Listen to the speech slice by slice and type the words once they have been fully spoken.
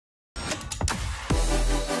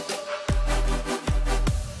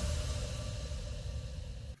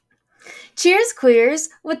Cheers, queers!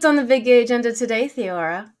 What's on the big gay agenda today,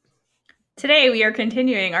 Theora? Today we are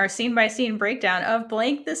continuing our scene-by-scene breakdown of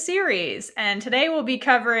Blank the series, and today we'll be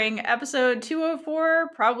covering episode 204,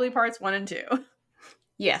 probably parts 1 and 2.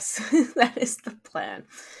 Yes, that is the plan.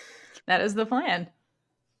 That is the plan.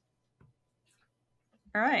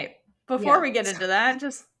 All right. Before we get into that,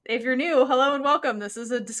 just if you're new, hello and welcome. This is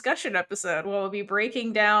a discussion episode where we'll be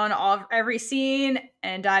breaking down every scene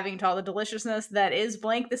and diving into all the deliciousness that is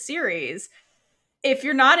Blank the series. If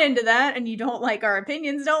you're not into that and you don't like our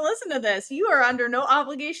opinions, don't listen to this. You are under no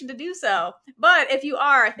obligation to do so. But if you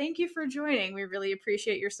are, thank you for joining. We really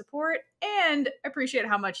appreciate your support and appreciate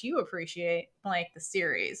how much you appreciate Blank the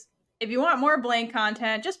series. If you want more Blank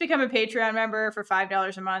content, just become a Patreon member for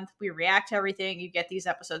 $5 a month. We react to everything. You get these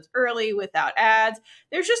episodes early without ads.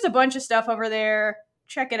 There's just a bunch of stuff over there.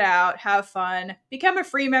 Check it out. Have fun. Become a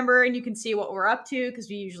free member and you can see what we're up to because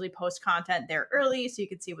we usually post content there early so you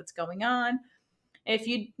can see what's going on. If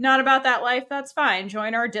you're not about that life, that's fine.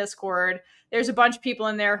 Join our Discord. There's a bunch of people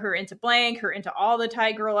in there who are into Blank, who are into all the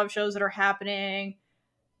Thai girl love shows that are happening.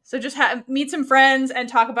 So just meet some friends and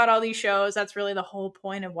talk about all these shows. That's really the whole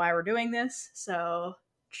point of why we're doing this. So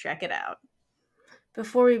check it out.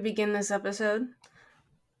 Before we begin this episode,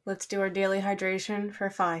 let's do our daily hydration for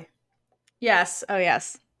Faye. Yes. Oh,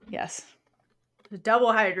 yes. Yes.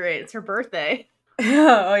 Double hydrate. It's her birthday.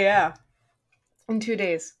 Oh, yeah. In 2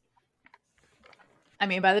 days. I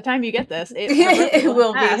mean, by the time you get this, it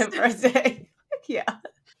will be her birthday. Yeah.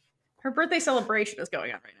 Her birthday celebration is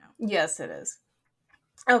going on right now. Yes, it is.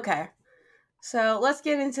 Okay. So let's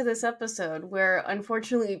get into this episode where,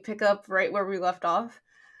 unfortunately, we pick up right where we left off.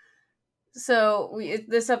 So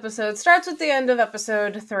this episode starts with the end of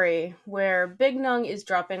episode 3, where Big Nung is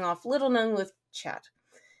dropping off Little Nung with Chet.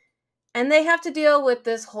 And they have to deal with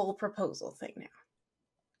this whole proposal thing now.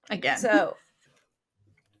 Again. So,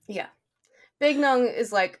 yeah. Big Nung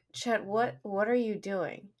is like, Chet, what are you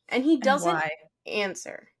doing? And he doesn't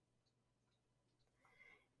answer.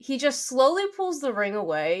 He just slowly pulls the ring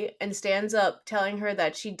away and stands up, telling her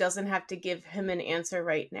that she doesn't have to give him an answer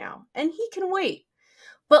right now. And he can wait.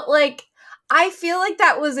 But, like, I feel like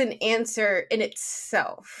that was an answer in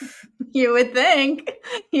itself. You would think.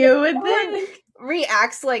 You would think.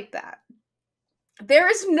 Reacts like that. There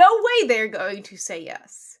is no way they're going to say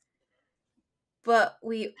yes. But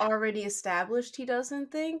we already established he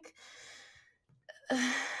doesn't think.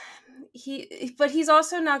 But he's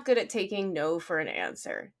also not good at taking no for an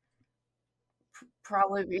answer.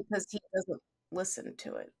 Probably because he doesn't listen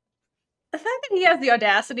to it. The fact that he has the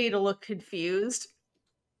audacity to look confused.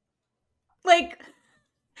 Like,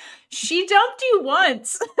 she dumped you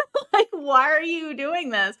once. Like, why are you doing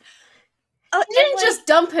this? She didn't just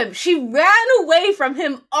dump him. She ran away from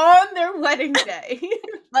him on their wedding day.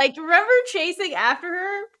 Like, remember chasing after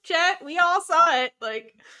her, Chet? We all saw it.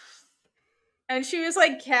 Like, and she was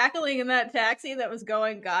like cackling in that taxi that was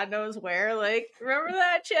going God knows where. Like, remember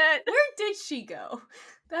that, Chet? Where did she go?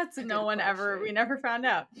 That's a no one question. ever. We never found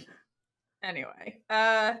out. Anyway,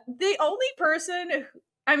 the only person.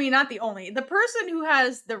 Not the only. The person who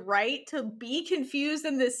has the right to be confused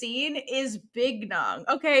in this scene is Big Nung.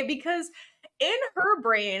 Okay, because in her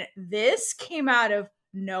brain, this came out of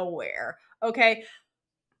nowhere. Okay.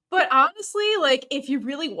 But honestly, like, if you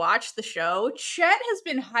really watch the show, Chet has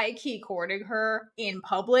been high-key courting her in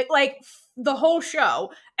public, like, the whole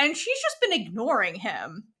show. And she's just been ignoring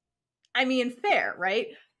him. I mean, fair, right?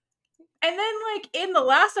 And then, like, in the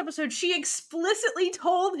last episode, she explicitly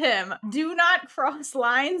told him, do not cross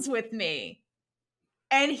lines with me.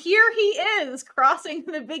 And here he is, crossing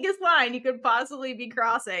the biggest line you could possibly be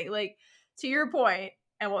crossing. Like, to your point,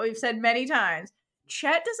 and what we've said many times,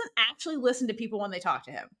 Chet doesn't actually listen to people when they talk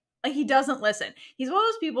to him. Like, he doesn't listen. He's one of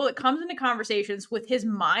those people that comes into conversations with his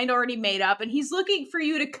mind already made up, and he's looking for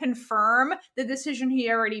you to confirm the decision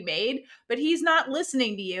he already made, but he's not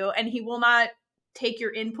listening to you, and he will not take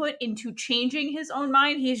your input into changing his own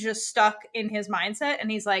mind. He's just stuck in his mindset,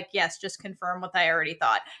 and he's like, yes, just confirm what I already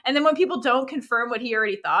thought. And then when people don't confirm what he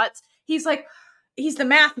already thought, he's like, he's the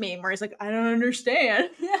math meme, where he's like, I don't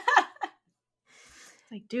understand.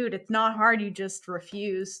 Like, dude, it's not hard. You just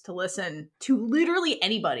refuse to listen to literally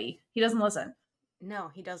anybody. He doesn't listen.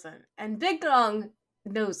 No, he doesn't. And Big Nung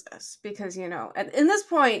knows this because, you know, at this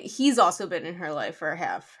point, he's also been in her life for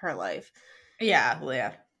half her life. Yeah, well,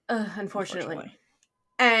 yeah. Unfortunately.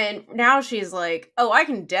 And now she's like, oh, I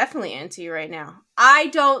can definitely answer you right now. I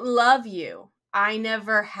don't love you. I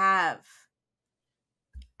never have.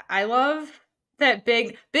 I love that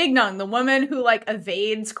Big Nung, the woman who like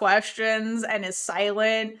evades questions and is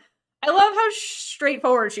silent. I love how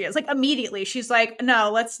straightforward she is. Like, immediately, she's like, no,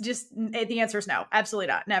 let's just, the answer is no. Absolutely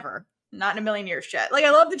not. Never. Not in a million years, Chet. Like,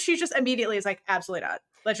 I love that she just immediately is like, absolutely not.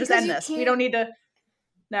 Let's just end this. We don't need to.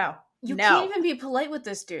 No. You can't even be polite with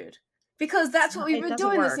this dude. Because that's what we've been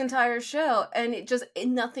doing this entire show. And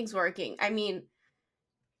nothing's working. I mean,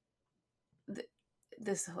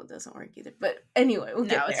 this doesn't work either. But anyway, we'll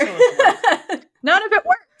get there. None of it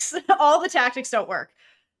works. All the tactics don't work.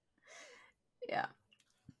 Yeah.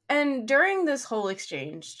 And during this whole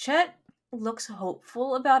exchange, Chet looks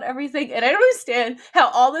hopeful about everything. And I don't understand how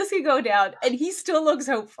all this can go down. And he still looks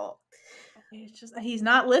hopeful. It's just, he's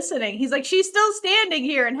not listening. He's like, she's still standing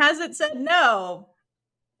here and hasn't said no.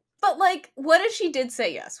 But, like, what if she did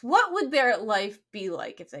say yes? What would their life be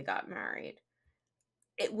like if they got married?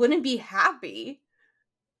 It wouldn't be happy.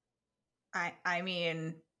 I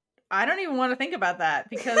mean, I don't even want to think about that,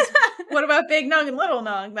 because what about Big Nung and Little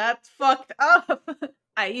Nung? That's fucked up.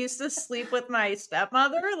 I used to sleep with my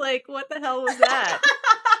stepmother? Like, what the hell was that?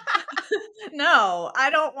 No,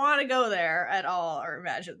 I don't want to go there at all or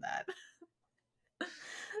imagine that.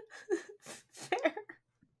 Fair.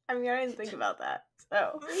 I mean, I didn't think about that.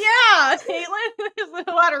 So yeah, Kaitlynn, there's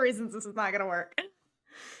a lot of reasons this is not gonna work.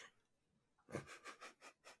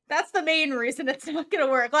 That's the main reason it's not gonna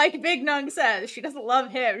work. Like Big Nung says, she doesn't love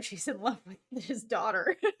him. She's in love with his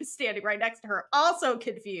daughter standing right next to her, also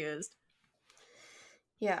confused.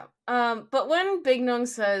 Yeah. But when Big Nung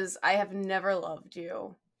says, I have never loved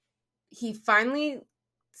you, he finally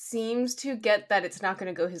seems to get that it's not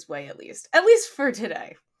gonna go his way, at least for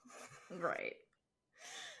today. Right.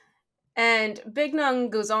 And Big Nung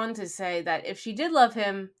goes on to say that if she did love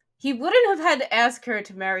him, he wouldn't have had to ask her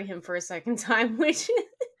to marry him for a second time, which...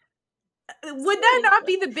 Would that not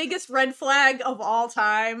be the biggest red flag of all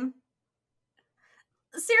time?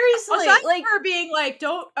 Seriously, aside like her being like,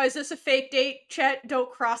 "Don't, is this a fake date, Chet?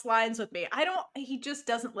 Don't cross lines with me." He just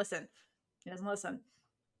doesn't listen. He doesn't listen.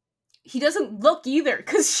 He doesn't look either,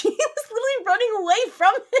 because she was literally running away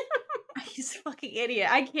from him. He's a fucking idiot.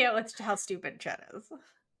 I can't with how stupid Chet is.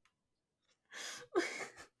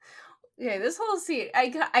 Yeah, this whole scene,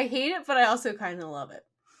 I hate it, but I also kind of love it.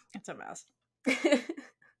 It's a mess.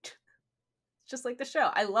 Just like the show.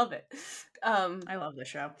 I love it. I love the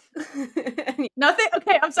show. Nothing.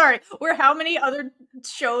 Okay, I'm sorry. We're how many other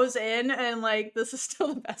shows in, and like this is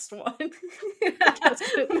still the best one.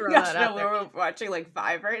 We're watching like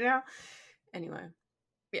 5 right now. Anyway,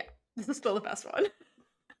 yeah, this is still the best one.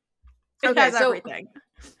 It has everything.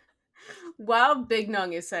 While Big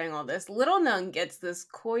Nung is saying all this, Little Nung gets this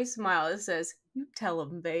coy smile that says, "You tell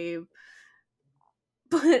him, babe."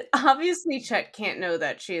 But obviously Chet can't know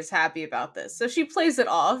that she is happy about this. So she plays it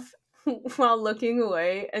off while looking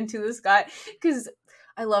away into the sky. Because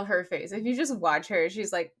I love her face. If you just watch her,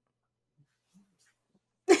 she's like...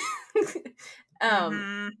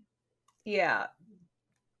 Yeah.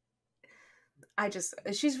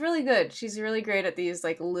 She's really good. She's really great at these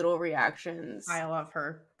like little reactions. I love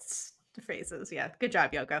her faces. Yeah. Good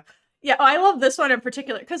job, Yoko. Yeah, I love this one in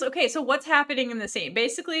particular. Because, okay, so what's happening in the scene?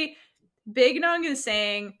 Basically... Big Nung is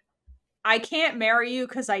saying, I can't marry you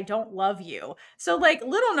because I don't love you. So, like,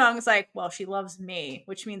 Little Nung's like, well, she loves me,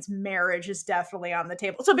 which means marriage is definitely on the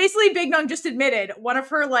table. So basically, Big Nung just admitted one of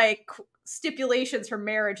her, like, stipulations for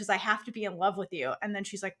marriage is I have to be in love with you. And then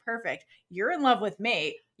she's like, perfect. You're in love with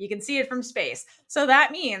me. You can see it from space. So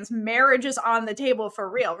that means marriage is on the table for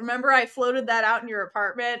real. Remember I floated that out in your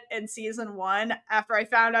apartment in season 1 after I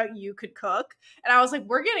found out you could cook? And I was like,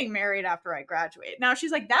 we're getting married after I graduate. Now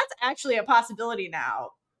she's like, that's actually a possibility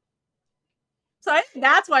now. So I think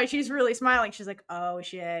that's why she's really smiling. She's like, oh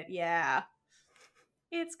shit, yeah.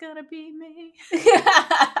 It's gonna be me.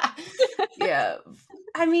 Yeah.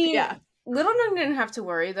 I mean, yeah. Little Nung didn't have to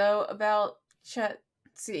worry, though, about Chet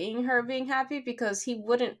seeing her being happy because he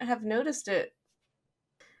wouldn't have noticed it.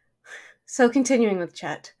 So continuing with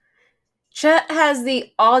Chet. Chet has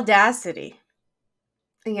the audacity.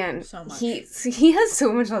 Again, so much. He has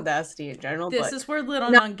so much audacity in general. This is where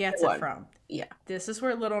Little Nung gets it from. Yeah. This is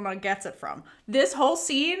where Little Nung gets it from. This whole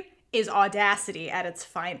scene is audacity at its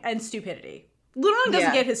fine and stupidity. Little Nung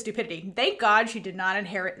doesn't get his stupidity. Thank God she did not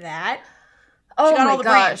inherit that. Oh my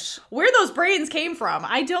gosh. Where those brains came from,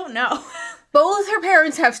 I don't know. Both her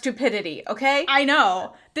parents have stupidity, okay? I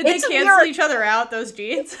know. Did they cancel each other out, those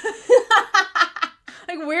genes?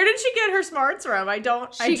 Like, where did she get her smarts from?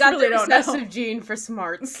 She got the recessive gene for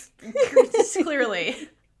smarts. Clearly.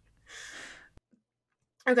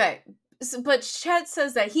 Okay. But Chet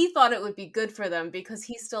says that he thought it would be good for them because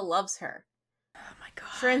he still loves her. Oh my god.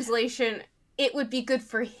 Translation, it would be good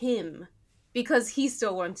for him because he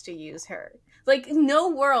still wants to use her. Like,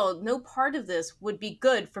 no part of this would be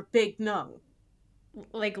good for Big Nung.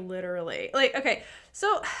 Like, literally. Like, okay,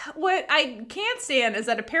 so what I can't stand is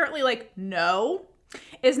that apparently, like, no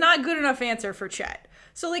is not good enough answer for Chet.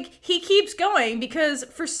 So, like, he keeps going because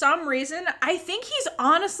for some reason, I think he's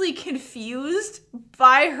honestly confused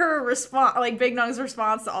by her response, like, Big Nung's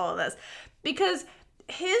response to all of this. Because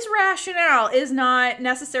his rationale is not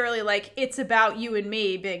necessarily like, it's about you and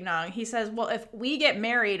me, Big Nung. He says, well, if we get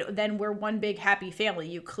married, then we're one big happy family.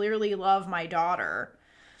 You clearly love my daughter.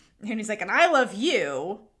 And he's like, and I love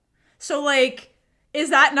you. So, like,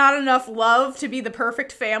 is that not enough love to be the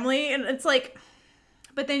perfect family? And it's like,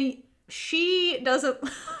 but then she doesn't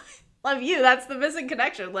love you. That's the missing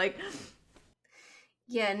connection. Like,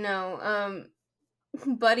 yeah, no,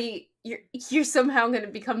 buddy, you're somehow going to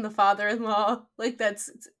become the father-in-law. Like,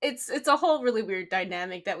 it's a whole really weird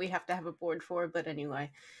dynamic that we have to have a board for. But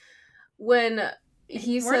anyway, when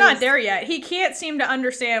we're not there yet. He can't seem to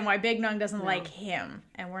understand why Big Nung doesn't like him,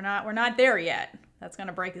 and we're not there yet. That's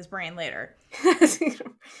gonna break his brain later.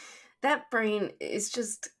 That brain is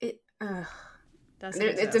just it's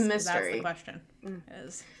a mystery. That's the question.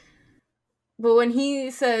 Is. But when he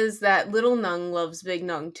says that Little Nung loves Big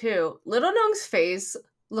Nung too, Little Nung's face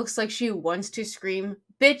looks like she wants to scream,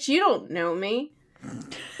 "Bitch, you don't know me."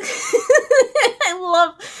 I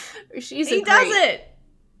love. He does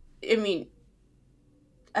it.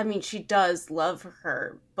 I mean, she does love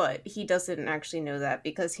her, but he doesn't actually know that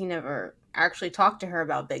because he never actually talked to her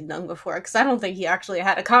about Big Nung before, because I don't think he actually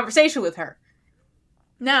had a conversation with her.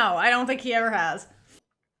 No, I don't think he ever has.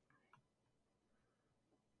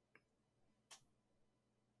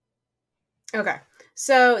 Okay,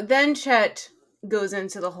 so then Chet goes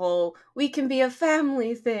into the whole, we can be a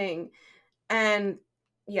family thing. And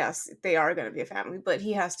yes, they are going to be a family, but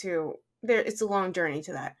he has to, it's a long journey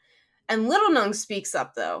to that. And Little Nung speaks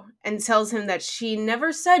up, though, and tells him that she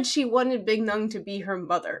never said she wanted Big Nung to be her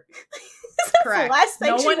mother. Correct. The last thing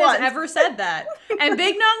no one has ever said that. And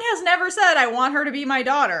Big Nung has never said, I want her to be my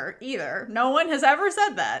daughter, either. No one has ever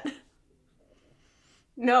said that.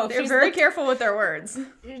 No, they're very careful with their words.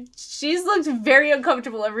 She's looked very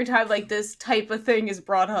uncomfortable every time, like, this type of thing is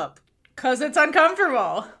brought up. 'Cause it's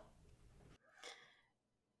uncomfortable.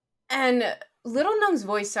 And Little Nung's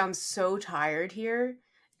voice sounds so tired here.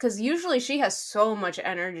 Because usually she has so much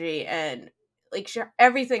energy and, like,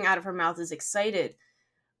 everything out of her mouth is excited.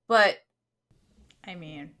 But I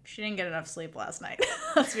mean, she didn't get enough sleep last night.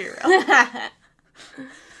 Let's be real.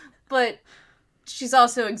 But she's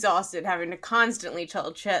also exhausted, having to constantly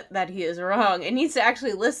tell Chet that he is wrong and needs to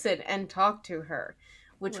actually listen and talk to her.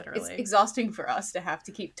 Which is exhausting for us to have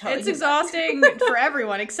to keep telling. It's exhausting for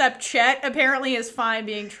everyone, except Chet apparently is fine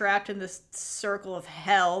being trapped in this circle of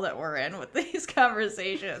hell that we're in with these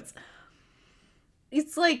conversations.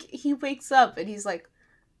 It's like he wakes up and he's like,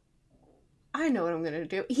 I know what I'm going to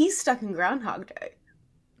do. He's stuck in Groundhog Day.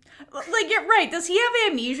 Like, you're right. Does he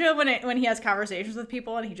have amnesia when he has conversations with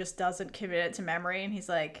people and he just doesn't commit it to memory? And he's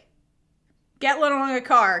like, get Little Nung a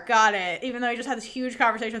car. Got it. Even though he just had this huge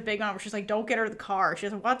conversation with Big Nung where she's like, don't get her the car. She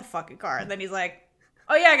doesn't want the fucking car. And then he's like,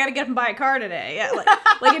 oh yeah, I gotta get him to buy a car today. Yeah,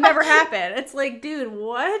 like it never happened. It's like, dude,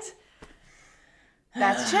 what?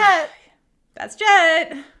 That's Chet. That's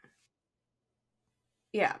Chet.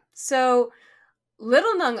 Yeah. So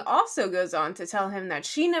Little Nung also goes on to tell him that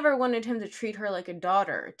she never wanted him to treat her like a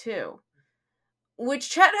daughter, too.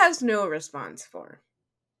 Which Chet has no response for.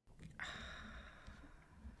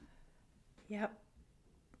 Yep.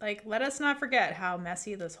 Like, let us not forget how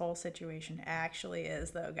messy this whole situation actually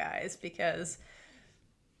is, though, guys, because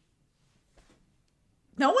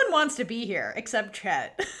no one wants to be here except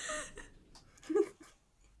Chet.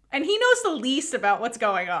 And he knows the least about what's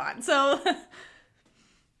going on, so...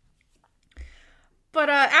 But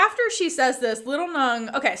after she says this, Little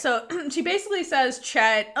Nung... Okay, so she basically says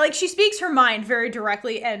Chet... Like, she speaks her mind very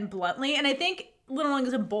directly and bluntly, and I think Little Nung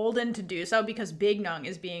is emboldened to do so because Big Nung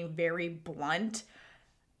is being very blunt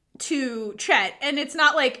to Chet. And it's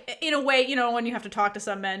not like, in a way, you know, when you have to talk to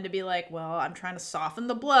some men to be like, well, I'm trying to soften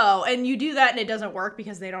the blow. And you do that and it doesn't work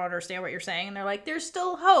because they don't understand what you're saying. And they're like, there's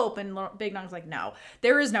still hope. And Big Nung's like, no,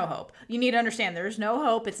 there is no hope. You need to understand there's no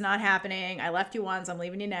hope. It's not happening. I left you once. I'm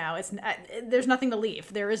leaving you now. There's nothing to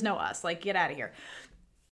leave. There is no us. Like, get out of here.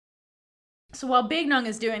 So while Big Nung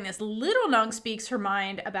is doing this, Little Nung speaks her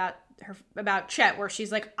mind about Chet, where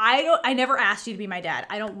she's like, I never asked you to be my dad.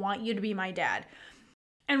 I don't want you to be my dad.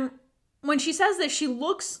 And when she says this, she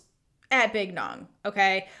looks at Big Nung,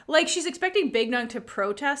 okay? Like, she's expecting Big Nung to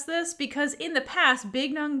protest this because in the past,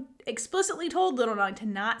 Big Nung explicitly told Little Nung to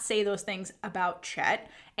not say those things about Chet.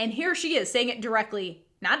 And here she is saying it directly,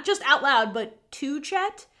 not just out loud, but to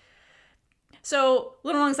Chet. So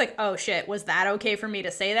Little Nung's like, oh shit, was that okay for me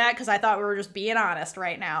to say that? Because I thought we were just being honest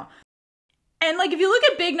right now. And, like, if you look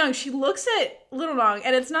at Big Nung, she looks at Little Nung,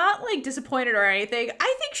 and it's not, like, disappointed or anything.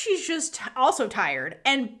 I think she's just also tired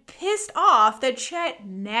and pissed off that Chet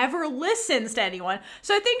never listens to anyone.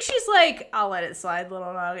 So I think she's like, I'll let it slide,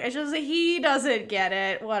 Little Nung. It's just like, he doesn't get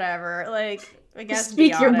it, whatever. Like, I guess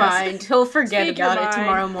speak your mind. He'll forget about it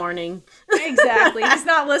tomorrow morning. Exactly. He's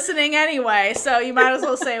not listening anyway, so you might as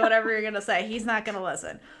well say whatever you're going to say. He's not going to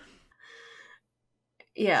listen.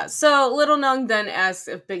 Yeah, so Little Nung then asks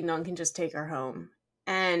if Big Nung can just take her home.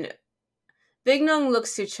 And Big Nung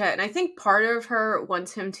looks to Chet, and I think part of her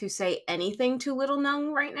wants him to say anything to Little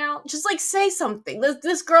Nung right now. Just, like, say something.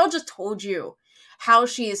 This girl just told you how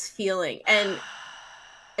she is feeling. And,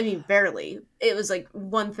 I mean, barely. It was, like,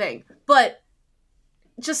 one thing. But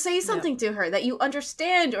just say something to her that you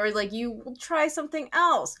understand, or, like, you will try something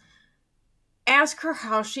else. Ask her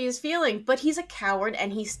how she is feeling. But he's a coward,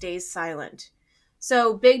 and he stays silent.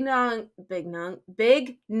 So Big Nung just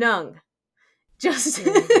Big Nung.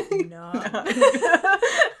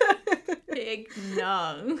 Big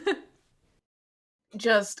Nung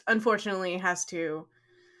just unfortunately has to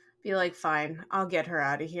be like, fine, I'll get her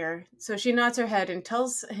out of here. So she nods her head and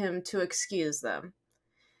tells him to excuse them.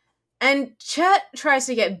 And Chet tries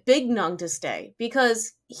to get Big Nung to stay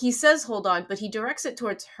because he says hold on, but he directs it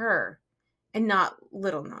towards her and not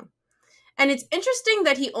Little Nung. And it's interesting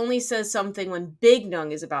that he only says something when Big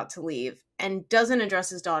Nung is about to leave and doesn't address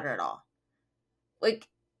his daughter at all. Like,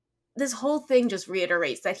 this whole thing just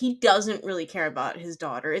reiterates that he doesn't really care about his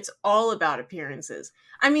daughter. It's all about appearances.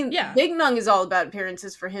 I mean, Big Nung is all about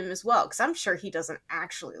appearances for him as well, because I'm sure he doesn't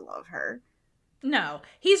actually love her. No,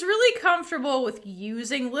 he's really comfortable with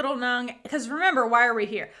using Little Nung, because remember, why are we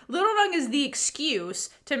here? Little Nung is the excuse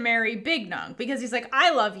to marry Big Nung, because he's like,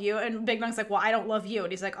 I love you, and Big Nung's like, well, I don't love you,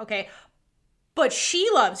 and he's like, okay, but she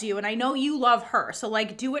loves you, and I know you love her, so,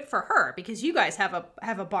 like, do it for her, because you guys have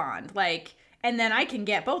a bond, like, and then I can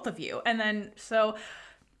get both of you, and then, so,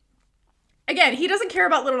 again, he doesn't care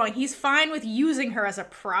about Little Nung, he's fine with using her as a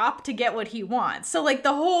prop to get what he wants, so, like,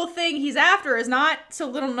 the whole thing he's after is not so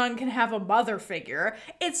Little Nung can have a mother figure,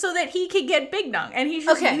 it's so that he can get Big Nung, and he's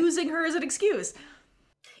just using her as an excuse.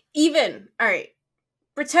 Alright,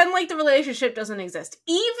 pretend like the relationship doesn't exist.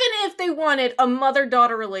 Even if they wanted a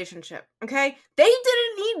mother-daughter relationship, okay? They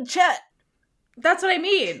didn't need Chet. That's what I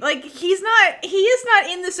mean. Like, he is not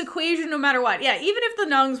in this equation no matter what. Yeah, even if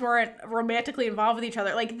the Nungs weren't romantically involved with each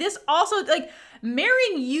other, like, this also, like,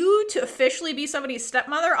 marrying you to officially be somebody's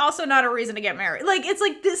stepmother, also not a reason to get married. Like, it's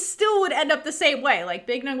like, this still would end up the same way. Like,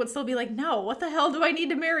 Big Nung would still be like, no, what the hell do I need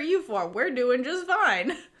to marry you for? We're doing just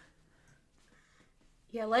fine.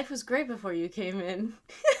 Yeah, life was great before you came in.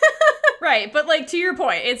 Right, but, like, to your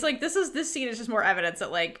point, it's like, this scene is just more evidence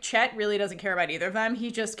that, like, Chet really doesn't care about either of them.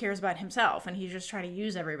 He just cares about himself, and he's just trying to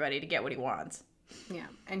use everybody to get what he wants. Yeah,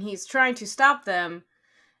 and he's trying to stop them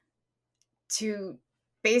to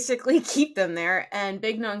basically keep them there, and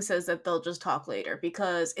Big Nung says that they'll just talk later,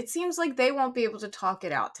 because it seems like they won't be able to talk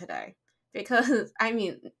it out today. Because, I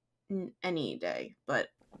mean, any day, but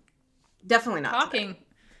definitely not today.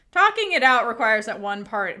 Talking it out requires that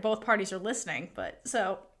both parties are listening, but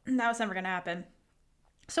so that was never going to happen.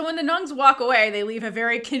 So when the Nungs walk away, they leave a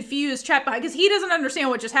very confused Chet behind because he doesn't understand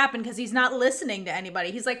what just happened because he's not listening to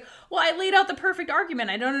anybody. He's like, well, I laid out the perfect argument.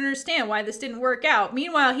 I don't understand why this didn't work out.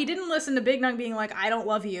 Meanwhile, he didn't listen to Big Nung being like, I don't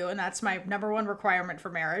love you, and that's my number one requirement for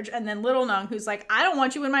marriage. And then Little Nung, who's like, I don't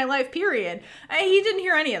want you in my life, period. And he didn't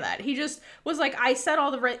hear any of that. He just was like, I said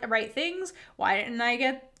all the right things. Why didn't I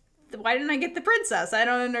get the princess? I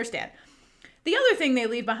don't understand. The other thing they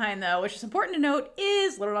leave behind, though, which is important to note,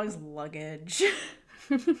 is Little Nung's luggage.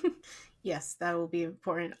 Yes, that will be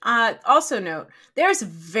important. Also note, there's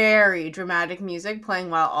very dramatic music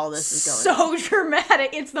playing while all this is going on. So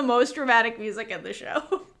dramatic. It's the most dramatic music in the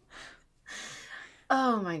show.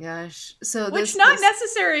 Oh my gosh. Which not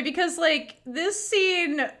necessary because, like, this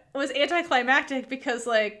scene was anticlimactic because,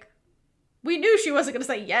 like, we knew she wasn't going to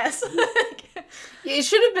say yes. Yeah, it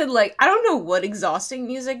should have been like, I don't know what exhausting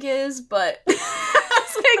music is, but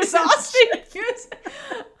exhausting music.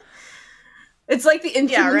 It's like the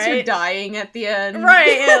instruments are dying at the end.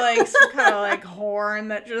 Right, yeah, like some kind of like horn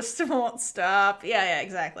that just won't stop. Yeah,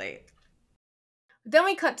 exactly. Then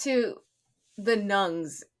we cut to the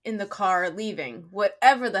Nungs in the car leaving,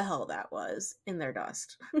 whatever the hell that was, in their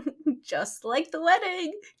dust. Just like the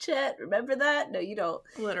wedding. Chet, remember that? No, you don't.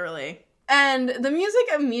 Literally. And the music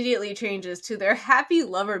immediately changes to their happy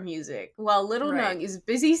lover music, while Little Nung is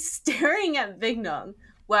busy staring at Big Nung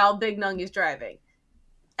while Big Nung is driving.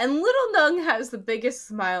 And Little Nung has the biggest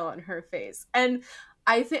smile on her face. And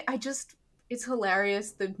I think It's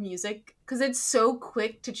hilarious, the music, because it's so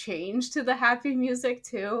quick to change to the happy music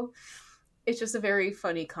too. It's just a very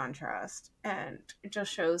funny contrast, and it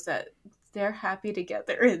just shows that they're happy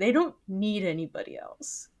together. They don't need anybody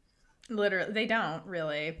else. Literally, they don't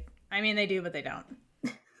really. I mean, they do, but they don't.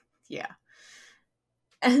 Yeah.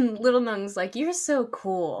 And Little Nung's like, "You're so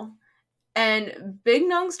cool." And Big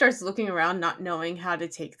Nung starts looking around, not knowing how to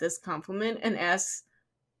take this compliment, and asks,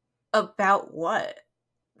 "About what?"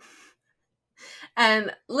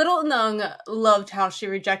 And Little Nung loved how she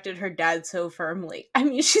rejected her dad so firmly. I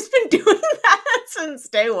mean, she's been doing that since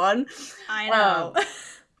day one. I know.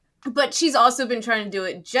 But she's also been trying to do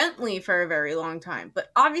it gently for a very long time.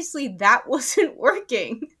 But obviously that wasn't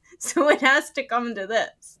working. So it has to come to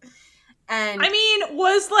this. And I mean,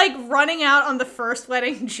 was like running out on the first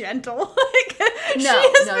wedding gentle? Like, she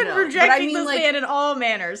has been rejecting this man in all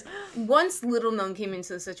manners. Once Little Nung came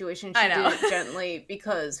into the situation, she did it gently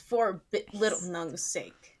because for Little Nung's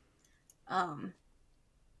sake.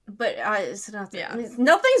 But it's nothing. Yeah. I mean,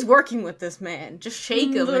 nothing's working with this man. Just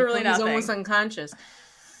shake him. Literally nothing. He's almost unconscious.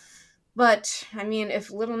 But I mean,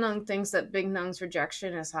 if Little Nung thinks that Big Nung's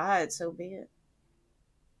rejection is hot, so be it.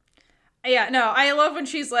 Yeah, no, I love when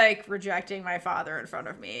she's like, "Rejecting my father in front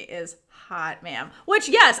of me is hot, ma'am." Which,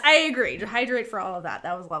 yes, I agree. Hydrate for all of that.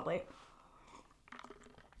 That was lovely.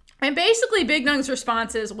 And basically, Big Nung's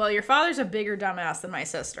response is, "Well, your father's a bigger dumbass than my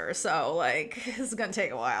sister, so, like, this is gonna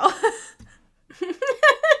take a while."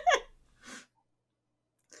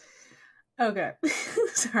 Okay.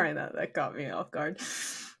 Sorry, that got me off guard.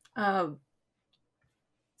 And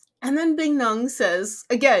then Big Nung says,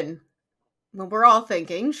 again, well, we're all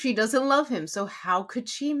thinking, she doesn't love him, so how could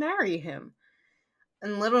she marry him?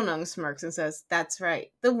 And Little Nung smirks and says, that's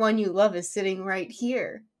right, the one you love is sitting right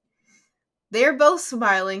here. They're both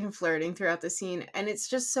smiling and flirting throughout the scene, and it's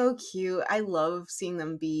just so cute. I love seeing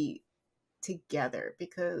them be together,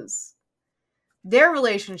 because their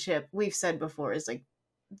relationship, we've said before, is like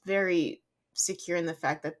very secure in the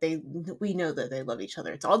fact that we know that they love each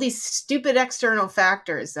other. It's all these stupid external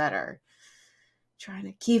factors that are trying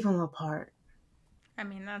to keep them apart. I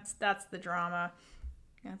mean, that's the drama.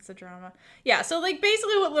 That's the drama. Yeah, so, like,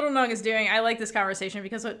 basically what Little Nung is doing, I like this conversation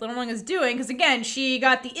because what Little Nung is doing, because, again, she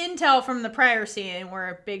got the intel from the prior scene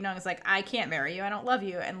where Big Nung is like, I can't marry you, I don't love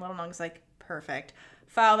you, and Little Nung is like, perfect.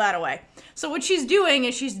 File that away. So what she's doing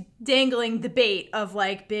is she's dangling the bait of,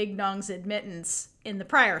 like, Big Nung's admittance in the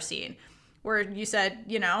prior scene, where you said,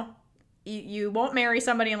 you know, you won't marry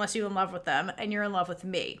somebody unless you're in love with them, and you're in love with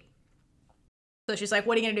me. So she's like,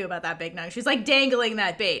 what are you going to do about that, Big Nung? She's, like, dangling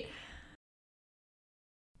that bait.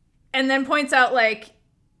 And then points out, like,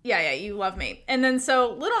 yeah, you love me. And then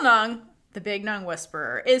so Little Nung, the Big Nung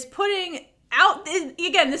whisperer, is putting out,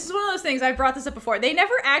 again, this is one of those things, I've brought this up before, they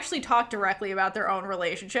never actually talk directly about their own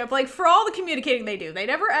relationship. Like, for all the communicating they do, they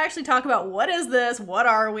never actually talk about what is this, what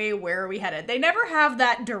are we, where are we headed. They never have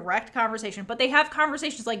that direct conversation, but they have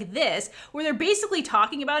conversations like this, where they're basically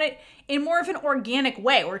talking about it in more of an organic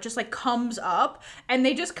way, where it just, like, comes up, and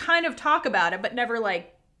they just kind of talk about it, but never,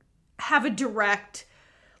 like, have a direct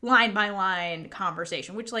line-by-line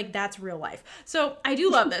conversation, which, like, that's real life. So I do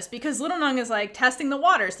love this, because Little Nung is, like, testing the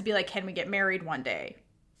waters to be like, can we get married one day?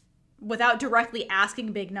 Without directly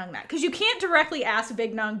asking Big Nung that. Because you can't directly ask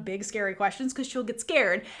Big Nung big, scary questions, because she'll get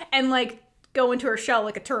scared and, like, go into her shell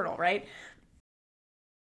like a turtle, right?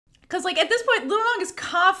 Because, like, at this point, Little Nung is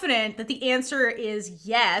confident that the answer is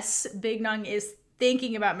yes, Big Nung is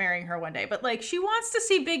thinking about marrying her one day. But, like, she wants to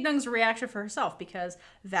see Big Nung's reaction for herself, because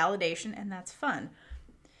validation, and that's fun.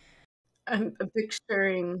 I'm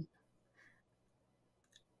picturing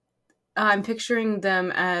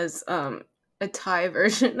them as a Thai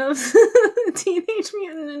version of Teenage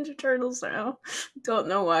Mutant Ninja Turtles now. Don't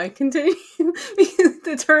know why. Continue. Because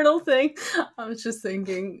the turtle thing, I was just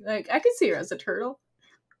thinking, like, I could see her as a turtle.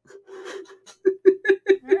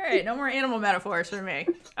 All right, no more animal metaphors for me.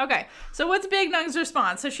 Okay, so what's Big Nung's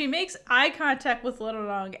response? So she makes eye contact with Little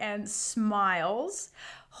Nung and smiles,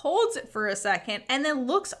 holds it for a second, and then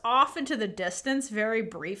looks off into the distance very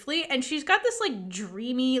briefly, and she's got this, like,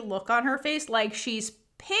 dreamy look on her face, like she's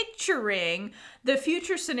picturing the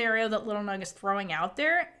future scenario that Little Nung is throwing out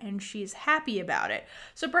there, and she's happy about it.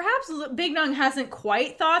 So perhaps Big Nung hasn't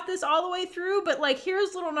quite thought this all the way through, but, like,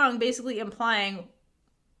 here's Little Nung basically implying,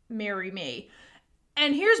 marry me.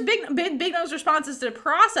 And here's Big Nung's response is to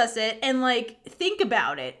process it and, like, think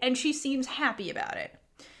about it, and she seems happy about it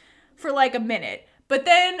for, like, a minute. But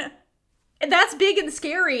then that's big and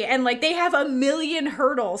scary, and, like, they have a million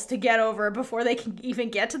hurdles to get over before they can even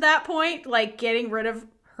get to that point, like getting rid of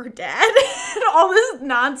her dad and all this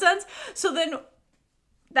nonsense. So then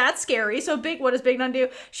That's scary. So what does Big Nun do?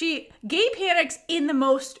 She gay panics in the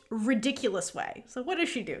most ridiculous way. So what does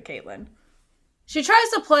she do, Kaitlynn? She tries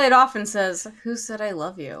to play it off and says, "Who said I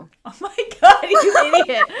love you?" Oh my god, you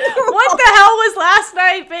idiot. What the hell was last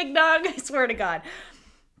night, Big Nun? I swear to God.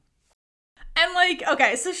 And like,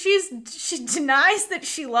 okay, so she denies that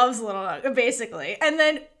she loves Little Nung, basically, and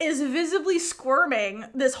then is visibly squirming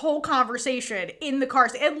this whole conversation in the car.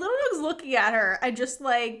 And Little Nung's looking at her and just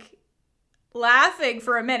like laughing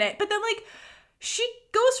for a minute, but then like she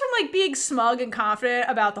goes from like being smug and confident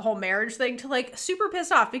about the whole marriage thing to like super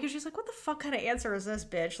pissed off because she's like, what the fuck kind of answer is this,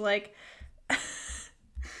 bitch? Like,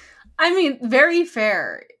 I mean, very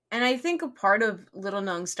fair. And I think a part of Little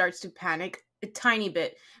Nung starts to panic a tiny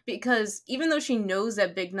bit because even though she knows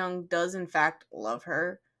that Big Nung does in fact love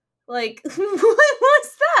her, like, what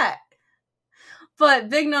was that? But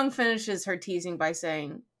Big Nung finishes her teasing by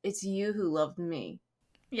saying, "It's you who loved me."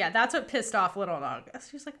 Yeah, that's what pissed off Little Nung.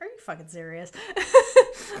 She's like, are you fucking serious?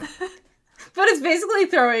 But it's basically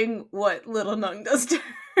throwing what Little Nung does to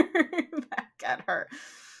her back at her.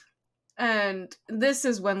 And this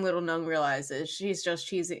is when Little Nung realizes she's just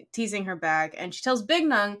teasing her back, and she tells Big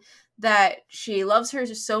Nung that she loves her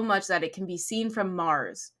so much that it can be seen from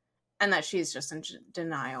Mars, and that she's just in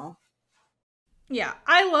denial. Yeah,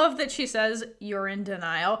 I love that she says you're in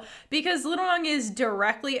denial because Little Nung is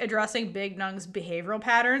directly addressing Big Nung's behavioral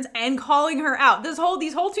patterns and calling her out. These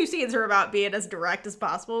whole two scenes are about being as direct as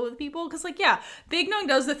possible with people because, like, yeah, Big Nung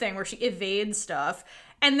does the thing where she evades stuff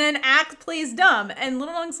and then plays dumb, and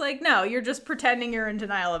Little Nung's like, no, you're just pretending you're in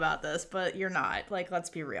denial about this, but you're not. Like, let's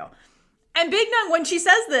be real. And Big Nung, when she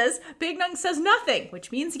says this, Big Nung says nothing,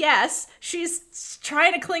 which means yes, she's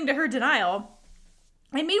trying to cling to her denial.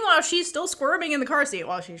 And meanwhile, she's still squirming in the car seat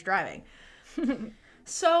while she's driving.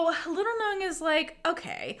 So Little Nung is like,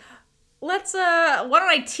 okay, why don't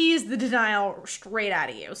I tease the denial straight out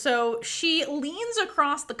of you? So she leans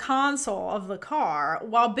across the console of the car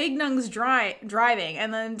while Big Nung's driving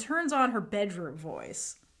and then turns on her bedroom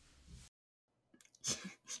voice.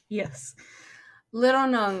 Yes. Little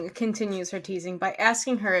Nung continues her teasing by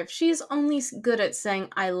asking her if she's only good at saying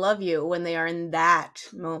 "I love you" when they are in that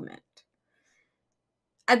moment.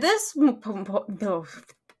 At this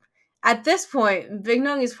point, Big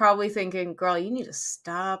Nung is probably thinking, girl, you need to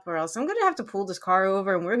stop or else I'm going to have to pull this car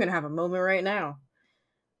over and we're going to have a moment right now.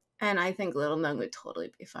 And I think Little Nung would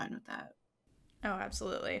totally be fine with that. Oh,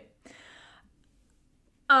 absolutely.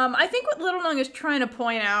 I think what Little Nung is trying to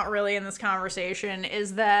point out really in this conversation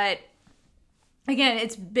is that, again,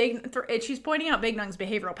 she's pointing out Big Nung's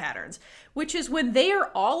behavioral patterns, which is when they are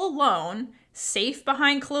all alone, safe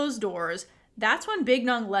behind closed doors, that's when Big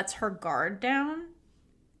Nung lets her guard down.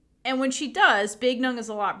 And when she does, Big Nung is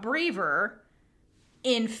a lot braver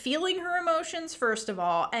in feeling her emotions, first of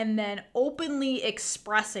all, and then openly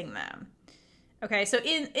expressing them. Okay, so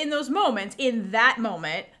in those moments, in that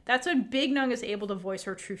moment, that's when Big Nung is able to voice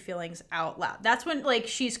her true feelings out loud. That's when, like,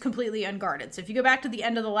 she's completely unguarded. So if you go back to the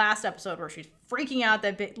end of the last episode where she's freaking out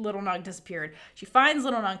that Little Nung disappeared, she finds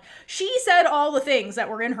Little Nung. She said all the things that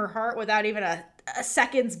were in her heart without even a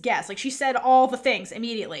second's guess. Like, she said all the things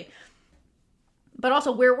immediately. But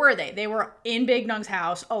also, where were they? They were in Big Nung's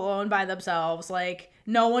house, alone by themselves. Like,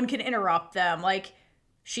 no one can interrupt them. Like,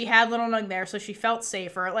 she had Little Nung there, so she felt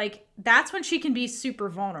safer. Like, that's when she can be super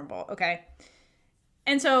vulnerable, okay?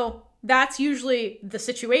 And so that's usually the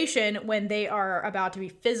situation when they are about to be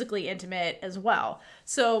physically intimate as well.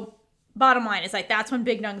 So bottom line is, like, that's when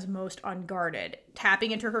Big Nung's most unguarded,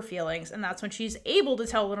 tapping into her feelings, and that's when she's able to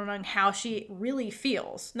tell Little Nung how she really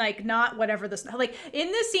feels. Like, not whatever this... Like, in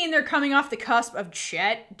this scene, they're coming off the cusp of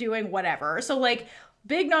Chet doing whatever. So, like,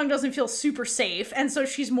 Big Nung doesn't feel super safe, and so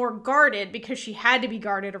she's more guarded because she had to be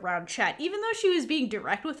guarded around Chet. Even though she was being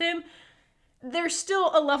direct with him, there's still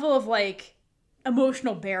a level of, like,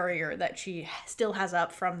 emotional barrier that she still has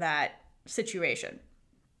up from that situation.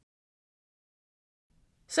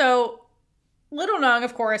 So Little Nung,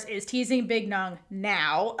 of course, is teasing Big Nung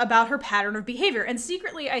now about her pattern of behavior. And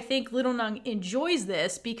secretly, I think Little Nung enjoys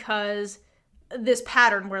this because this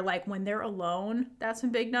pattern where, like, when they're alone, that's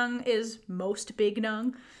when Big Nung is most Big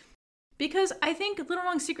Nung. Because I think Little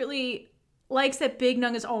Nung secretly likes that Big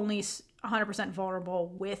Nung is only 100%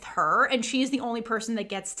 vulnerable with her, and she's the only person that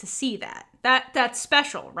gets to see that. That's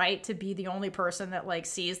special, right? To be the only person that, like,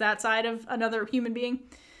 sees that side of another human being.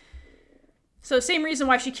 So same reason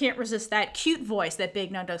why she can't resist that cute voice that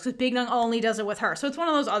Big Nung does, because Big Nung only does it with her. So it's one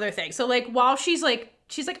of those other things. So, like, while she's like,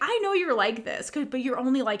 I know you're like this, but you're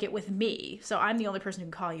only like it with me. So I'm the only person who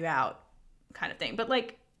can call you out, kind of thing. But,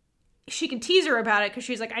 like, she can tease her about it because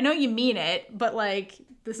she's like, I know you mean it, but, like,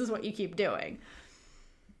 this is what you keep doing.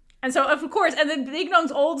 And so, of course, and then Big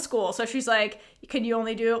Nung's old school. So she's like, can you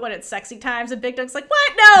only do it when it's sexy times? And Big Nung's like,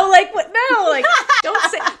 what? No, like, what? No, like, don't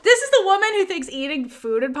say. This is the woman who thinks eating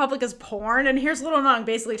food in public is porn. And here's Little Nung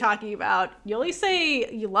basically talking about, you only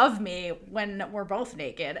say you love me when we're both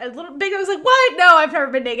naked. And Big Nung's like, what? No, I've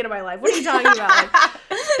never been naked in my life. What are you talking about? Like,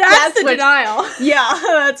 that's the denial. Yeah,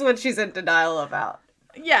 that's what she's in denial about.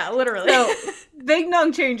 Yeah, literally. So, Big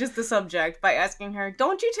Nung changes the subject by asking her,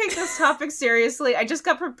 don't you take this topic seriously? I just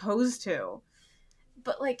got proposed to.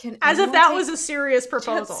 But, like, as if that was a serious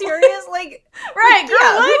proposal. Serious? Like, right, girl,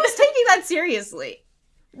 yeah, who was taking that seriously?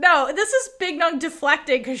 No, this is Big Nung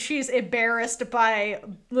deflecting because she's embarrassed by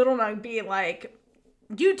Little Nung being like,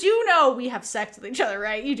 you do know we have sex with each other,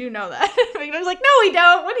 right? You do know that. Big Nung's like, no, we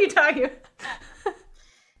don't. What are you talking about?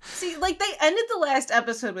 See, like, they ended the last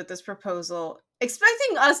episode with this proposal,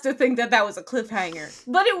 expecting us to think that that was a cliffhanger.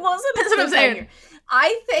 But it wasn't a cliffhanger.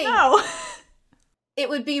 I think it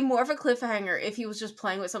would be more of a cliffhanger if he was just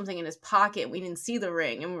playing with something in his pocket. We didn't see the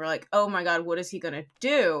ring, and we were like, oh my god, what is he gonna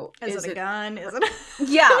do? Is it a gun? Is it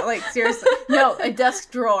Yeah, like, seriously. No, a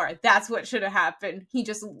desk drawer. That's what should have happened. He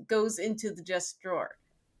just goes into the desk drawer.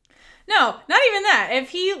 No, not even that. If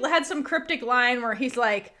he had some cryptic line where he's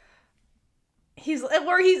like,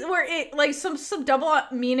 some double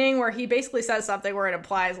meaning where he basically says something where it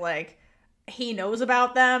implies like he knows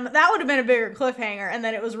about them, that would have been a bigger cliffhanger, and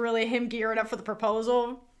then it was really him gearing up for the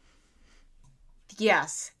proposal.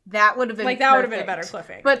 Yes, that would have been like that would have been a better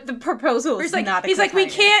cliffhanger. But the proposal is like, not a he's cliffhanger. like, we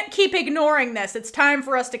can't keep ignoring this. It's time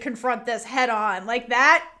for us to confront this head on. Like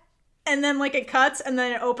that. And then, like, it cuts, and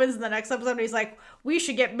then it opens in the next episode, and he's like, we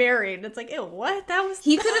should get married. And it's like, ew, what? That was...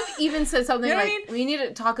 He could have even said something you know like, we need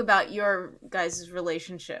to talk about your guys'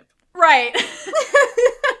 relationship. Right.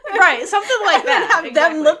 Right, something like that. And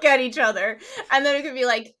have them look at each other. And then it could be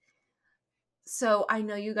like, so I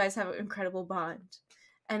know you guys have an incredible bond,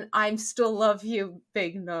 and I still love you,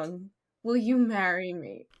 Big Nung. Will you marry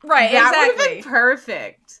me? Right, that exactly. That would have been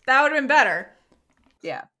perfect. That would have been better.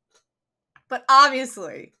 Yeah. But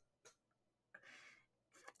obviously...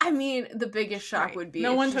 I mean, the biggest shock would be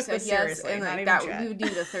no if one she took said this yes, seriously. and like that we would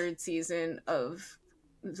need a third season of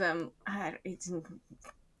them.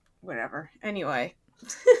 Whatever. Anyway,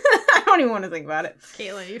 I don't even want to think about it.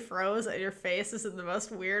 Kaitlynn, you froze, and your face is in the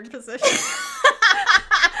most weird position.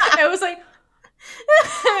 It was like,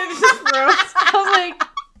 it just froze. I was like,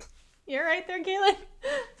 you're right there, Kaitlynn.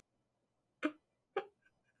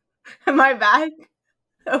 Am I back?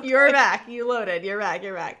 Okay. You're back. You loaded. You're back.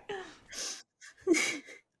 You're back.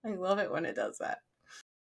 I love it when it does that.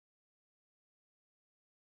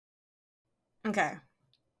 Okay.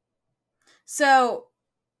 So,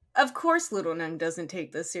 of course Little Nung doesn't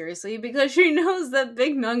take this seriously because she knows that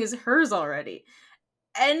Big Nung is hers already.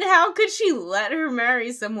 And how could she let her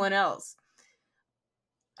marry someone else?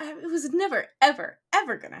 It was never, ever,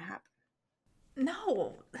 ever gonna happen.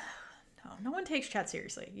 No. No one takes chat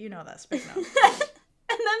seriously. You know this, Big Nung.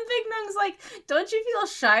 And then Big Nung's like, don't you feel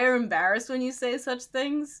shy or embarrassed when you say such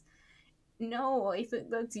things? No, I think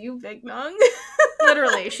that's you, Big Nung.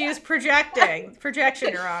 Literally, she is projecting.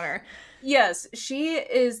 Projection, Your Honor. Yes, she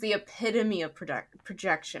is the epitome of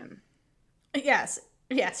projection. Yes,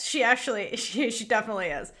 she definitely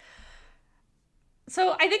is.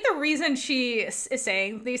 So I think the reason she is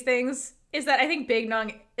saying these things is that I think Big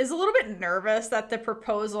Nung is a little bit nervous that the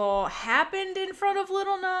proposal happened in front of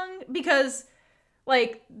Little Nung because...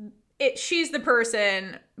 like, she's the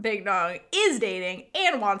person Big Nung is dating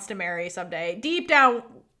and wants to marry someday. Deep down,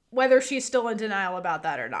 whether she's still in denial about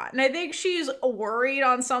that or not. And I think she's worried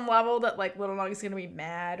on some level that, like, Little Nung is going to be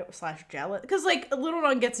mad / jealous. Because, like, Little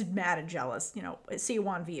Nung gets mad and jealous, you know, see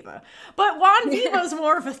Juan Viva. But Juan Viva is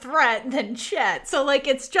more of a threat than Chet. So, like,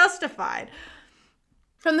 it's justified.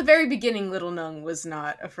 From the very beginning, Little Nung was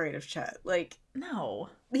not afraid of Chet. Like, no.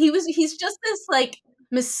 He's just this, like,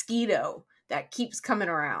 mosquito that keeps coming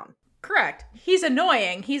around. Correct. He's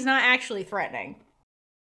annoying. He's not actually threatening.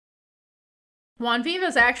 Juan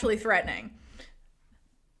Viva's actually threatening.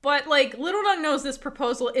 But, like, Little Nung knows this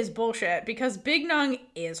proposal is bullshit because Big Nung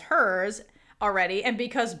is hers already, and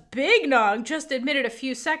because Big Nung just admitted a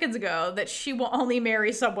few seconds ago that she will only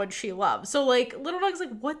marry someone she loves. So, like, Little Nung's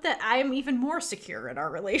like, what the? I am even more secure in our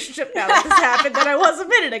relationship now that this happened than I was a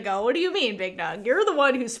minute ago. What do you mean, Big Nung? You're the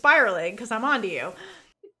one who's spiraling because I'm onto you.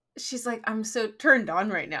 She's like, I'm so turned on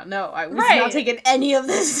right now. No, I was not taking any of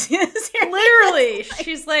this seriously. Literally.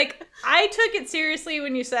 She's like, I took it seriously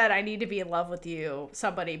when you said I need to be in love with you,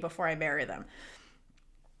 somebody, before I marry them.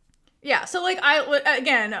 Yeah, so, like,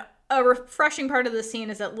 again, a refreshing part of the scene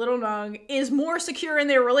is that Little Nung is more secure in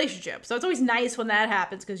their relationship. So it's always nice when that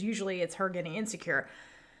happens because usually it's her getting insecure.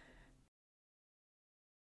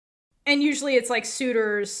 And usually it's like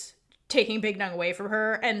suitors taking Big Nung away from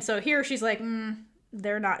her. And so here she's like,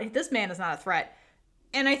 they're not, this man is not a threat.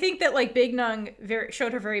 And I think that like Big Nung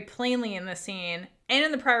showed her very plainly in this scene and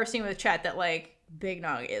in the prior scene with Chet that like Big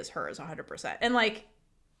Nung is hers 100%. And like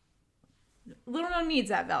Little Nung needs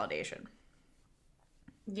that validation.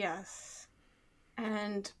 Yes.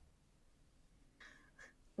 And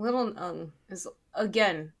Little Nung is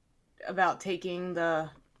again about taking the...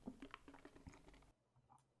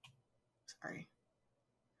 Sorry.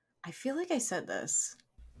 I feel like I said this.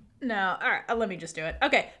 No, all right, let me just do it.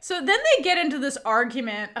 Okay, so then they get into this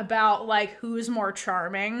argument about, like, who's more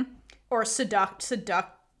charming or seducing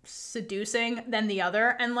than the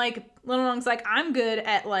other. And, like, Little Nung's like, I'm good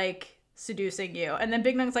at, like, seducing you. And then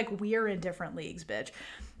Big Nung's like, we're in different leagues, bitch.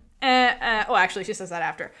 Well, actually, she says that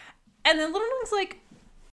after. And then Little Nung's like,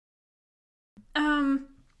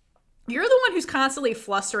 you're the one who's constantly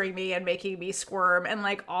flustering me and making me squirm and,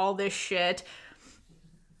 like, all this shit.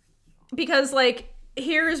 Because, like,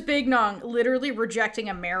 here's Big Nung literally rejecting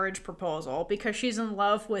a marriage proposal because she's in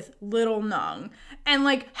love with Little Nung. And,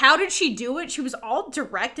 like, how did she do it? She was all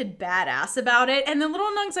direct and badass about it. And then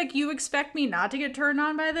Little Nung's like, you expect me not to get turned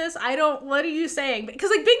on by this? What are you saying? Because,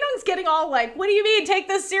 like, Big Nung's getting all like, what do you mean? Take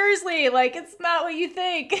this seriously. Like, it's not what you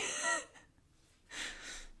think.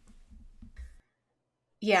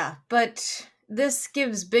 Yeah, but this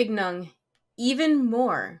gives Big Nung even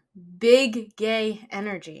more big gay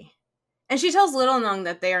energy. And she tells Little Nung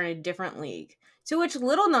that they are in a different league, to which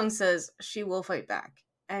Little Nung says she will fight back.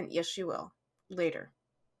 And yes, she will. Later.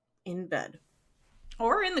 In bed.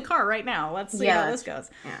 Or in the car right now. Let's see how this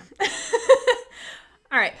goes. Yeah.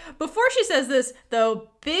 All right. Before she says this,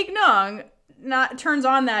 though, Big Nung turns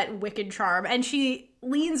on that wicked charm, and she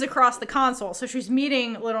leans across the console. So she's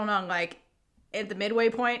meeting Little Nung, like, at the midway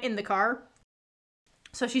point in the car.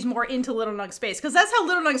 So she's more into Little Nung's space. Because that's how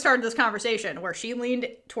Little Nung started this conversation, where she leaned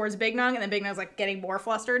towards Big Nung, and then Big Nung's, like, getting more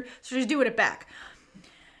flustered. So she's doing it back.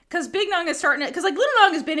 Because Big Nung is starting to... Because, like, Little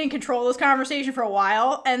Nung has been in control of this conversation for a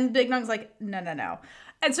while, and Big Nung's like, no.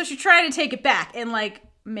 And so she's trying to take it back and, like,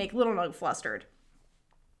 make Little Nung flustered.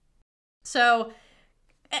 So...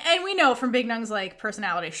 And we know from Big Nung's, like,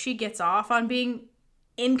 personality, she gets off on being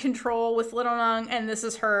in control with Little Nung, and this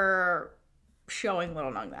is her showing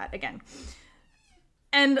Little Nung that again.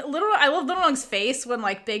 And I love Little Nung's face when,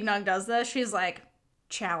 like, Big Nung does this. She's like,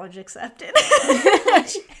 challenge accepted.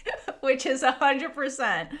 which is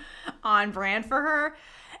 100% on brand for her.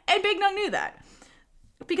 And Big Nung knew that.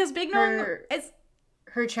 Because Big Nung...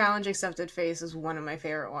 Her challenge accepted face is one of my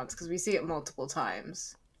favorite ones, because we see it multiple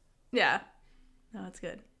times. Yeah. No, that's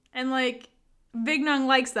good. And, like, Big Nung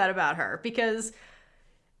likes that about her, because...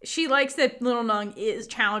 she likes that Little Nung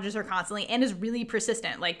challenges her constantly and is really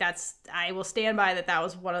persistent. Like, I will stand by that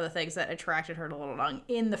was one of the things that attracted her to Little Nung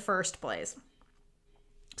in the first place.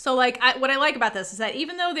 So, like, what I like about this is that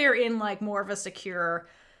even though they're in, like, more of a secure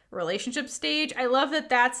relationship stage, I love that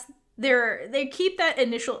they keep that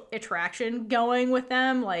initial attraction going with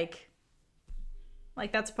them. Like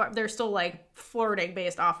that's they're still, like, flirting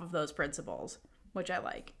based off of those principles, which I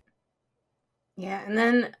like. Yeah, and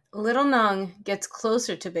then Little Nung gets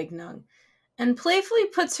closer to Big Nung and playfully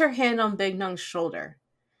puts her hand on Big Nung's shoulder.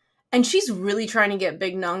 And she's really trying to get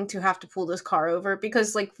Big Nung to have to pull this car over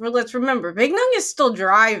because, like, let's remember, Big Nung is still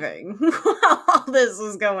driving while all this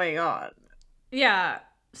is going on. Yeah,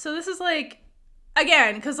 so this is, like,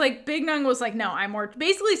 again, because, like, Big Nung was like, no,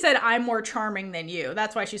 basically said, I'm more charming than you.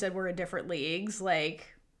 That's why she said we're in different leagues, like,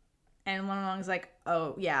 and Little Nung's like,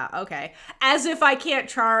 oh, yeah, okay. As if I can't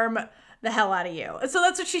charm... the hell out of you. So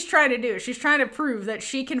that's what she's trying to do. She's trying to prove that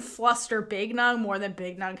she can fluster Big Nung more than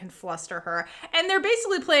Big Nung can fluster her. And they're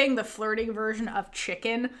basically playing the flirting version of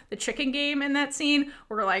Chicken, the chicken game in that scene,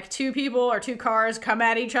 where, like, two people or two cars come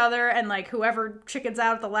at each other and, like, whoever chickens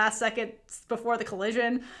out at the last second before the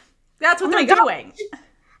collision. That's what they're doing.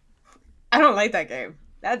 I don't like that game.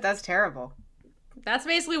 That's terrible. That's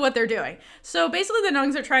basically what they're doing. So basically the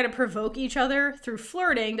Nungs are trying to provoke each other through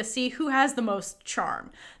flirting to see who has the most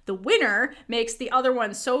charm. The winner makes the other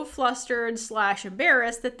one so flustered /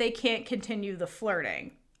 embarrassed that they can't continue the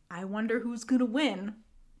flirting. I wonder who's gonna win.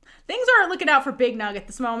 Things aren't looking out for Big Nung at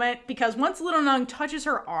this moment, because once Little Nung touches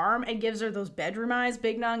her arm and gives her those bedroom eyes,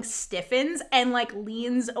 Big Nung stiffens and, like,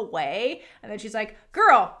 leans away. And then she's like,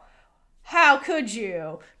 girl, how could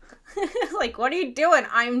you? Like, what are you doing?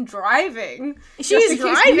 I'm driving. She's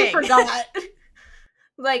driving. You forgot.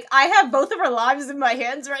 Like, I have both of our lives in my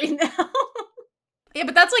hands right now. Yeah,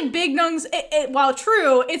 but that's, like, Big Nung's... while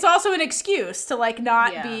true, it's also an excuse to, like,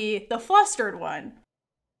 not be the flustered one.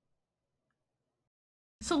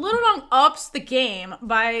 So Little Nung ups the game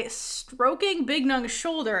by stroking Big Nung's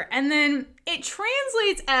shoulder, and then it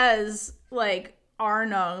translates as, like,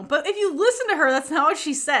 Arnung. But if you listen to her, that's not what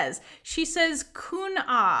she says. She says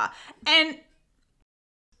kun-a. And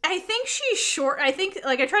I think she's short. I think,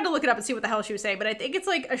 like, I tried to look it up and see what the hell she was saying, but I think it's,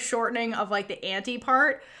 like, a shortening of, like, the anti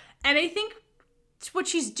part. And I think what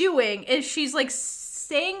she's doing is she's, like,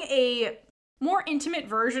 saying a more intimate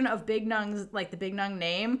version of Big Nung's, like, the Big Nung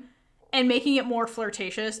name, and making it more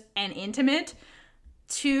flirtatious and intimate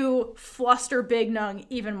to fluster Big Nung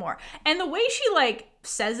even more. And the way she, like,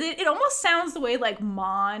 says it, it almost sounds the way, like,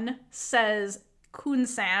 Mon says Kun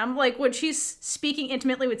Sam. Like, when she's speaking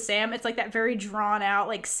intimately with Sam, it's, like, that very drawn-out,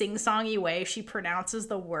 like, sing-songy way she pronounces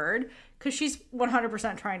the word, because she's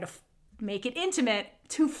 100% trying to make it intimate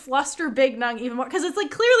to fluster Big Nung even more, because it's,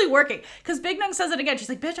 like, clearly working. Because Big Nung says it again. She's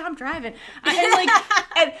like, bitch, I'm driving. And, like,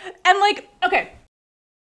 and like, okay.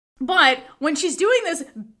 But when she's doing this,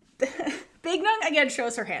 Big Nung again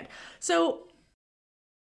shows her hand. So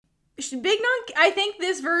Big Nung, I think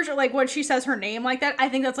this version, like when she says her name like that, I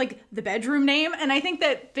think that's like the bedroom name. And I think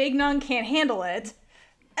that Big Nung can't handle it.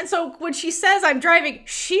 And so when she says I'm driving,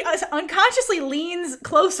 she unconsciously leans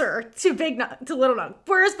closer to Little Nung.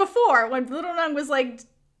 Whereas before, when Little Nung was like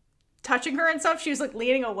touching her and stuff, she was like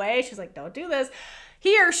leaning away. She's like, don't do this.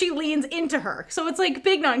 Here, she leans into her. So it's like,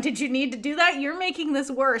 Big Nung, did you need to do that? You're making this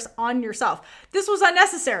worse on yourself. This was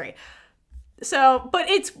unnecessary. So, but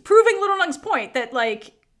it's proving Little Nung's point that,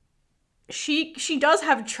 like, she does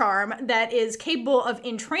have charm that is capable of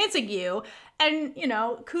entrancing you. And, you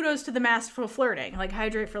know, kudos to the masterful flirting. Like,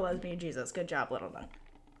 hydrate for lesbian Jesus. Good job, Little Nung.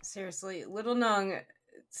 Seriously, Little Nung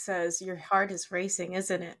says, your heart is racing,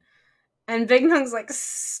 isn't it? And Big Nung's like,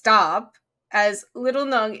 stop. As Little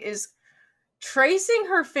Nung is tracing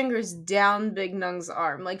her fingers down Big Nung's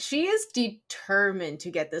arm. Like, she is determined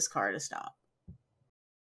to get this car to stop.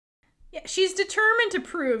 Yeah, she's determined to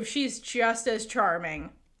prove she's just as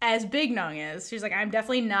charming as Big Nung is. She's like, I'm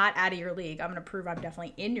definitely not out of your league. I'm going to prove I'm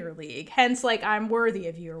definitely in your league. Hence, like, I'm worthy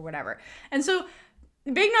of you or whatever. And so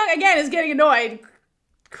Big Nung, again, is getting annoyed,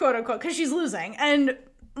 quote unquote, because she's losing. And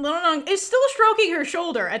Little Nung is still stroking her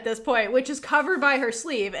shoulder at this point, which is covered by her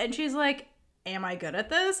sleeve. And she's like, am I good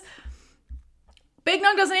at this? Big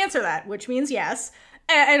Nung doesn't answer that, which means yes.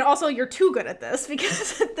 And also, you're too good at this,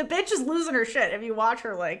 because the bitch is losing her shit if you watch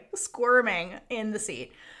her, like, squirming in the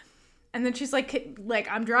seat. And then she's like,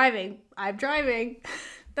 I'm driving.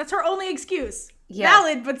 That's her only excuse. Yeah.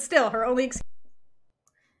 Valid, but still, her only excuse.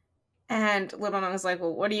 And Little Nung is like,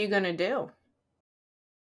 well, what are you going to do?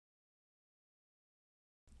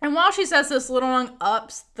 And while she says this, Little Nung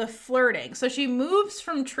ups the flirting. So she moves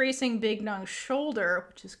from tracing Big Nung's shoulder,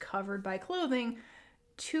 which is covered by clothing,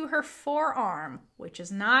 to her forearm, which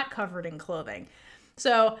is not covered in clothing.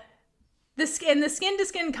 So the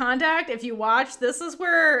skin-to-skin contact, if you watch, this is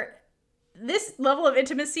where this level of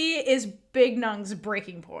intimacy is Big Nung's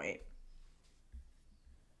breaking point.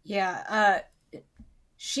 Yeah,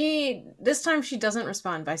 this time she doesn't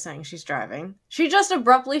respond by saying she's driving. She just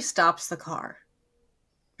abruptly stops the car.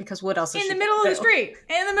 Because what else is in she the middle of the street.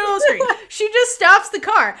 In the middle of the street. She just stops the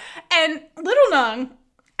car. And Little Nung,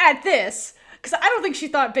 at this, because I don't think she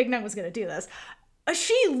thought Big Nung was going to do this,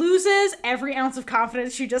 she loses every ounce of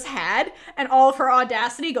confidence she just had, and all of her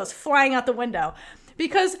audacity goes flying out the window.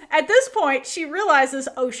 Because at this point, she realizes,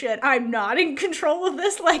 oh shit, I'm not in control of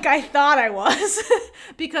this like I thought I was.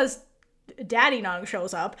 Because Daddy Nung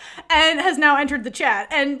shows up and has now entered the chat.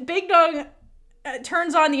 And Big Nung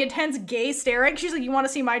turns on the intense gay staring. She's like, you want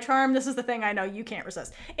to see my charm? This is the thing I know you can't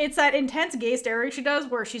resist. It's that intense gay staring she does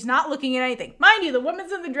where she's not looking at anything. Mind you, the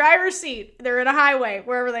woman's in the driver's seat. They're in a highway,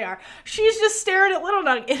 wherever they are. She's just staring at Little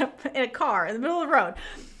Nung in a car in the middle of the road.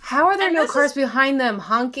 How are there no cars behind them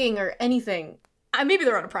honking or anything? Maybe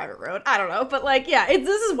they're on a private road. I don't know. But, like, yeah,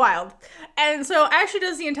 this is wild. And so as she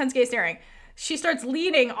does the intense gay staring, she starts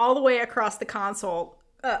leaning all the way across the console,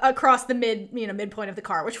 across the midpoint of the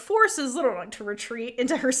car, which forces Little Nung to retreat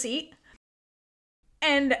into her seat.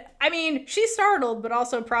 And, I mean, she's startled, but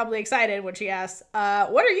also probably excited when she asks,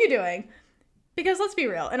 what are you doing? Because let's be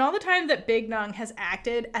real, in all the time that Big Nung has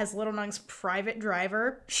acted as Little Nung's private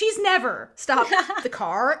driver, she's never stopped the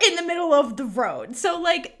car in the middle of the road. So,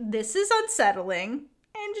 like, this is unsettling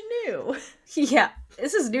and new. Yeah,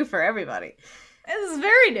 this is new for everybody. This is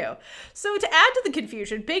very new. So to add to the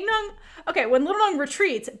confusion, Big Nung, when Little Nung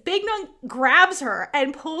retreats, Big Nung grabs her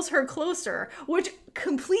and pulls her closer, which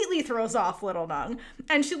completely throws off Little Nung.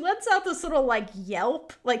 And she lets out this little, like,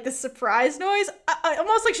 yelp, like this surprise noise,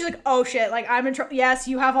 almost like she's like, oh shit, like, I'm in trouble. Yes,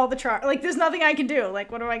 you have all the charm. Like, there's nothing I can do.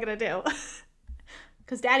 Like, what am I gonna do?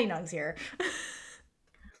 Because Daddy Nung's here.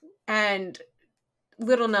 And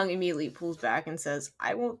Little Nung immediately pulls back and says,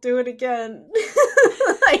 I won't do it again.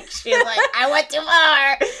 Like, she's like, I went too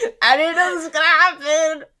far. I didn't know this was gonna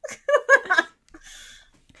happen.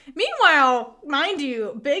 Meanwhile, mind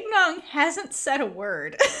you, Big Nung hasn't said a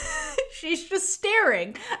word. She's just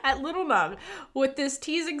staring at Little Nung with this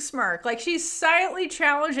teasing smirk. Like, she's silently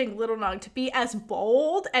challenging Little Nung to be as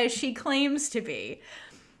bold as she claims to be.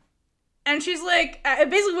 And she's like,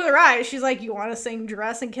 basically with her eyes, she's like, you want to sing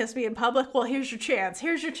Dress and Kiss Me in Public? Well, here's your chance.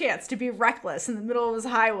 Here's your chance to be reckless in the middle of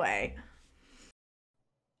this highway.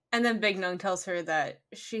 And then Big Nung tells her that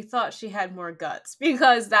she thought she had more guts,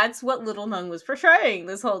 because that's what Little Nung was portraying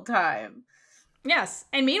this whole time. Yes.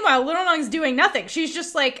 And meanwhile, Little Nung's doing nothing. She's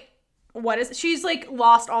just like, she's like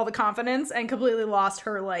lost all the confidence and completely lost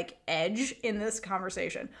her like edge in this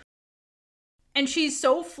conversation. And she's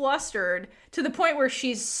so flustered to the point where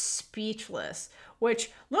she's speechless, which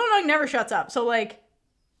Little Nung never shuts up. So like,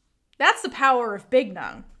 that's the power of Big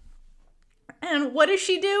Nung. And what does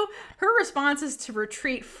she do? Her response is to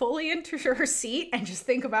retreat fully into her seat and just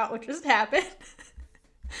think about what just happened.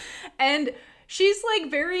 And she's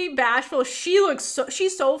like very bashful.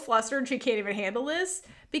 She's so flustered she can't even handle this,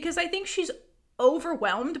 because I think she's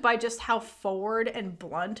overwhelmed by just how forward and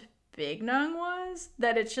blunt Big Nung was,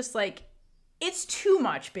 that it's just like, it's too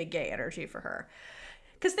much big gay energy for her.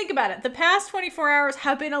 Because think about it, the past 24 hours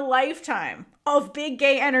have been a lifetime of big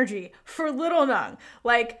gay energy for Little Nung.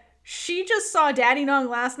 Like, she just saw Daddy Nung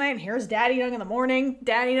last night, and here's Daddy Nung in the morning.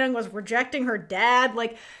 Daddy Nung was rejecting her dad.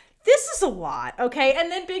 Like, this is a lot, okay?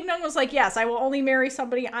 And then Big Nung was like, yes, I will only marry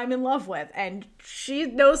somebody I'm in love with. And she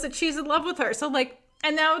knows that she's in love with her. So, like,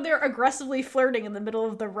 and now they're aggressively flirting in the middle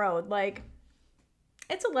of the road. Like,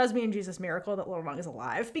 it's a lesbian Jesus miracle that Little Nung is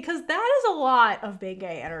alive, because that is a lot of big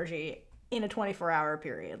gay energy in a 24-hour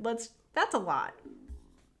period. That's a lot.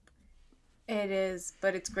 It is,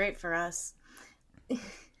 but it's great for us.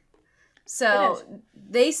 So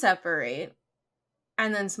they separate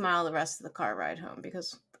and then smile the rest of the car ride home,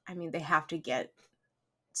 because, I mean, they have to get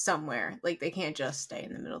somewhere. Like, they can't just stay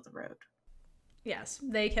in the middle of the road. Yes,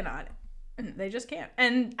 they cannot. They just can't.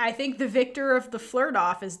 And I think the victor of the flirt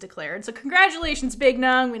off is declared. So congratulations, Big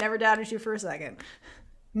Nung. We never doubted you for a second.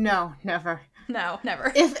 No, never. No,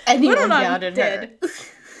 never. If anyone doubted her.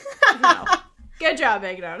 No. Good job,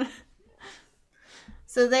 Big Nung.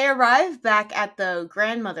 So they arrive back at the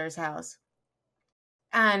grandmother's house,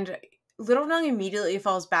 and Little Nung immediately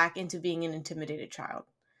falls back into being an intimidated child.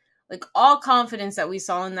 Like, all confidence that we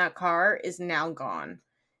saw in that car is now gone.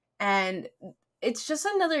 And it's just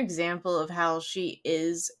another example of how she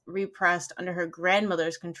is repressed under her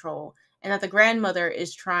grandmother's control, and that the grandmother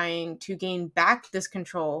is trying to gain back this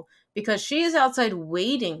control because she is outside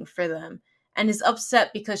waiting for them and is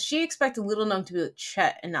upset because she expected Little Nung to be with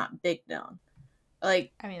Chet and not Big Nung.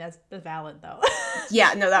 Like, I mean, that's valid though.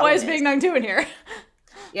 Yeah, no, that what is Big Nung doing here?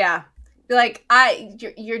 Yeah, like,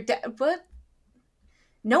 you're but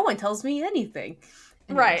no one tells me anything.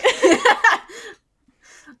 Right.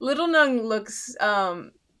 Little Nung looks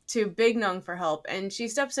to Big Nung for help, and she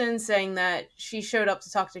steps in saying that she showed up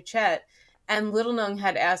to talk to Chet, and Little Nung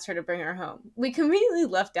had asked her to bring her home. We conveniently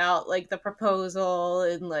left out, like, the proposal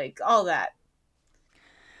and, like, all that.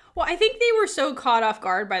 Well, I think they were so caught off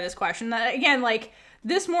guard by this question that, again, like,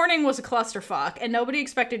 this morning was a clusterfuck, and nobody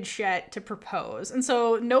expected Chet to propose. And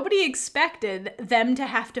so nobody expected them to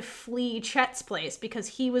have to flee Chet's place because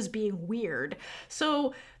he was being weird.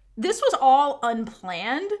 So this was all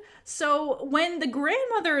unplanned. So when the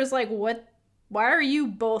grandmother is like, why are you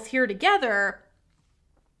both here together?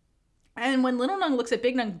 And when Little Nung looks at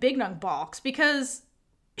Big Nung balks, because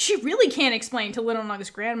she really can't explain to Little Nung's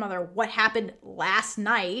grandmother what happened last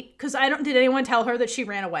night, because did anyone tell her that she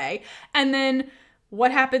ran away? And then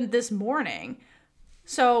what happened this morning?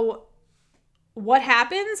 So what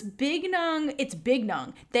happens? It's Big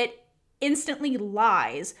Nung that instantly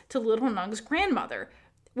lies to Little Nung's grandmother,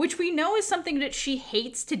 which we know is something that she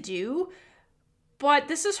hates to do, but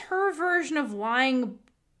this is her version of lying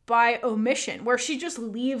by omission, where she just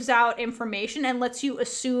leaves out information and lets you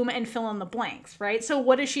assume and fill in the blanks, right? So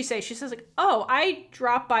what does she say? She says, like, oh, I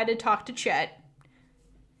dropped by to talk to Chet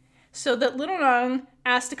so that Little Nung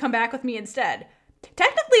asked to come back with me instead.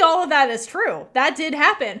 Technically, all of that is true. That did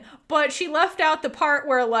happen, but she left out the part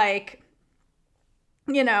where, like,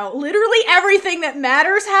 you know, literally everything that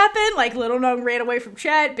matters happened. Like, Little Nung ran away from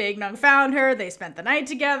Chet, Big Nung found her, they spent the night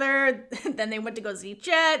together, then they went to go see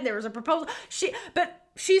Chet, there was a proposal.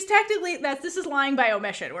 She's technically, this is lying by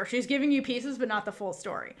omission, where she's giving you pieces but not the full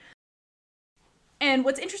story. And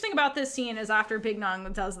what's interesting about this scene is after Big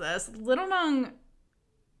Nung does this, Little Nung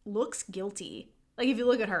looks guilty. Like, if you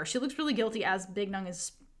look at her, she looks really guilty as Big Nung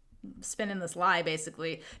is spinning this lie,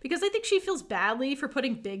 basically, because I think she feels badly for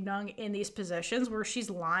putting Big Nung in these positions where she's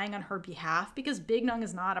lying on her behalf, because Big Nung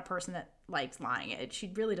is not a person that likes lying.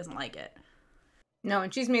 She really doesn't like it. No,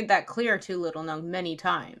 and she's made that clear to Little Nung many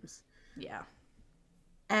times. Yeah.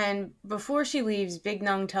 And before she leaves, Big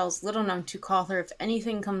Nung tells Little Nung to call her if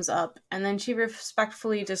anything comes up, and then she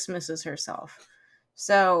respectfully dismisses herself.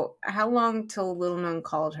 So, how long till Little Nung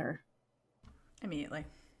called her? Immediately.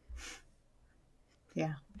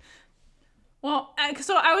 Yeah. Well,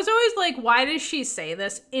 so I was always like, why does she say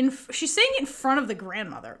this? She's saying it in front of the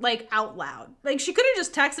grandmother, like, out loud. Like, she could have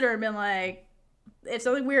just texted her and been like, if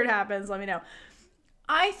something weird happens, let me know.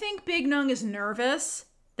 I think Big Nung is nervous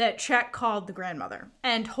that Chet called the grandmother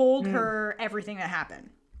and told her everything that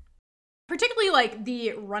happened. Particularly, like,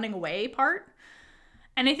 the running away part.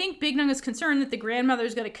 And I think Big Nung is concerned that the grandmother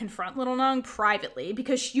is going to confront Little Nung privately,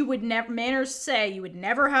 because you would never, manners say you would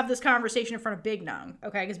never have this conversation in front of Big Nung,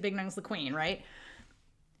 okay? Because Big Nung's the queen, right?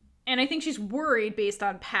 And I think she's worried, based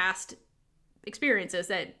on past experiences,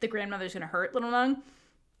 that the grandmother's going to hurt Little Nung.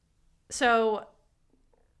 So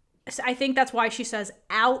I think that's why she says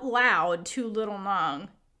out loud to Little Nung,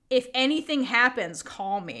 if anything happens,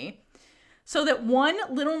 call me. So that one,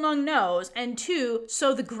 Little Nung knows, and two,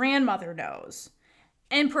 so the grandmother knows.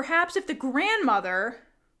 And perhaps if the grandmother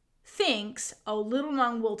thinks, oh, Little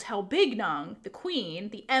Nung will tell Big Nung, the queen,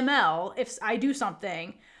 the ML, if I do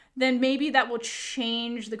something, then maybe that will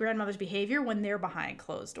change the grandmother's behavior when they're behind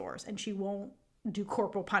closed doors, and she won't do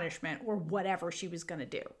corporal punishment or whatever she was going to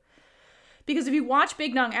do. Because if you watch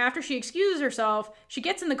Big Nung, after she excuses herself, she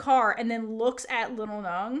gets in the car and then looks at Little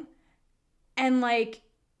Nung, and, like,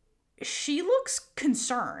 she looks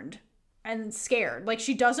concerned and scared. Like,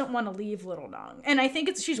 she doesn't want to leave Little Nung. And I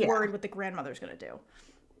think she's worried what the grandmother's going to do.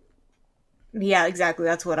 Yeah, exactly.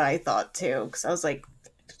 That's what I thought, too. Because I was like,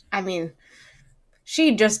 I mean,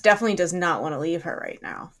 she just definitely does not want to leave her right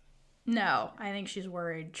now. No, I think she's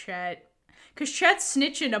worried. Chet. Because Chet's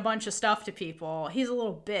snitching a bunch of stuff to people. He's a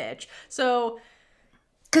little bitch. So.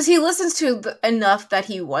 Because he listens to enough that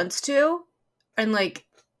he wants to. And, like,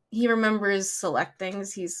 he remembers select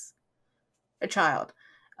things. He's a child.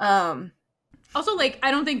 Also, like, I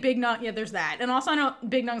don't think Big Nung, yeah, there's that. And also, I know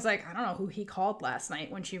Big Nung's like, I don't know who he called last night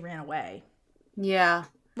when she ran away. Yeah.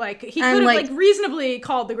 Like, he could have, like, reasonably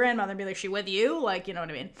called the grandmother and be like, she with you? Like, you know what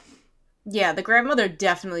I mean? Yeah, the grandmother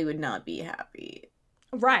definitely would not be happy.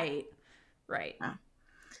 Right.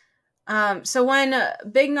 Yeah. So when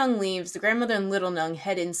Big Nung leaves, the grandmother and Little Nung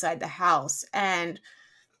head inside the house, and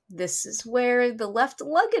this is where the left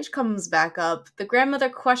luggage comes back up. The grandmother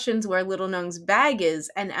questions where Little Nung's bag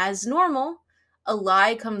is, and as normal, a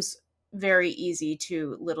lie comes very easy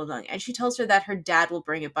to Little Nung, and she tells her that her dad will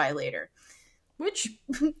bring it by later. Which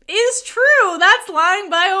is true. That's lying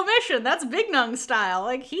by omission. That's Big Nung style.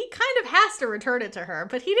 Like, he kind of has to return it to her,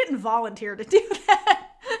 but he didn't volunteer to do that.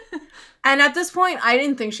 And at this point, I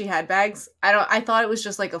didn't think she had bags. I thought it was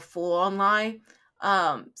just like a full-on lie.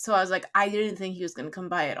 So I was like, I didn't think he was going to come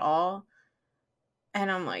by at all.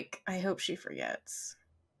 And I'm like, I hope she forgets.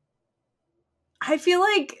 I feel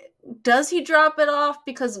like, does he drop it off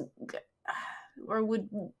because, or would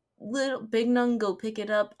little Big Nung go pick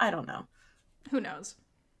it up? I don't know. Who knows?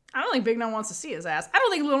 I don't think Big Nung wants to see his ass. I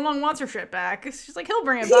don't think Little Nung wants her shit back. She's like, he'll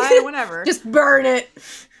bring it by whenever. Just burn it.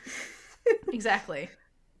 Exactly.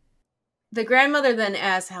 The grandmother then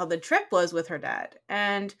asks how the trip was with her dad,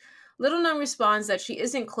 and Little Nung responds that she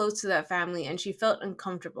isn't close to that family and she felt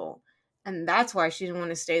uncomfortable, and that's why she didn't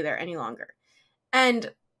want to stay there any longer.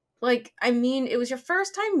 And, like, I mean, it was your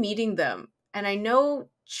first time meeting them, and I know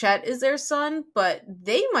Chet is their son, but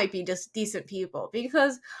they might be just decent people,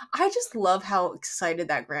 because I just love how excited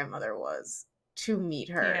that grandmother was to meet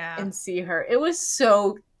her and see her. It was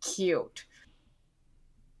so cute.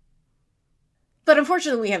 But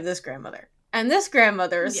unfortunately, we have this grandmother. And this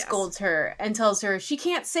grandmother scolds her and tells her she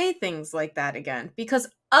can't say things like that again, because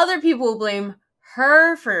other people will blame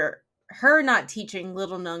her for her not teaching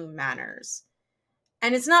Little Nung manners.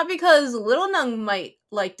 And it's not because Little Nung might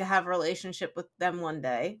like to have a relationship with them one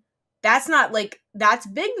day. That's not, like, that's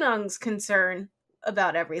Big Nung's concern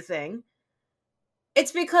about everything.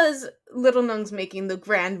 It's because Little Nung's making the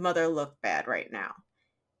grandmother look bad right now.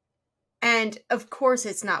 And, of course,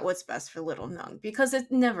 it's not what's best for Little Nung, because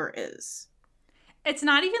it never is. It's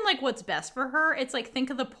not even, like, what's best for her. It's, like,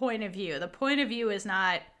 think of the point of view. The point of view is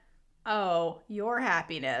not, oh, your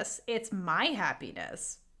happiness. It's my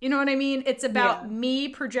happiness. You know what I mean? It's about me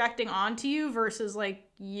projecting onto you versus, like,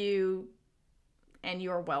 you and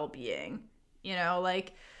your well-being. You know,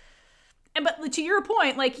 like... But to your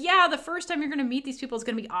point, like, yeah, the first time you're going to meet these people is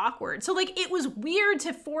going to be awkward. So, like, it was weird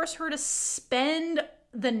to force her to spend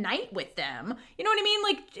the night with them. You know what I mean?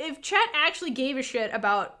 Like, if Chet actually gave a shit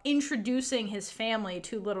about introducing his family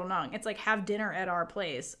to Little Nung, it's like, have dinner at our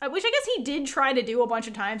place. Which I guess he did try to do a bunch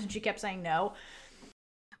of times, and she kept saying no.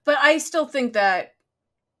 But I still think that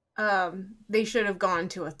they should have gone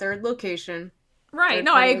to a third location. Right.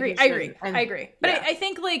 No, I agree. And, I agree. But yeah. I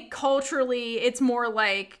think, like, culturally, it's more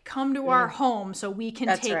like, come to our home so we can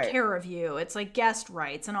take care of you. It's like guest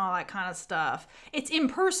rights and all that kind of stuff. It's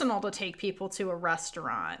impersonal to take people to a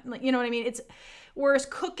restaurant. Like, you know what I mean? Whereas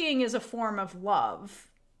cooking is a form of love.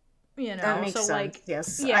 You know? That makes sense. Like,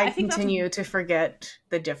 yes. Yeah, I continue to forget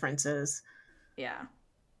the differences. Yeah.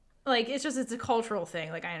 Like, it's a cultural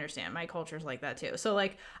thing. Like, I understand. My culture's like that, too. So,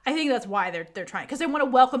 like, I think that's why they're trying. Because they want to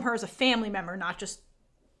welcome her as a family member, not just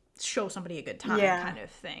show somebody a good time kind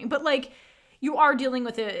of thing. But, like, you are dealing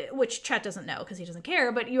with it, which Chet doesn't know because he doesn't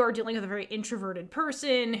care, but you are dealing with a very introverted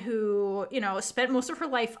person who, you know, spent most of her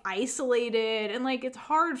life isolated. And, like, it's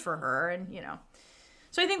hard for her. And, you know.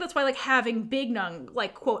 So I think that's why, like, having Big Nung,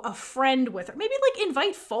 like, quote, a friend with her. Maybe, like,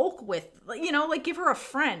 invite folk with, you know, like, give her a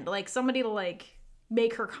friend. Like, somebody to, like,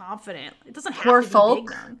 make her confident. It doesn't have to be folk,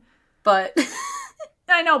 Big Nung. But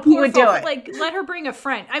I know, poor folk, but, like, let her bring a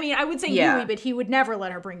friend. I mean, I would say Yui, but he would never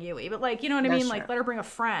let her bring Yui. But, like, you know what I mean? Like, let her bring a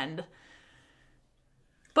friend.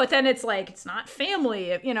 But then it's like, it's not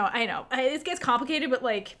family. You know, I know. It gets complicated, but,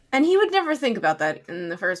 like... And he would never think about that in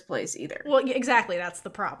the first place, either. Well, exactly. That's the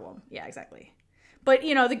problem. Yeah, exactly. But,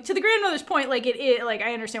 you know, to the grandmother's point, like, like,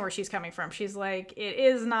 I understand where she's coming from. She's like, it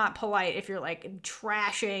is not polite if you're, like,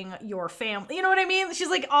 trashing your family. You know what I mean? She's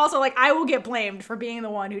like, also, like, I will get blamed for being the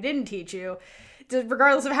one who didn't teach you.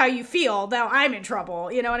 Regardless of how you feel, now I'm in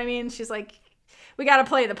trouble. You know what I mean? She's like, we got to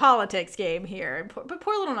play the politics game here. But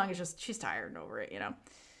poor Little Nung is she's tired and over it, you know?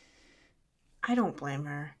 I don't blame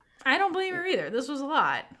her. I don't blame her either. This was a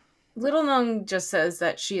lot. Little Nung just says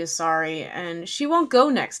that she is sorry and she won't go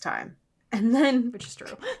next time. And then... Which is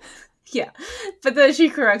true. Yeah. But then she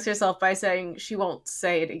corrects herself by saying she won't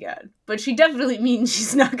say it again. But she definitely means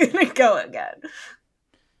she's not going to go again.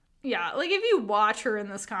 Yeah, like, if you watch her in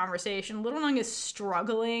this conversation, Little Nung is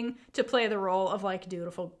struggling to play the role of, like,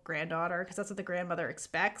 dutiful granddaughter, because that's what the grandmother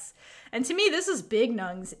expects. And to me, this is Big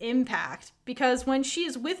Nung's impact, because when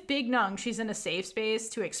she's with Big Nung, she's in a safe space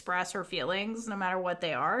to express her feelings, no matter what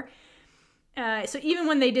they are. So even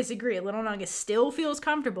when they disagree, Little Nung still feels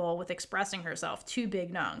comfortable with expressing herself to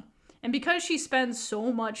Big Nung. And because she spends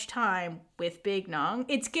so much time with Big Nung,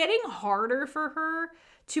 it's getting harder for her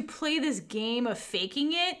to play this game of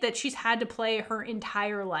faking it that she's had to play her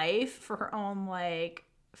entire life for her own, like,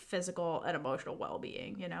 physical and emotional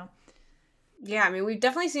well-being, you know? Yeah, I mean, we've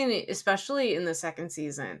definitely seen it, especially in the second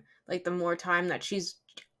season. Like, the more time that she's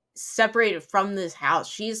separated from this house,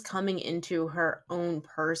 she's coming into her own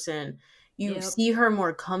person. You see her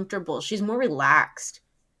more comfortable. She's more relaxed.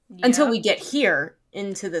 Until we get here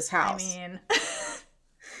into this house. I mean...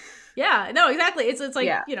 Yeah, no, exactly. It's like,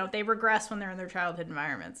 you know, they regress when they're in their childhood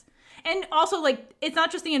environments. And also, like, it's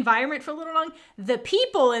not just the environment for Little Nung. The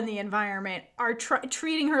people in the environment are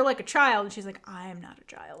treating her like a child. And she's like, I am not a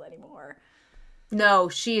child anymore. No,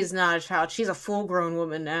 she is not a child. She's a full-grown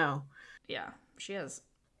woman now. Yeah, she is.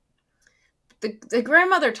 The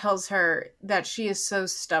grandmother tells her that she is so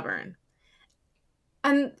stubborn.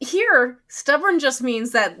 And here, stubborn just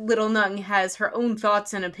means that Little Nung has her own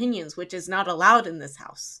thoughts and opinions, which is not allowed in this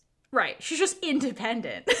house. Right. She's just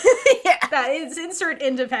independent. Yeah. That is, insert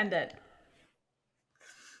independent.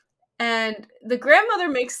 And the grandmother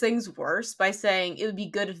makes things worse by saying it would be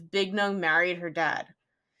good if Big Nung married her dad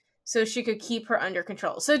so she could keep her under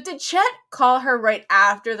control. So did Chet call her right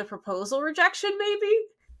after the proposal rejection, maybe?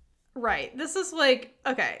 Right. This is like,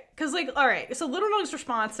 okay. Because, like, all right. So Little Nung's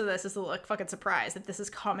response to this is to look fucking surprised that this is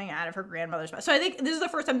coming out of her grandmother's mouth. So I think this is the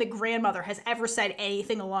first time the grandmother has ever said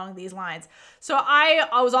anything along these lines. So I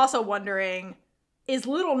was also wondering, is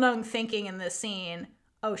Little Nung thinking in this scene,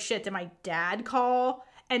 oh shit, did my dad call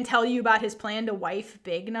and tell you about his plan to wife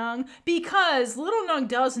Big Nung? Because Little Nung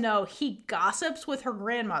does know he gossips with her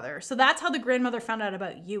grandmother. So that's how the grandmother found out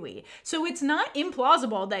about Yui. So it's not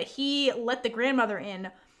implausible that he let the grandmother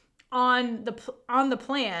in on the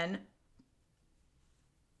plan.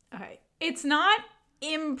 Okay. It's not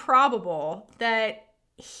improbable that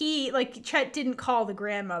Chet didn't call the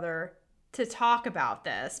grandmother to talk about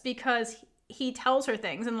this because he tells her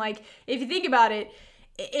things. And, like, if you think about it,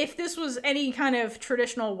 if this was any kind of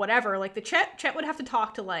traditional whatever, like, the Chet would have to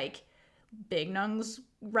talk to, like, Big Nung's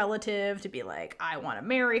relative to be like, I want to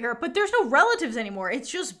marry her. But there's no relatives anymore. It's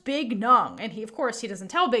just Big Nung. And he doesn't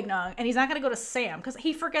tell Big Nung. And he's not going to go to Sam because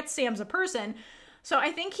he forgets Sam's a person. So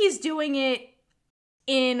I think he's doing it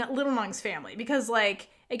in Little Nung's family because, like,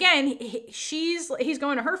 again, he's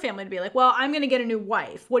going to her family to be like, well, I'm going to get a new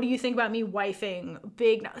wife. What do you think about me wifing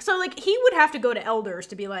Big Nung? So, like, he would have to go to elders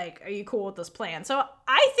to be like, are you cool with this plan? So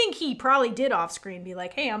I think he probably did off screen be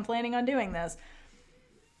like, hey, I'm planning on doing this.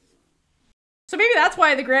 So maybe that's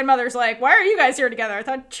why the grandmother's like, why are you guys here together? I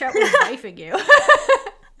thought Chet was wifing you.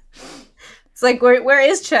 It's like, where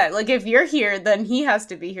is Chet? Like, if you're here, then he has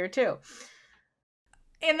to be here too.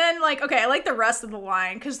 And then, like, okay, I like the rest of the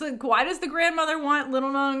line, because why does the grandmother want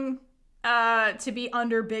Little Nung to be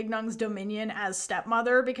under Big Nung's dominion as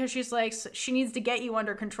stepmother? Because she's like, she needs to get you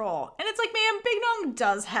under control. And it's like, man, Big Nung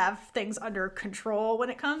does have things under control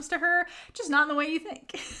when it comes to her, just not in the way you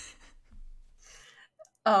think.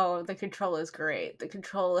 Oh, the control is great. The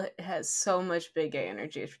control has so much big gay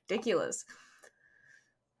energy. It's ridiculous.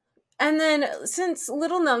 And then, since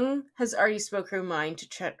Little Nung has already spoke her mind to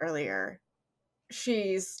Chet earlier,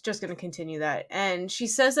 she's just going to continue that. And she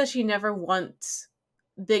says that she never wants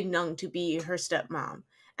Big Nung to be her stepmom.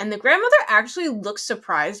 And the grandmother actually looks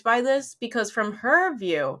surprised by this, because from her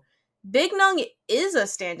view, Big Nung is a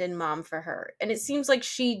stand-in mom for her. And it seems like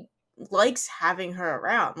she likes having her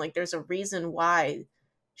around. Like, there's a reason why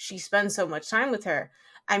she spends so much time with her.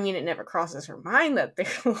 I mean, it never crosses her mind that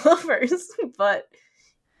they're lovers, but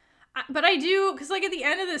I do, because, like, at the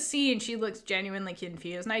end of the scene, she looks genuinely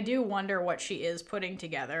confused, and I do wonder what she is putting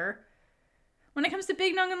together when it comes to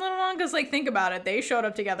Big Nung and Little Nung, because, like, think about it. They showed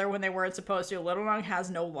up together when they weren't supposed to. Little Nung has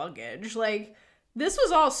no luggage. Like, this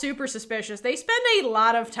was all super suspicious. They spend a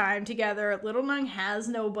lot of time together. Little Nung has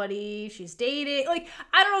nobody. She's dating. Like,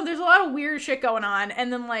 I don't know. There's a lot of weird shit going on,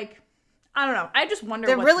 and then, like, I don't know. I just wonder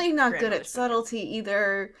they're really not good at subtlety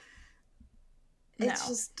either. It's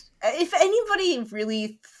just, if anybody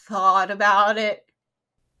really thought about it,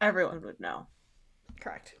 everyone would know.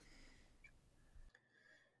 Correct.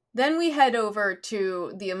 Then we head over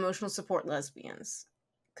to the emotional support lesbians,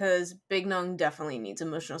 because Big Nung definitely needs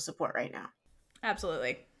emotional support right now.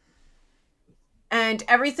 Absolutely. And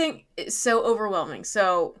everything is so overwhelming.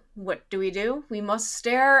 So what do? We must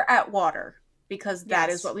stare at water, because that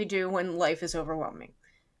is what we do when life is overwhelming.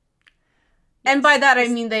 Yes. And by that, I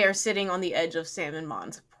mean they are sitting on the edge of Sam and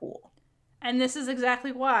Mon's pool. And this is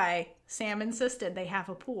exactly why Sam insisted they have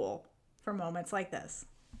a pool for moments like this.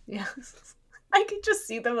 Yes. I could just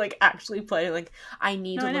see them, like, actually playing, like, I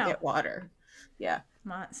need to look at water. Yeah.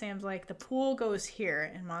 Sam's like, the pool goes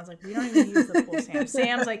here. And Mon's like, we don't even use the pool, Sam.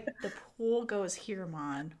 Sam's like, the pool goes here,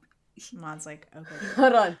 Mon. Mon's like, okay.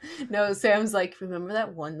 Hold on. No, Sam's like, remember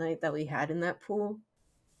that one night that we had in that pool?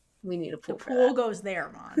 We need a pool. The pool goes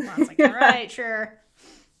there, Mon. Mon's like, all right, sure.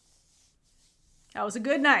 That was a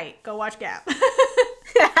good night. Go watch Gap.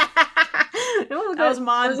 That was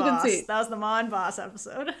Mon Boss. That was the Mon Boss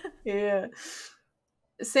episode. Yeah.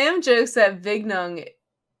 Sam jokes that Big Nung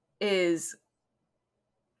is...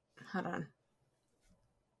 Hold on.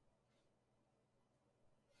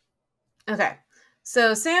 Okay.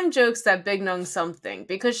 So Sam jokes that Big Nung's something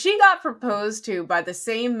because she got proposed to by the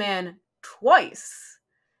same man twice.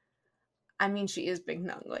 I mean, she is Big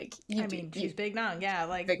Nung. Like, she's Big Nung. Yeah,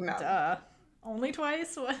 like, Big Nung. Only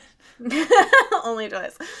twice? What? Only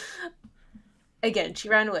twice. Again, she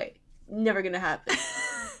ran away. Never gonna happen.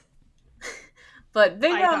 But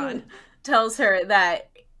Big Nung tells her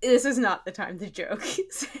that this is not the time to joke.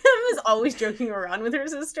 Sam is always joking around with her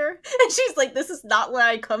sister. And she's like, this is not where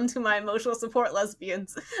I come to my emotional support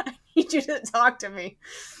lesbians. I need you to talk to me.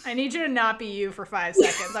 I need you to not be you for 5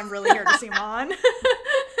 seconds. I'm really here to see Mon.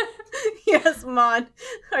 Yes, Mon.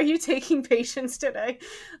 Are you taking patients today?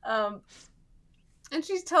 And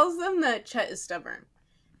she tells them that Chet is stubborn.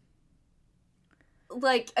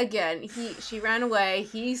 Like, again, she ran away.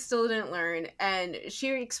 He still didn't learn. And she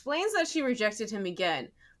explains that she rejected him again.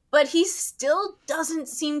 But he still doesn't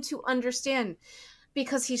seem to understand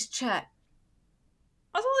because he's Chet.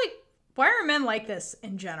 Also, like, why are men like this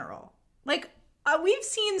in general? Like, we've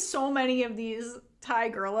seen so many of these Thai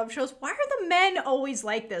girl love shows. Why are the men always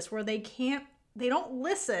like this where they don't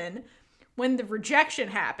listen when the rejection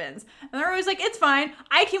happens? And they're always like, it's fine.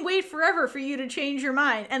 I can wait forever for you to change your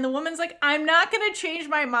mind. And the woman's like, I'm not going to change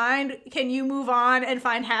my mind. Can you move on and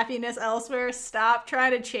find happiness elsewhere? Stop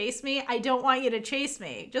trying to chase me. I don't want you to chase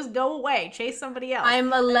me. Just go away. Chase somebody else.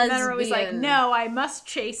 I'm a lesbian. And men are always like, no, I must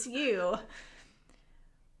chase you.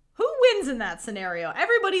 Who wins in that scenario?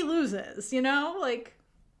 Everybody loses, you know? Like,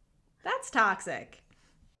 that's toxic.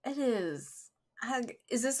 It is.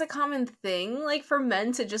 Is this a common thing, like, for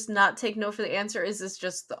men to just not take no for the answer? Or is this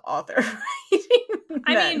just the author writing?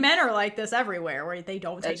 I mean, men are like this everywhere, where they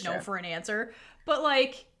don't take no for an answer. But,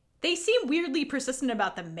 like, they seem weirdly persistent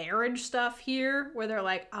about the marriage stuff here, where they're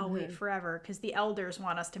like, "I'll wait forever because the elders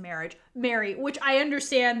want us to marry," which I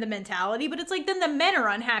understand the mentality, but it's like then the men are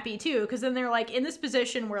unhappy too, because then they're like in this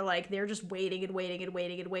position where like they're just waiting and waiting and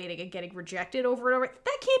waiting and waiting and getting rejected over and over.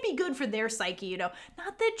 That can't be good for their psyche, you know.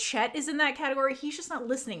 Not that Chet is in that category; he's just not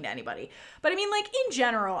listening to anybody. But I mean, like in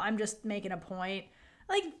general, I'm just making a point,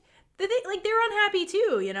 like. They're unhappy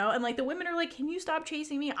too, you know, and like the women are like, can you stop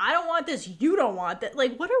chasing me? I don't want this. You don't want that.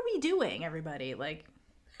 Like, what are we doing, everybody? Like,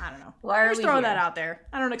 I don't know. Why are just we throwing here? that out there.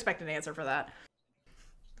 I don't expect an answer for that.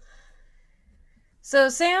 So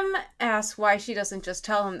Sam asks why she doesn't just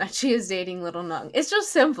tell him that she is dating Little Nung. It's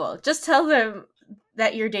just simple. Just tell them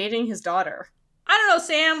that you're dating his daughter. I don't know,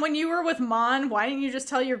 Sam, when you were with Mon, why didn't you just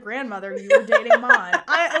tell your grandmother you were dating Mon?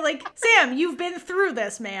 Sam, you've been through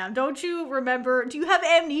this, ma'am. Don't you remember? Do you have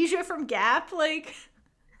amnesia from Gap? Like,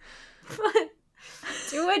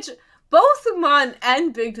 To which both Mon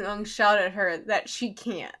and Big Nung shout at her that she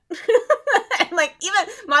can't. And like,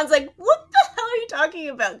 even Mon's like, what the hell are you talking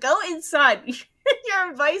about? Go inside.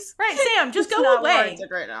 Your advice. Right, Sam, just go away.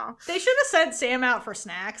 Right now. They should have sent Sam out for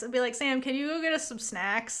snacks and be like, Sam, can you go get us some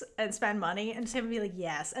snacks and spend money? And Sam would be like,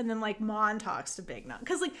 yes. And then like Mon talks to Big Nung.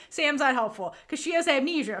 Because like Sam's not helpful because she has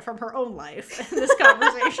amnesia from her own life in this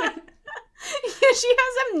conversation. Yeah, she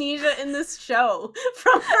has amnesia in this show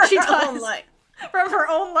from her own life. From her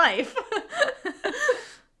own life.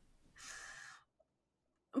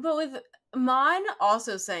 But with Mon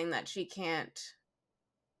also saying that she can't.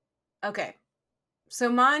 Okay. So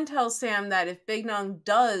Mon tells Sam that if Big Nung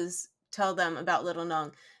does tell them about Little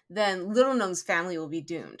Nung, then Little Nung's family will be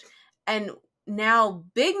doomed. And now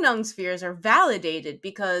Big Nung's fears are validated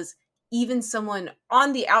because even someone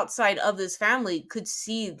on the outside of this family could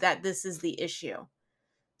see that this is the issue.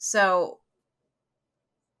 So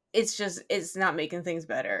it's not making things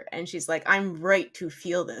better. And she's like, I'm right to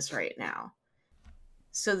feel this right now.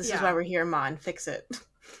 So this is why we're here, Mon. Fix it.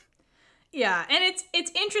 Yeah, and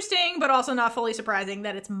it's interesting, but also not fully surprising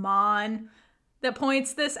that it's Mon that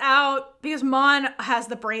points this out, because Mon has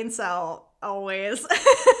the brain cell always.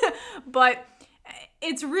 But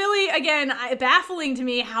it's really, again, baffling to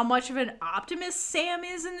me how much of an optimist Sam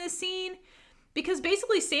is in this scene, because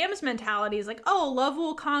basically Sam's mentality is like, oh, love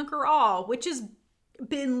will conquer all, which has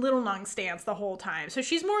been Little Nung's stance the whole time. So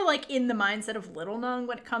she's more like in the mindset of Little Nung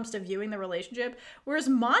when it comes to viewing the relationship, whereas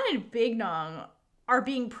Mon and Big Nung are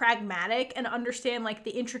being pragmatic and understand like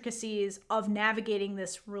the intricacies of navigating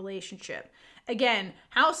this relationship. Again,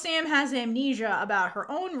 how Sam has amnesia about her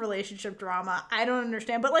own relationship drama, I don't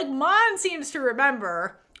understand. But like Mon seems to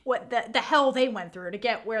remember what the hell they went through to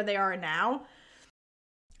get where they are now.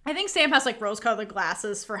 I think Sam has like rose-colored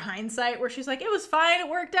glasses for hindsight, where she's like, it was fine, it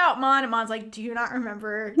worked out, Mon. And Mon's like, do you not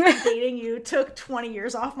remember dating you took 20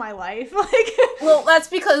 years off my life? Like, well, that's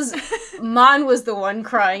because Mon was the one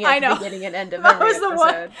crying at the beginning and end of every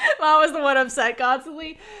episode. Mon was the one upset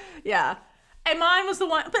constantly. Yeah. And Mon was the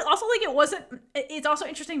one, but also like it's also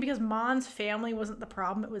interesting because Mon's family wasn't the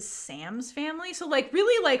problem, it was Sam's family. So like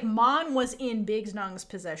really like Mon was in Big Nung's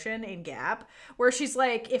position in Gap, where she's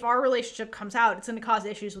like, if our relationship comes out, it's going to cause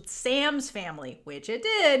issues with Sam's family, which it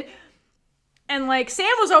did. And like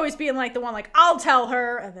Sam was always being like the one like, I'll tell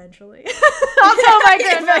her eventually. I'll tell my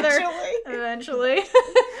grandmother eventually.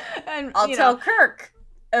 And I'll tell Kirk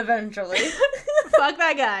eventually. Fuck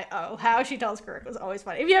that guy. Oh, how she tells Kirk was always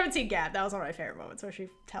funny. If you haven't seen Gap, that was one of my favorite moments where she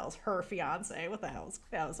tells her fiance. What the hell?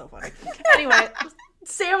 That was so funny. Anyway,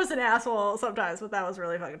 Sam was an asshole sometimes, but that was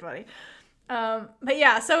really fucking funny. But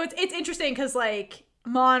yeah, so it's interesting because like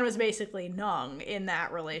Mon was basically Nung in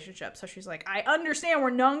that relationship. So she's like, I understand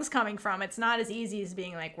where Nung's coming from. It's not as easy as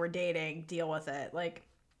being like, we're dating, deal with it. Like,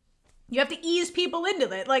 you have to ease people into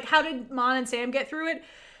it. Like, how did Mon and Sam get through it?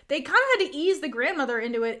 They kind of had to ease the grandmother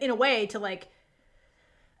into it in a way to like,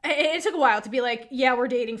 it took a while to be like, yeah, we're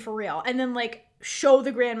dating for real. And then like show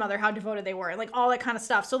the grandmother how devoted they were and like all that kind of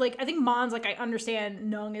stuff. So like, I think Mon's like, I understand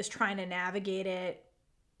Nung is trying to navigate it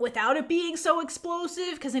without it being so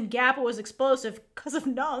explosive. Cause in Gap it was explosive because of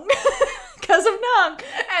Nung. Because of Nung.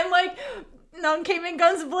 And like, Nung came in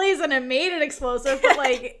guns blazing and made it explosive. But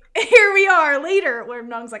like, here we are later where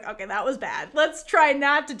Nung's like, okay, that was bad. Let's try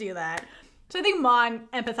not to do that. So I think Mon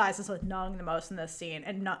empathizes with Nung the most in this scene,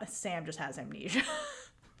 and Sam just has amnesia.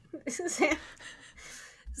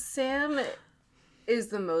 Sam is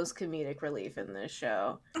the most comedic relief in this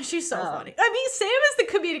show. She's so funny. I mean, Sam is the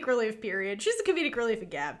comedic relief, period. She's the comedic relief in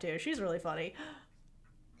Gap, too. She's really funny.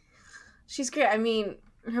 She's great. I mean,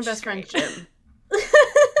 her best friend, Jim.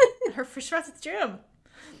 Her friend is Jim,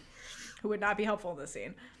 who would not be helpful in this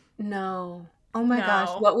scene. No. Oh my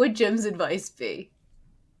gosh, what would Jim's advice be?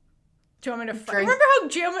 Do you want me to Drink. Remember how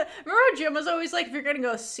Jim was always like, if you're gonna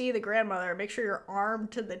go see the grandmother, make sure you're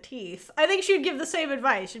armed to the teeth. I think she'd give the same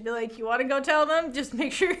advice. She'd be like, you want to go tell them? Just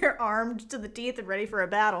make sure you're armed to the teeth and ready for a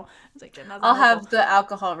battle. It's like, Jim, that's I'll have the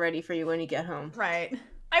alcohol ready for you when you get home. Right.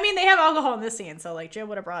 I mean, they have alcohol in this scene, so like Jim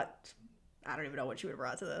would have brought, I don't even know what she would have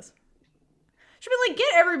brought to this. She'd be like,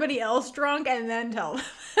 get everybody else drunk and then tell them.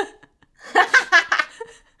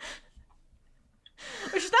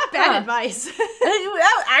 Which is not bad advice.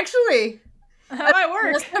 Actually, that might work.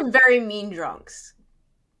 Unless they're very mean drunks,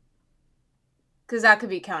 because that could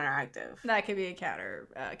be counteractive. That could be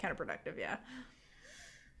counterproductive. Yeah.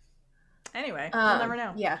 Anyway, we'll never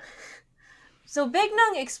know. Yeah. So Big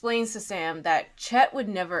Nung explains to Sam that Chet would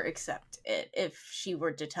never accept it if she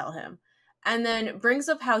were to tell him, and then brings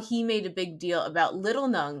up how he made a big deal about Little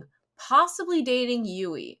Nung possibly dating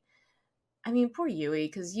Yui. I mean, poor Yui,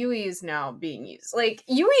 because Yui is now being used. Like,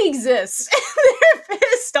 Yui exists, and they're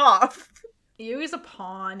pissed off. Yui's a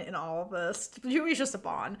pawn in all of this. Yui's just a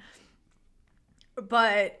pawn.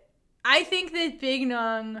 But I think that Big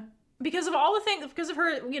Nung, because of all the things, because of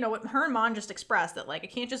her, you know, what her and Mon just expressed, that, like, I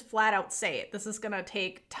can't just flat out say it. This is gonna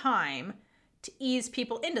take time to ease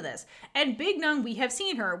people into this. And Big Nung, we have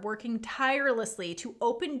seen her working tirelessly to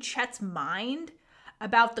open Chet's mind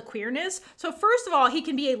about the queerness. So first of all, he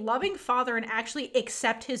can be a loving father and actually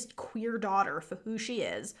accept his queer daughter for who she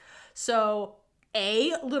is. So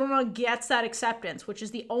Little Nung gets that acceptance, which is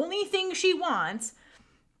the only thing she wants.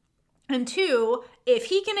 And 2, if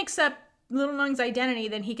he can accept Little Nung's identity,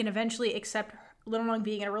 then he can eventually accept Little Nung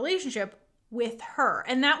being in a relationship with her.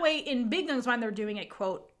 And that way, in Big Nung's mind, they're doing it,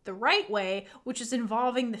 quote, the right way, which is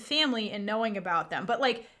involving the family and knowing about them. But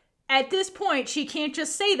like, at this point, she can't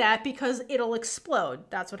just say that because it'll explode.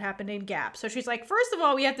 That's what happened in Gap. So she's like, first of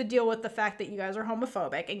all, we have to deal with the fact that you guys are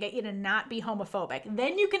homophobic and get you to not be homophobic.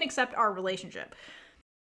 Then you can accept our relationship.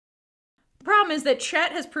 The problem is that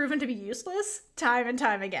Chet has proven to be useless time and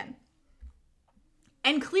time again.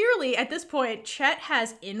 And clearly, at this point, Chet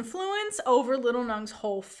has influence over Little Nung's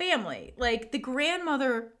whole family. Like, the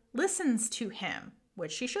grandmother listens to him,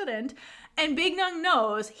 which she shouldn't. And Big Nung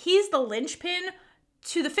knows he's the linchpin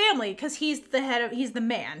to the family because he's the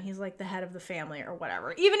man. He's like the head of the family or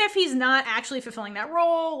whatever. Even if he's not actually fulfilling that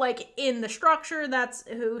role, like in the structure, that's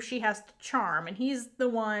who she has to charm. And he's the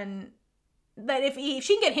one that if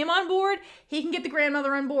she can get him on board, he can get the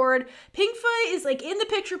grandmother on board. Pinkfa is like in the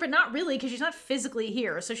picture, but not really because she's not physically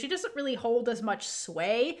here. So she doesn't really hold as much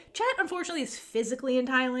sway. Chet, unfortunately, is physically in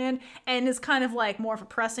Thailand and is kind of like more of a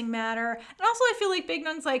pressing matter. And also I feel like Big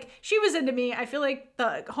Nung's like, she was into me. I feel like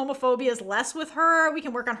the homophobia is less with her. We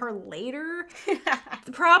can work on her later.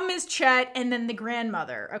 The problem is Chet and then the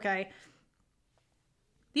grandmother, okay?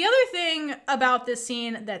 The other thing about this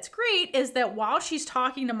scene that's great is that while she's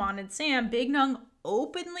talking to Mon and Sam, Big Nung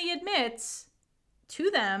openly admits to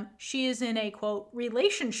them she is in a, quote,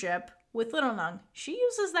 relationship with Little Nung. She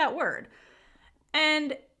uses that word.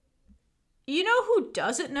 And you know who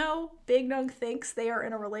doesn't know Big Nung thinks they are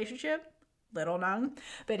in a relationship? Little Nung.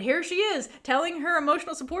 But here she is telling her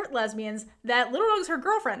emotional support lesbians that Little Nung's her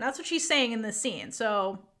girlfriend. That's what she's saying in this scene.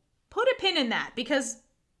 So put a pin in that because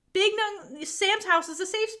Big Nung, Sam's house is a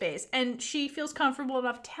safe space, and she feels comfortable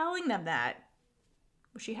enough telling them that.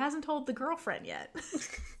 But she hasn't told the girlfriend yet.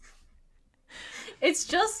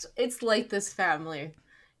 It's like this family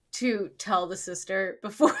to tell the sister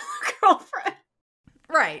before the girlfriend.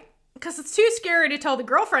 Right. Because it's too scary to tell the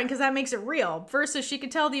girlfriend because that makes it real. Versus she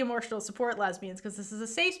could tell the emotional support lesbians because this is a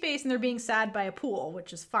safe space and they're being sad by a pool,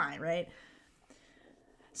 which is fine, right?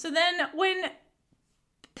 So then when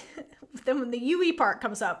the Yui part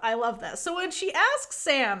comes up, I love this. So when she asks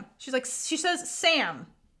Sam, she says, Sam,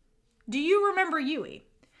 do you remember Yui?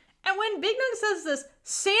 And when Big Nung says this,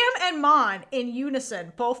 Sam and Mon in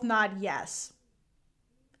unison both nod yes.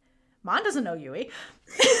 Mon doesn't know Yui.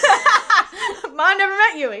 Mon never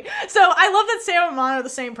met Yui. So I love that Sam and Mon are the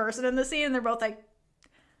same person in the scene, and they're both like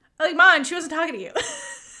Mon, she wasn't talking to you.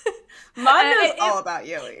 Mon knows all about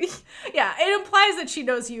Yui. Yeah, it implies that she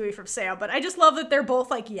knows Yui from Sam, but I just love that they're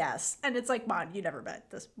both like, yes. And it's like, Mon, you never met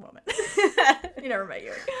this woman. You never met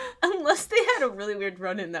Yui. Unless they had a really weird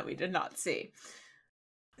run-in that we did not see.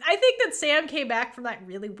 I think that Sam came back from that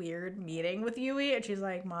really weird meeting with Yui, and she's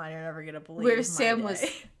like, Mon, you're never going to believe where Sam was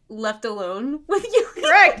left alone with Yui.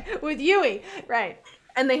 Correct, with Yui, right.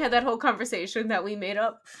 And they had that whole conversation that we made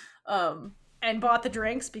up. And bought the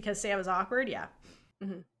drinks because Sam was awkward, yeah.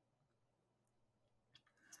 Mm-hmm.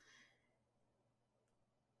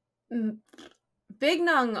 Big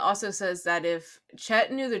Nung also says that if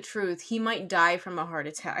Chet knew the truth, he might die from a heart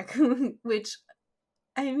attack. Which,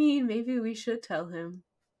 I mean, maybe we should tell him.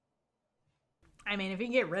 I mean, if you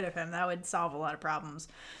can get rid of him, that would solve a lot of problems.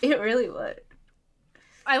 It really would.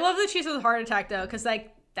 I love that she says heart attack, though, because,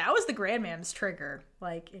 like, that was the Grandman's trigger,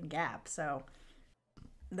 like, in Gap, so.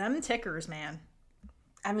 Them tickers, man.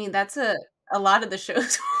 I mean, that's a lot of the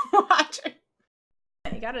shows we're watching.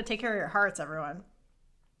 You gotta take care of your hearts, everyone.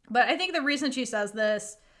 But I think the reason she says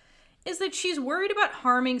this is that she's worried about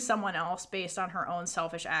harming someone else based on her own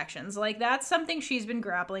selfish actions. Like, that's something she's been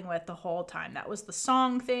grappling with the whole time. That was the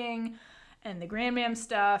song thing and the Grandmam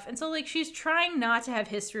stuff. And so, like, she's trying not to have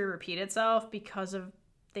history repeat itself because of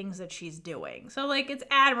things that she's doing. So, like, it's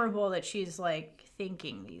admirable that she's, like,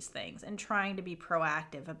 thinking these things and trying to be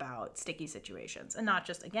proactive about sticky situations and not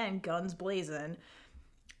just, again, guns blazing.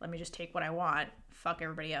 Let me just take what I want. Fuck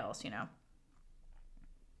everybody else, you know?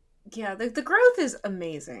 Yeah, the growth is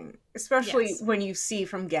amazing, especially when you see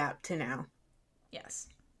from Gap to now. Yes.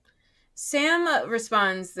 Sam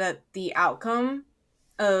responds that the outcome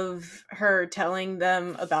of her telling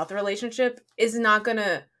them about the relationship is not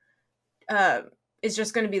gonna, is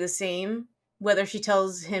just gonna be the same whether she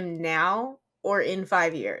tells him now or in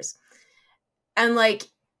 5 years. And, like,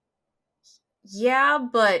 yeah,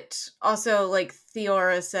 but also, like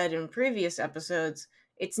Theora said in previous episodes,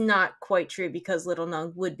 it's not quite true because Little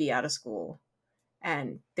Nung would be out of school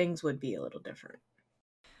and things would be a little different.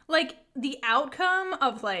 Like, the outcome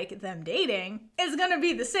of, like, them dating is gonna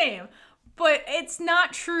be the same, but it's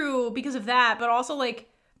not true because of that. But also,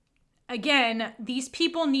 like, again, these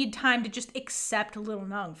people need time to just accept Little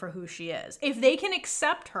Nung for who she is. If they can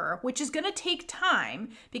accept her, which is gonna take time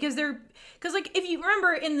because like, if you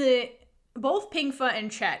remember in both Pingfa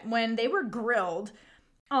and Chet, when they were grilled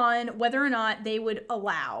on whether or not they would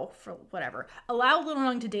allow Little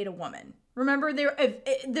Nung to date a woman. Remember,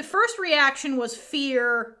 the first reaction was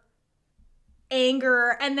fear,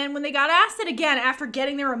 anger, and then when they got asked it again after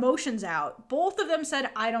getting their emotions out, both of them said,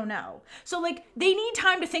 I don't know. So, like, they need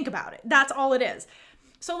time to think about it. That's all it is.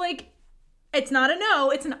 So, like, it's not a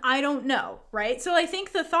no, it's an I don't know, right? So I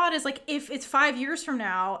think the thought is, like, if it's 5 years from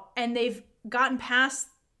now and they've gotten past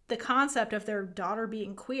the concept of their daughter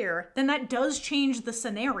being queer, then that does change the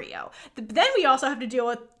scenario. Then we also have to deal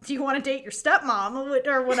with, do you want to date your stepmom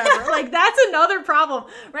or whatever? Like, that's another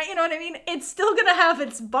problem, right? You know what I mean? It's still gonna have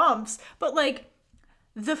its bumps, but, like,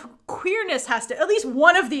 the queerness has to, at least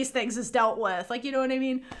one of these things is dealt with. Like, you know what I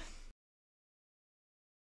mean?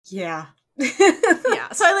 Yeah. Yeah.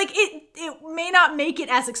 So, like, it may not make it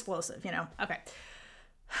as explosive, you know? Okay.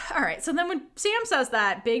 All right. So then when Sam says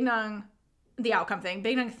that, Big Nung, the outcome thing,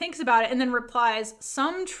 Big Nung thinks about it and then replies,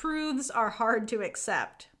 some truths are hard to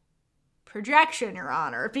accept. Projection, Your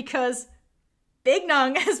Honor, because Big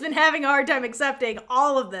Nung has been having a hard time accepting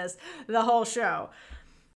all of this the whole show.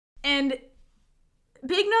 And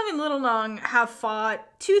Big Nung and Little Nung have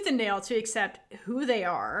fought tooth and nail to accept who they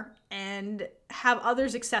are and have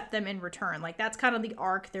others accept them in return. Like, that's kind of the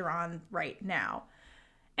arc they're on right now.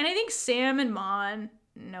 And I think Sam and Mon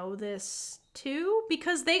know this too,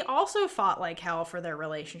 because they also fought like hell for their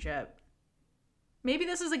relationship. Maybe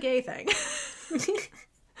this is a gay thing.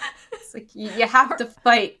 It's like, you have to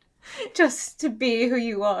fight just to be who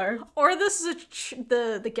you are. Or this is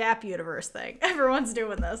the Gap universe thing. Everyone's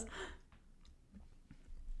doing this.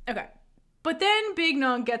 Okay. But then Big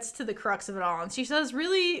Nung gets to the crux of it all, and she says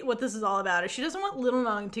really what this is all about is she doesn't want Little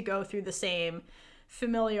Nung to go through the same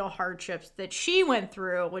familial hardships that she went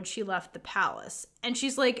through when she left the palace. And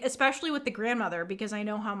she's like, especially with the grandmother, because I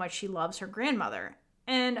know how much she loves her grandmother.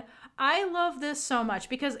 And I love this so much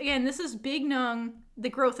because, again, this is Big Nung, the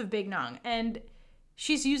growth of Big Nung. And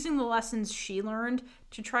she's using the lessons she learned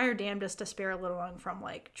to try her damnedest to spare Little Nung from,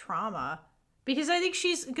 like, trauma. Because I think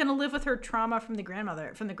she's going to live with her trauma from the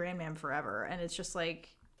grandmam forever. And it's just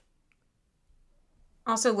like...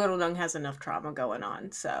 Also, Little Nung has enough trauma going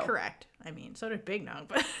on, so... Correct. I mean, so did Big Nung,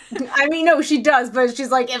 but... I mean, no, she does, but she's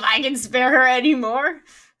like, if I can spare her anymore...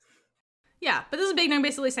 Yeah, but this is Big Nung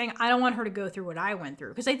basically saying, I don't want her to go through what I went through.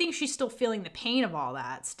 Because I think she's still feeling the pain of all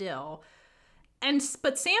that still.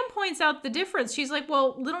 But Sam points out the difference. She's like,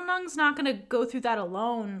 well, Little Nung's not going to go through that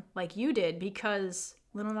alone like you did because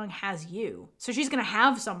Little Nung has you. So she's going to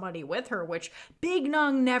have somebody with her, which Big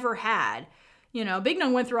Nung never had. You know, Big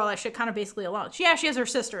Nung went through all that shit kind of basically alone. Yeah, she has her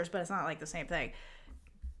sisters, but it's not like the same thing.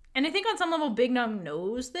 And I think on some level, Big Nung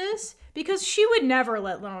knows this because she would never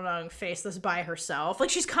let Little Nung face this by herself. Like,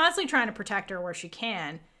 she's constantly trying to protect her where she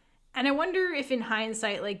can. And I wonder if in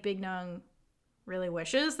hindsight, like, Big Nung really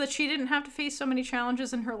wishes that she didn't have to face so many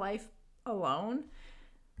challenges in her life alone.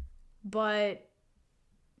 But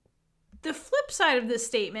the flip side of this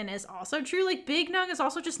statement is also true. Like, Big Nung is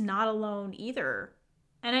also just not alone either.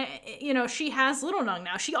 And, she has little Nung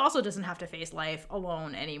now. She also doesn't have to face life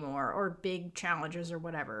alone anymore or big challenges or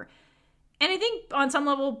whatever. And I think on some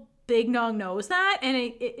level, Big Nung knows that. And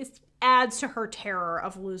it adds to her terror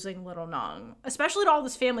of losing little Nung, especially to all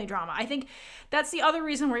this family drama. I think that's the other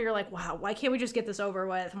reason where you're like, wow, why can't we just get this over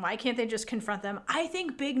with? Why can't they just confront them? I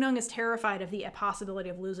think Big Nung is terrified of the possibility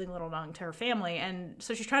of losing little Nung to her family. And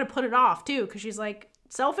so she's trying to put it off, too, because she's like,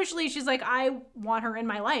 selfishly, she's like, I want her in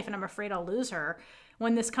my life and I'm afraid I'll lose her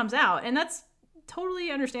when this comes out. And that's totally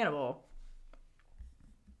understandable.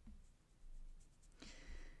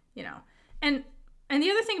 And the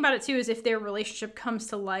other thing about it too is if their relationship comes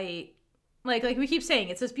to light, like we keep saying,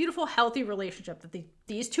 it's this beautiful, healthy relationship that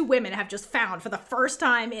these two women have just found for the first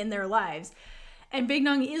time in their lives. And Big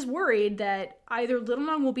Nung is worried that either little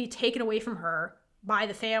Nung will be taken away from her by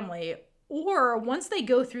the family, or once they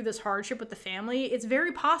go through this hardship with the family, it's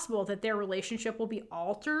very possible that their relationship will be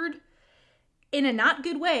altered in a not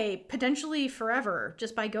good way, potentially forever,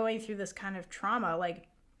 just by going through this kind of trauma. Like,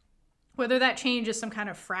 whether that change is some kind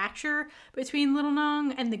of fracture between little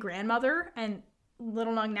Nung and the grandmother, and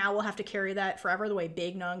little Nung now will have to carry that forever the way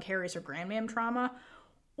Big Nung carries her grandmam trauma,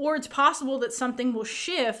 or it's possible that something will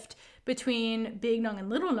shift between Big Nung and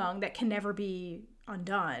little Nung that can never be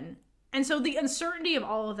undone. And so the uncertainty of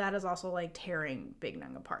all of that is also like tearing Big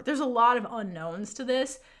Nung apart. There's a lot of unknowns to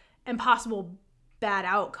this and possible bad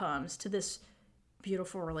outcomes to this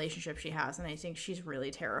beautiful relationship she has, and I think she's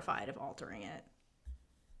really terrified of altering it.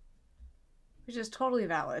 Which is totally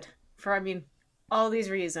valid for, all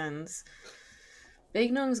these reasons.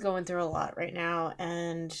 Big Nung's going through a lot right now,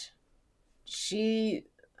 and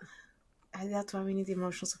that's why we need the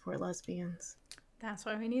emotional support lesbians. That's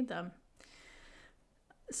why we need them.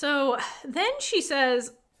 So then she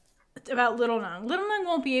says about little Nung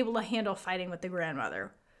won't be able to handle fighting with the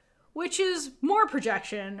grandmother, which is more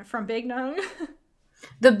projection from Big Nung.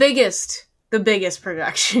 The biggest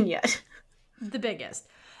projection yet. The biggest.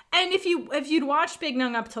 And if you'd watched Big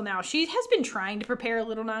Nung up till now, she has been trying to prepare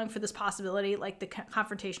little Nung for this possibility, like the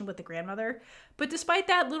confrontation with the grandmother. But despite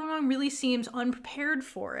that, little Nung really seems unprepared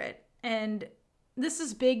for it. And this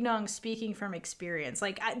is Big Nung speaking from experience.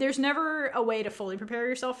 Like, there's never a way to fully prepare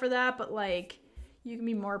yourself for that, but like, you can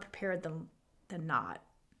be more prepared than not.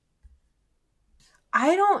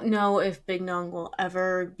 I don't know if Big Nung will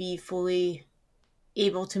ever be fully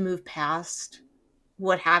able to move past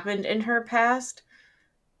what happened in her past.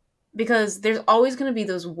 Because there's always going to be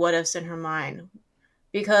those what-ifs in her mind.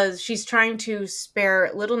 Because she's trying to spare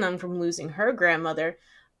little Nung from losing her grandmother.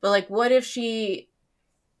 But, like, what if she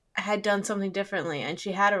had done something differently and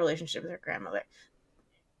she had a relationship with her grandmother?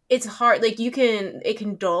 It's hard. Like, it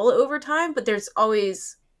can dull over time, but there's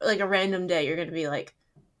always, like, a random day you're going to be like,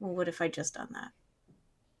 well, what if I just done that?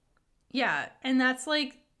 Yeah, and that's,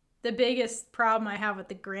 like, the biggest problem I have with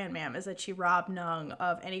the grandmam is that she robbed Nung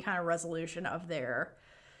of any kind of resolution of their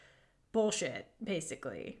bullshit,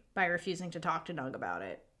 basically, by refusing to talk to Nung about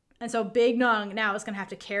it. And so Big Nung now is going to have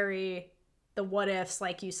to carry the what ifs,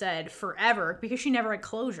 like you said, forever, because she never had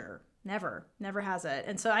closure. Never has it.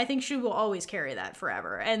 And so I think she will always carry that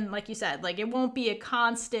forever. And like you said, like, it won't be a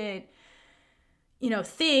constant,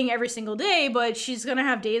 thing every single day, but she's going to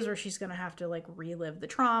have days where she's going to have to, like, relive the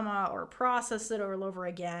trauma or process it all over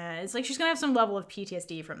again. It's like she's going to have some level of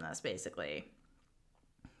PTSD from this, basically.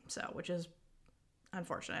 So, which is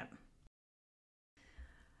unfortunate.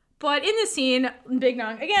 But in this scene, Big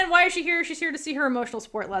Nung, again, why is she here? She's here to see her emotional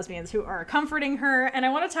support lesbians who are comforting her. And I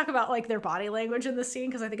want to talk about, like, their body language in this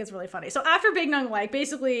scene because I think it's really funny. So after Big Nung, like,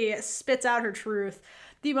 basically spits out her truth,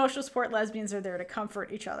 the emotional support lesbians are there to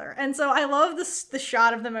comfort each other. And so I love the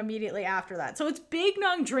shot of them immediately after that. So it's Big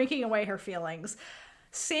Nung drinking away her feelings.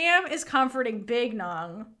 Sam is comforting Big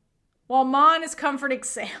Nung while Mon is comforting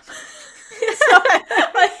Sam.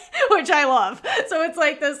 Which I love. So it's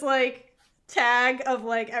like this, like, tag of,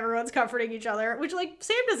 like, everyone's comforting each other, which, like,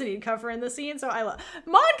 Sam doesn't need comfort in the scene, so I love.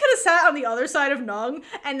 Mon could have sat on the other side of Nung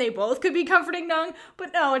and they both could be comforting Nung,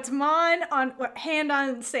 but no, it's Mon on hand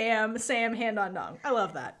on Sam hand on Nung. I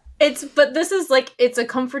love that. But this is like, it's a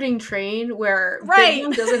comforting train where Big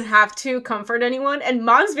Nung doesn't have to comfort anyone, and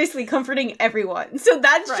Mon's basically comforting everyone. So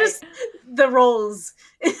that's just the roles.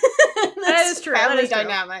 That is true. Family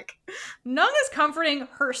dynamic. Nung is comforting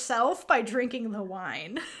herself by drinking the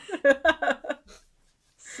wine.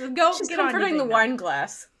 So she's comforting the wine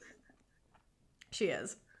glass. She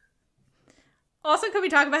is. Also, could we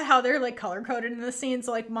talk about how they're, like, color-coded in this scene?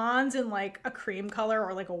 So, like, Mon's in, like, a cream color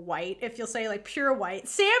or, like, a white, if you'll say, like, pure white.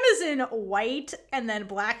 Sam is in white and then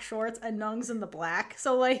black shorts, and Nung's in the black.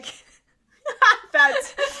 So, like...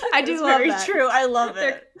 I do love that. Very true. I love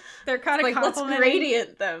it. They're kind of like, let's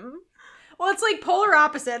gradient them. Well, it's like polar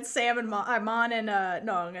opposites, Sam and Mon and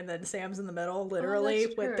Nueng, and then Sam's in the middle, literally,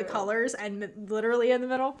 with the colors, and literally in the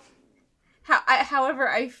middle. However,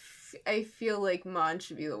 I feel like Mon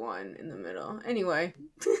should be the one in the middle. Anyway.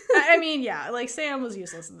 I mean, yeah, like, Sam was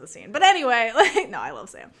useless in the scene. But anyway, like, no, I love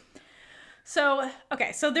Sam. So,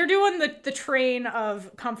 okay, so they're doing the train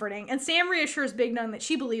of comforting, and Sam reassures Big Nueng that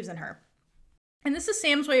she believes in her. And this is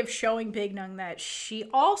Sam's way of showing Big Nueng that she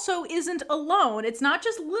also isn't alone. It's not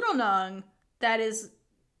just little Nueng that is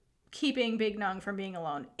keeping Big Nueng from being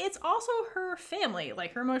alone. It's also her family,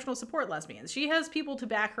 like her emotional support lesbians. She has people to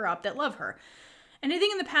back her up that love her. And I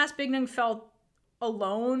think in the past, Big Nueng felt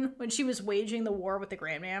alone when she was waging the war with the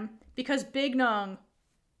Grandman, because Big Nueng,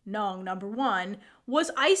 number one, was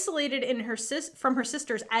isolated from her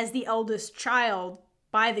sisters as the eldest child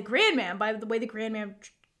by the Grandman, by the way the Grandman,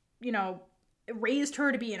 you know, raised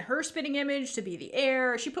her to be in her spitting image, to be the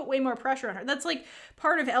heir. She put way more pressure on her. That's like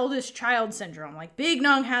part of eldest child syndrome. Like, Big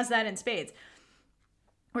Nueng has that in spades,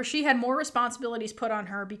 where she had more responsibilities put on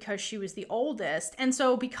her because she was the oldest. And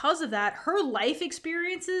so because of that, her life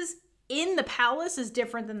experiences in the palace is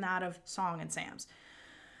different than that of Song and Sam's.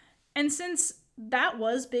 And since that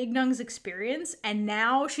was Big Nueng's experience, and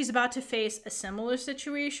now she's about to face a similar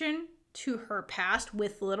situation to her past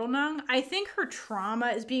with little Nueng, I think her trauma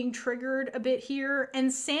is being triggered a bit here,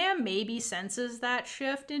 and Sam maybe senses that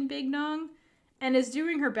shift in Big Nueng and is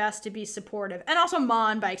doing her best to be supportive. And also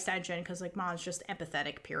Mon by extension, because like Mon's just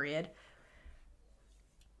empathetic, period.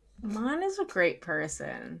 Mon is a great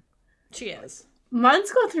person. She is.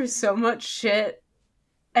 Mon's gone through so much shit,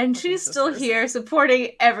 and she's still here supporting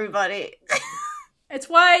everybody. It's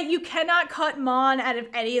why you cannot cut Mon out of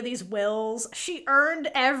any of these wills. She earned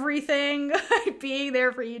everything being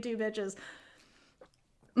there for you two bitches.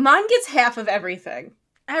 Mon gets half of everything.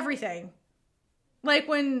 Everything. Like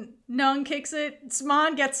when Nueng kicks it,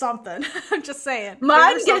 Mon gets something. I'm just saying.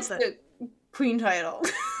 Mon gets the queen title.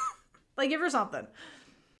 Like, give her something.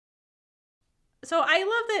 So I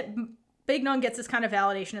love that Big Nueng gets this kind of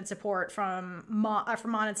validation and support from Mon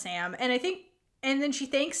and Sam. And I think, and then she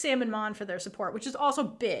thanks Sam and Mon for their support, which is also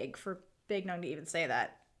big for Big Nueng to even say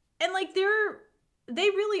that. And like, they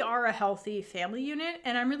really are a healthy family unit,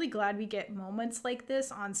 and I'm really glad we get moments like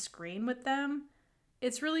this on screen with them.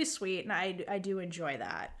 It's really sweet, and I do enjoy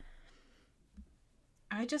that.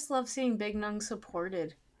 I just love seeing Big Nueng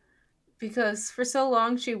supported, because for so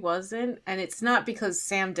long she wasn't, and it's not because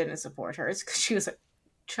Sam didn't support her, it's because she was a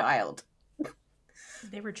child.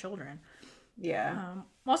 They were children. Yeah.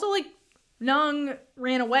 Also, like, Nueng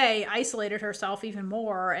ran away, isolated herself even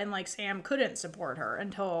more, and like Sam couldn't support her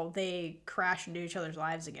until they crashed into each other's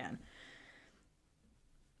lives again.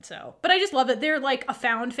 So, but I just love that they're like a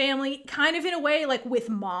found family, kind of in a way, like with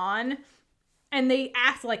Mon, and they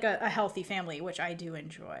act like a healthy family, which I do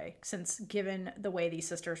enjoy, since given the way these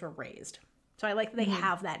sisters were raised. So I like that they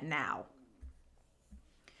have that now.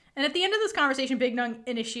 And at the end of this conversation, Big Nueng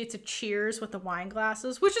initiates a cheers with the wine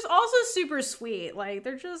glasses, which is also super sweet. Like,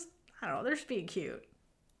 they're just, I don't know, they're just being cute.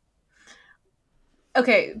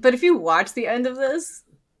 Okay, but if you watch the end of this,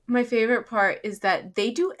 my favorite part is that they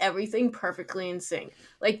do everything perfectly in sync.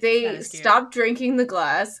 Like, they stop drinking the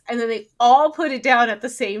glass, and then they all put it down at the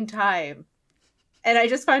same time. And I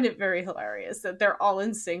just find it very hilarious that they're all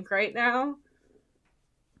in sync right now.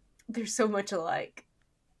 They're so much alike.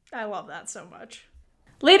 I love that so much.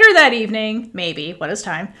 Later that evening, maybe, what is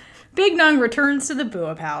time, Big Nueng returns to the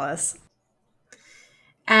Bua Palace.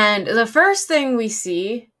 And the first thing we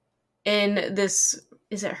see in this,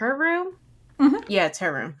 is it her room? Mm-hmm. Yeah, it's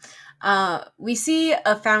her room. We see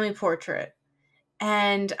a family portrait.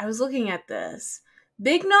 And I was looking at this.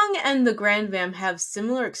 Big Nueng and the Grand Vam have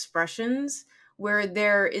similar expressions where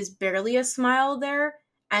there is barely a smile there,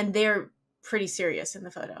 and they're pretty serious in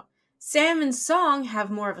the photo. Sam and Song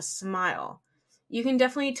have more of a smile. You can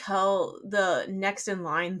definitely tell the next in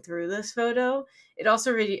line through this photo. It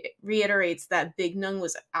also reiterates that Big Nueng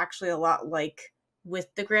was actually a lot like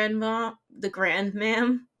with the Grandmam.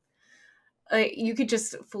 You could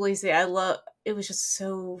just fully say, it was just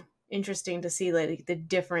so interesting to see like the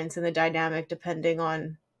difference in the dynamic depending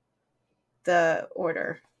on the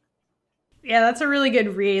order. Yeah, that's a really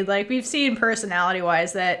good read. Like, we've seen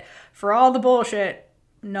personality-wise that for all the bullshit,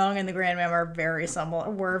 Nueng and the Grandmam are very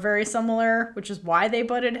similar, which is why they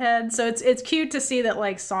butted heads. So it's cute to see that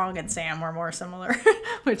like Song and Sam were more similar,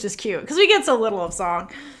 which is cute because we get so little of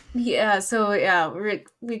Song. Yeah, so yeah,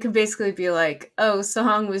 we could basically be like, oh,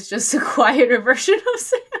 Song was just a quieter version of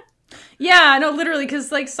Sam. Yeah, no, literally,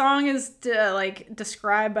 because like Song is like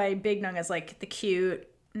described by Big Nueng as like the cute,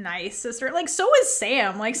 nice sister. Like, so is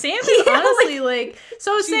Sam. Like, Sam is honestly like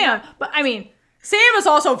so is Sam. But I mean, Sam is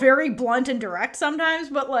also very blunt and direct sometimes,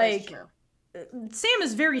 but like That's true. Sam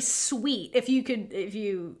is very sweet if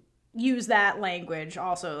you use that language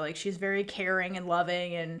also. Like she's very caring and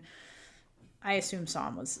loving, and I assume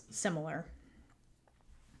Sam was similar.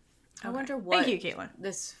 I wonder what Thank you, Kaitlynn.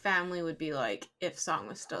 this family would be like if Song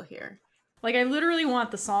was still here. Like I literally want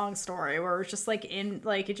the Song story where it's just like in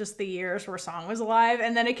like just the years where Song was alive,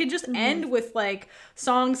 and then it could just end with like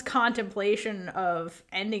Song's contemplation of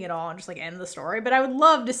ending it all and just like end the story. But I would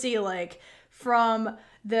love to see like from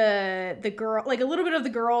the girl, like a little bit of the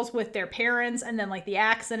girls with their parents, and then like the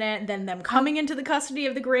accident, then them coming into the custody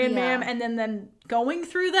of the grandmam, and then going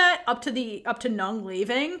through that up to Nung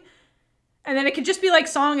leaving, and then it could just be like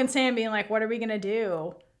Song and Sam being like, what are we gonna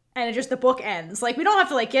do? And it just, the book ends. Like, we don't have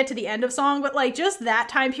to, like, get to the end of Song, but, like, just that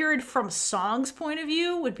time period from Song's point of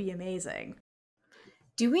view would be amazing.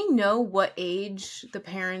 Do we know what age the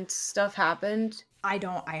parents' stuff happened? I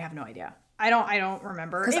have no idea. I don't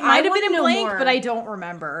remember. It I might have been in wanna know blank, more. but I don't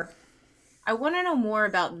remember. I want to know more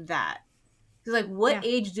about that. Because, like, what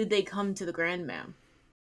age did they come to the grandmam?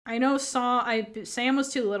 I know Sam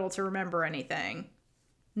was too little to remember anything.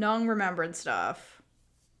 Nung remembered stuff.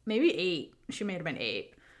 Maybe 8. She may have been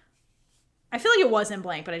 8. I feel like it was in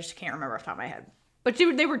blank, but I just can't remember off the top of my head. But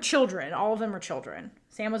they were children. All of them were children.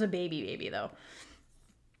 Sam was a baby, though.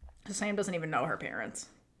 So Sam doesn't even know her parents.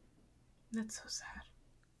 That's so sad.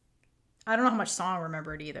 I don't know how much Song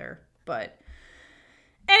remembered either. But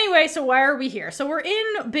anyway, so why are we here? So we're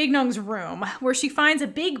in Big Nung's room, where she finds a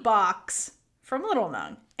big box from Little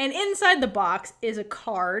Nung. And inside the box is a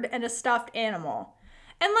card and a stuffed animal.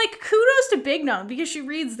 And, like, kudos to Big Nung, because she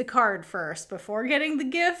reads the card first before getting the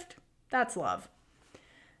gift. That's love.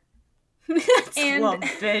 That's love,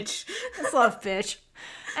 bitch. That's love, bitch.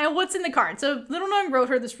 And what's in the card? So Little Nung wrote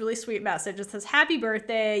her this really sweet message. It says, "Happy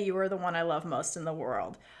birthday, you are the one I love most in the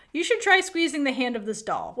world. You should try squeezing the hand of this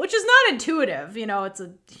doll," which is not intuitive. You know, it's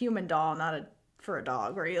a human doll, not for a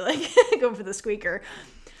dog where you like go for the squeaker.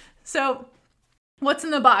 So what's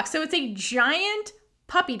in the box? So it's a giant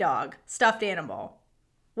puppy dog stuffed animal,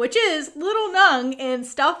 which is Little Nung in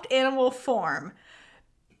stuffed animal form.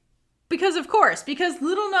 Because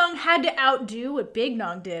Little Nung had to outdo what Big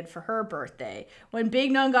Nung did for her birthday when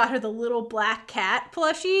Big Nung got her the little black cat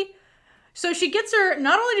plushie. So she gets her,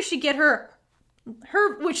 not only does she get her,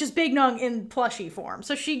 which is Big Nung in plushie form.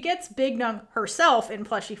 So she gets Big Nung herself in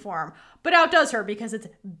plushie form, but outdoes her because it's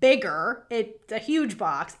bigger. It's a huge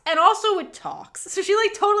box. And also it talks. So she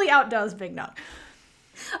like totally outdoes Big Nung.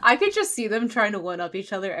 I could just see them trying to one-up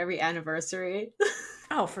each other every anniversary.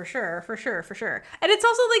 Oh, for sure. And it's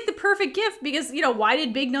also like the perfect gift because, you know, why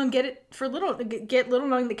did Big Nung get Little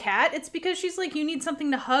Nung the cat? It's because she's like, you need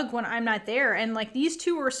something to hug when I'm not there. And like these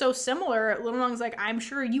two are so similar. Little Nung's like, I'm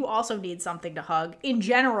sure you also need something to hug in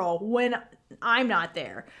general when I'm not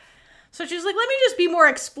there. So she's like, let me just be more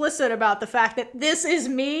explicit about the fact that this is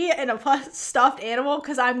me and a stuffed animal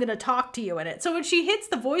because I'm going to talk to you in it. So when she hits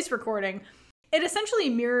the voice recording, it essentially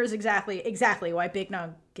mirrors exactly why Big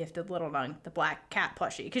Nung gifted Little Nung the black cat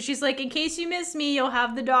plushie. Because she's like, in case you miss me, you'll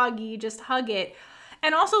have the doggy, just hug it.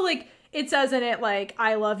 And also, like, it says in it, like,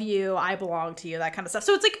 I love you, I belong to you, that kind of stuff.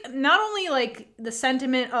 So it's, like, not only, like, the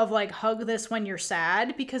sentiment of, like, hug this when you're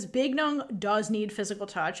sad, because Big Nung does need physical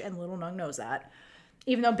touch, and Little Nung knows that.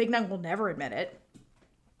 Even though Big Nung will never admit it.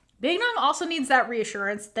 Big Nung also needs that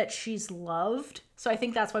reassurance that she's loved. So I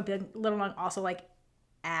think that's why Little Nung also, like,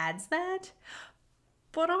 adds that.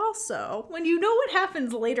 But also, when you know what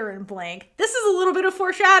happens later in blank, this is a little bit of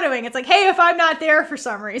foreshadowing. It's like, hey, if I'm not there for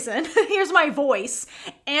some reason, here's my voice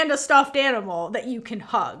and a stuffed animal that you can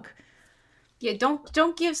hug. Yeah,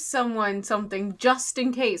 don't give someone something just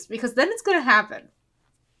in case, because then it's gonna happen.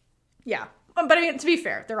 Yeah. But I mean, to be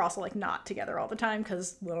fair, they're also like not together all the time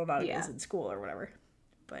because Little Nung is in school or whatever.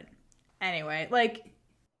 But anyway, like,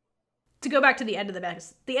 to go back to the end of the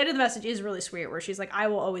message is really sweet, where she's like, I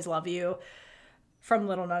will always love you, from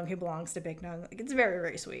Little Nung who belongs to Big Nung. Like, it's very,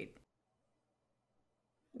 very sweet.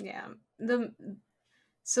 Yeah.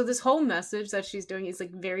 So this whole message that she's doing is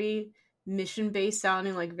like very mission-based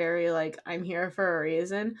sounding, like very like, I'm here for a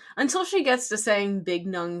reason, until she gets to saying Big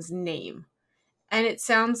Nung's name. And it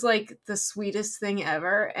sounds like the sweetest thing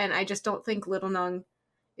ever, and I just don't think Little Nung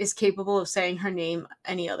is capable of saying her name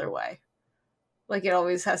any other way. Like, it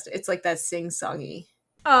always has to, it's like that sing-songy.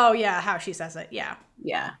 Oh, yeah, how she says it, yeah.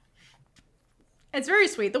 Yeah. It's very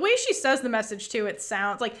sweet. The way she says the message, too, it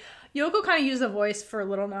sounds like Yoko kind of used a voice for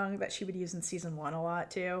Little Nung that she would use in season 1 a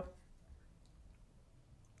lot, too.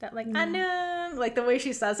 That, like, Anung, like, the way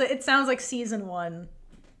she says it sounds like season 1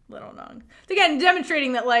 Little Nung. Again,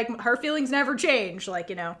 demonstrating that, like, her feelings never change, like,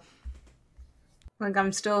 you know. Like,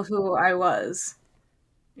 I'm still who I was.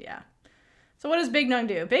 Yeah. So what does Big Nung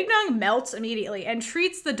do? Big Nung melts immediately and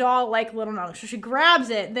treats the doll like Little Nung. So she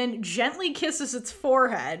grabs it, then gently kisses its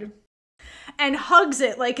forehead and hugs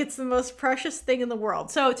it like it's the most precious thing in the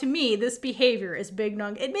world. So to me, this behavior is Big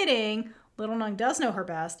Nung admitting Little Nung does know her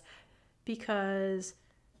best because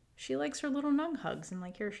she likes her Little Nung hugs, and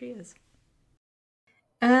like, here she is.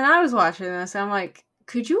 And then I was watching this, and I'm like,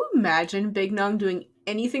 could you imagine Big Nung doing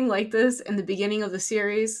anything like this in the beginning of this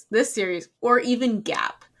series, or even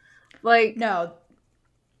Gap? Like, no.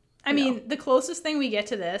 I mean, the closest thing we get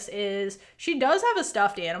to this is she does have a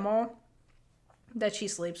stuffed animal that she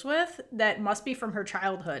sleeps with that must be from her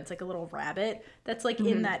childhood. It's like a little rabbit that's like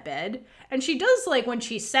in that bed. And she does, like, when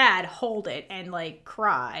she's sad, hold it and like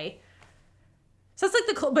cry. So it's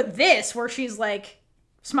like but this, where she's like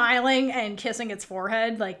smiling and kissing its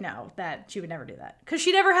forehead, like, no, that she would never do that. Because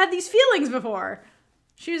she never had these feelings before.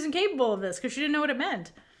 She was incapable of this because she didn't know what it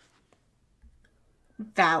meant.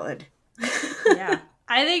 Valid. Yeah.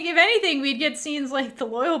 I think if anything, we'd get scenes like the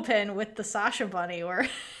Loyal Pin with the Sasha bunny where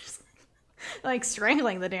like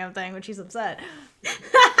strangling the damn thing when she's upset.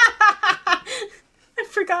 I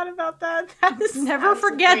forgot about that. Never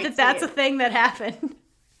forget that that's a thing that happened.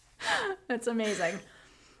 That's amazing.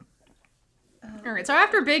 All right, so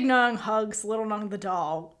after Big Nung hugs Little Nung the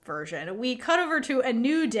doll version, we cut over to a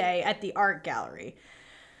new day at the art gallery,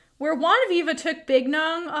 where Viva took Big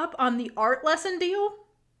Nung up on the art lesson deal,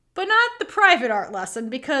 but not the private art lesson,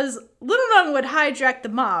 because Little Nung would hijack the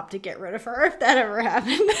mob to get rid of her if that ever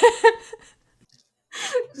happened.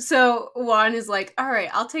 So Juan is like, all right,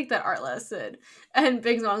 I'll take that art lesson. And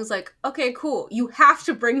Big Nung's like, okay, cool. You have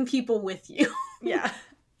to bring people with you. Yeah.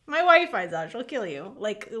 My wife finds out, she'll kill you.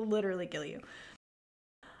 Like, literally kill you.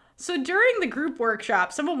 So during the group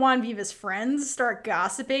workshop, some of Juan Viva's friends start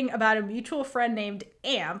gossiping about a mutual friend named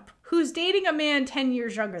Amp, who's dating a man 10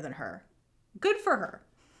 years younger than her. Good for her.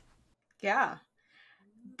 Yeah.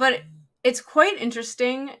 But it's quite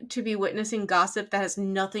interesting to be witnessing gossip that has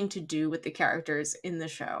nothing to do with the characters in the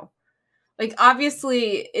show. Like,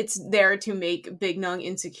 obviously, it's there to make Big Nung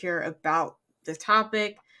insecure about the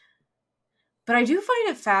topic. But I do find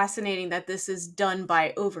it fascinating that this is done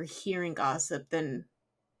by overhearing gossip than,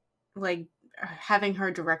 like, having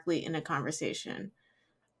her directly in a conversation.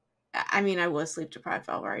 I mean, I was sleep deprived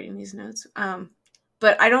while writing these notes.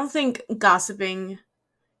 But I don't think gossiping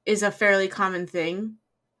is a fairly common thing,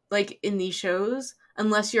 like, in these shows,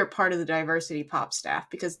 unless you're part of the diversity pop staff,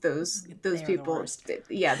 because those people,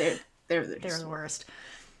 they're the worst.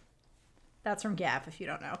 That's from Gap, if you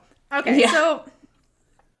don't know. Okay, yeah. So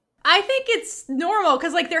I think it's normal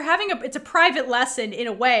because, like, they're having it's a private lesson in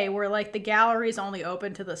a way where, like, the gallery is only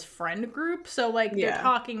open to this friend group. So, like, they're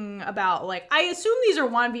talking about, like, I assume these are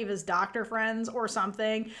Juan Viva's doctor friends or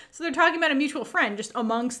something. So they're talking about a mutual friend just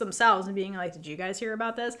amongst themselves and being like, did you guys hear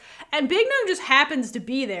about this? And Big Nung just happens to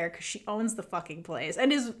be there because she owns the fucking place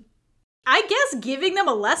and is, I guess, giving them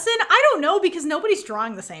a lesson. I don't know, because nobody's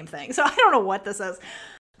drawing the same thing. So I don't know what this is,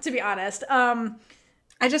 to be honest.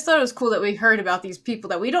 I just thought it was cool that we heard about these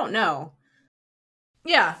people that we don't know.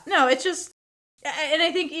 Yeah, no, it's just, and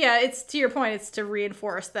I think, yeah, it's, to your point, it's to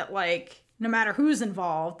reinforce that, like, no matter who's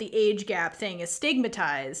involved, the age gap thing is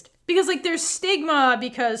stigmatized. Because, like, there's stigma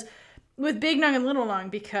because, with Big Nung and Little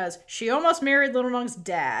Nung, because she almost married Little Nung's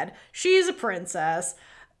dad, she's a princess,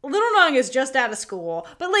 Little Nung is just out of school,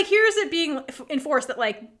 but, like, here's it being enforced that,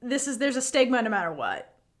 like, there's a stigma no matter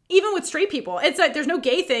what. Even with straight people, it's like, there's no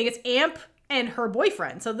gay thing, it's Amp and her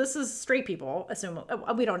boyfriend. So this is straight people, assume.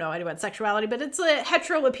 We don't know anyone's sexuality, but it's a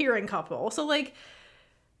hetero appearing couple. So, like,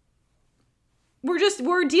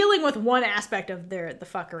 we're dealing with one aspect of the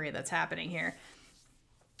fuckery that's happening here.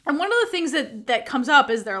 And one of the things that comes up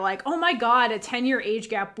is they're like, oh my God, a 10-year age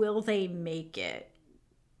gap, will they make it?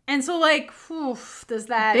 And so, like, does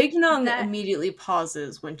that... Big Nung immediately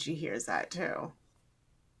pauses when she hears that, too.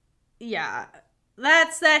 Yeah.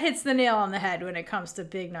 That hits the nail on the head when it comes to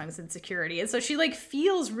Big Nung's insecurity. And so she, like,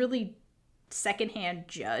 feels really secondhand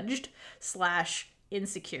judged /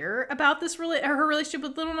 insecure about this her relationship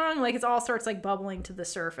with Little Nung. Like, it all starts, like, bubbling to the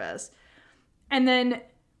surface. And then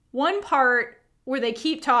one part where they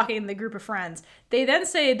keep talking, the group of friends, they then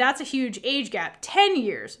say that's a huge age gap, 10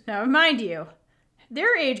 years. Now, mind you,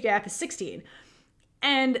 their age gap is 16.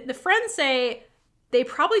 And the friends say they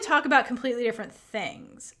probably talk about completely different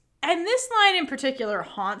things. And this line in particular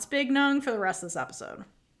haunts Big Nung for the rest of this episode.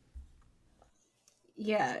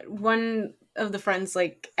 Yeah, one of the friends,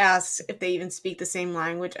 like, asks if they even speak the same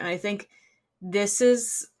language, and I think this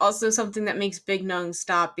is also something that makes Big Nung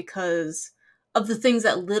stop because of the things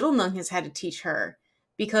that Little Nung has had to teach her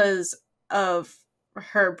because of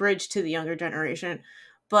her bridge to the younger generation.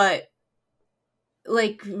 But,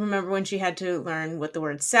 like, remember when she had to learn what the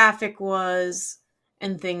word sapphic was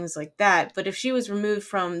and things like that. But if she was removed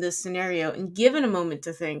from this scenario and given a moment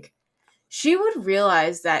to think, she would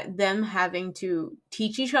realize that them having to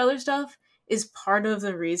teach each other stuff is part of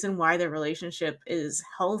the reason why their relationship is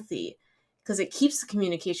healthy. Because it keeps the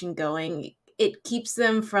communication going. It keeps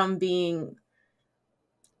them from being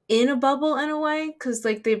in a bubble in a way. Because,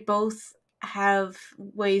 like, they both have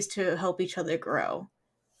ways to help each other grow.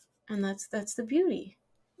 And that's the beauty.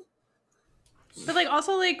 But, like,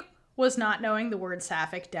 also, like, was not knowing the word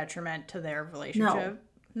sapphic detriment to their relationship?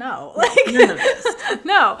 No. Like,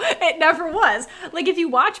 no, it never was. Like, if you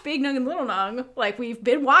watch Big Nung and Little Nung, like we've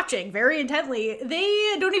been watching very intently,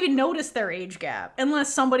 they don't even notice their age gap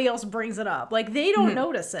unless somebody else brings it up. Like, they don't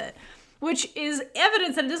notice it, which is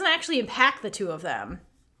evidence that it doesn't actually impact the two of them.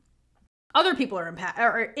 Other people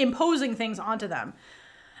are imposing things onto them.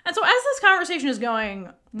 And so as this conversation is going,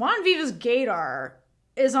 Juan Viva's gaydar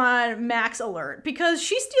is on max alert because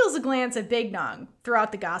she steals a glance at Big Nung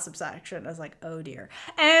throughout the gossip section. I was like, oh dear.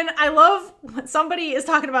 And I love when somebody is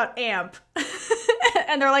talking about Amp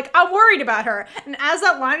and they're like, I'm worried about her. And as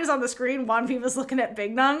that line is on the screen, Juan Viva's looking at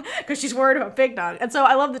Big Nung because she's worried about Big Nung. And so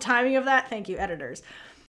I love the timing of that. Thank you, editors.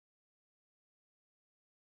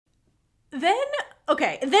 Then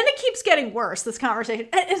it keeps getting worse, this conversation.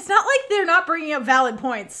 It's not like they're not bringing up valid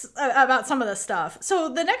points about some of this stuff. So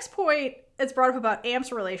the next point it's brought up about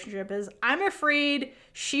Amp's relationship is, I'm afraid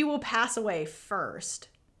she will pass away first.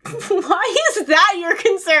 Why is that your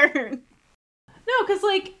concern? No, because,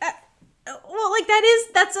 like, well, like,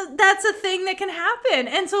 that's a thing that can happen.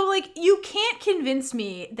 And so, like, you can't convince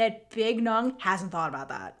me that Big Nung hasn't thought about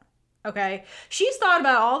that, okay? She's thought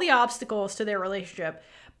about all the obstacles to their relationship,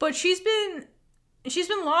 but she's been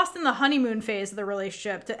lost in the honeymoon phase of the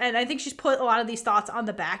relationship. And I think she's put a lot of these thoughts on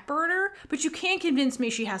the back burner, but you can't convince me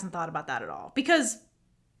she hasn't thought about that at all. Because,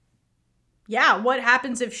 yeah, what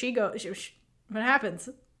happens if she goes? What happens?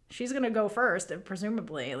 She's going to go first,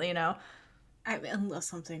 presumably, you know? Unless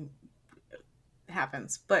something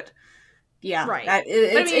happens. But, yeah. Right.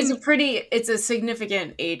 It's a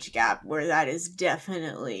significant age gap where that is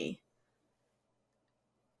definitely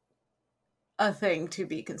a thing to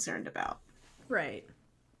be concerned about. Right.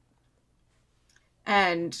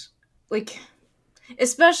 And, like,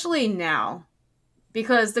 especially now,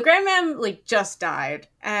 because the Grandmam, like, just died,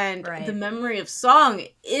 and the memory of Song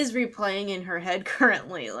is replaying in her head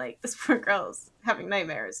currently. Like, this poor girl's having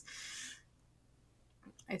nightmares.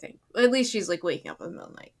 I think. At least she's, like, waking up in the middle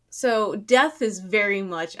of the night. So, death is very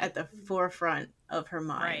much at the forefront of her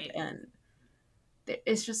mind, and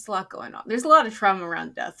it's just a lot going on. There's a lot of trauma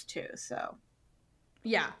around death, too, so.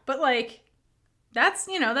 Yeah, but, like, that's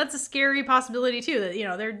a scary possibility too, that, you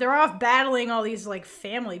know, they're off battling all these, like,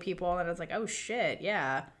 family people, and it's like, oh shit,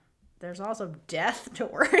 yeah, there's also death to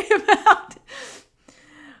worry about.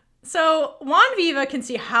 So Juan Viva can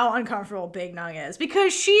see how uncomfortable Big Nung is,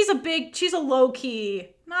 because she's a low-key,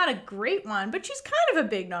 not a great one, but she's kind of a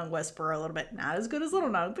Big Nung whisperer a little bit. Not as good as Little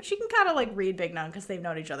Nung, but she can kind of, like, read Big Nung because they've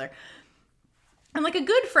known each other. And like a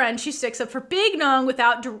good friend, she sticks up for Big Nung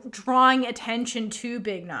without drawing attention to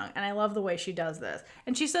Big Nung. And I love the way she does this.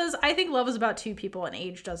 And she says, I think love is about two people and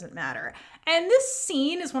age doesn't matter. And this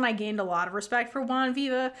scene is when I gained a lot of respect for Juan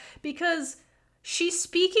Viva, because she's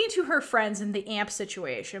speaking to her friends in the Amp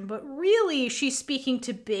situation, but really she's speaking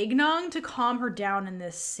to Big Nung to calm her down in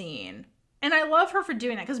this scene. And I love her for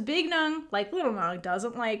doing that, because Big Nung, like Little Nung,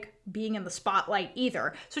 doesn't like being in the spotlight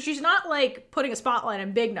either. So she's not, like, putting a spotlight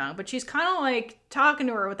on Big Nung, but she's kind of, like, talking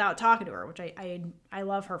to her without talking to her, which I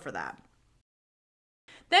love her for that.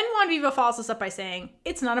 Then Juan Viva follows us up by saying,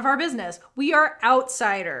 it's none of our business. We are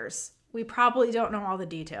outsiders. We probably don't know all the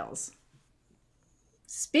details.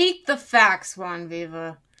 Speak the facts, Juan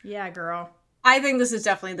Viva. Yeah, girl. I think this is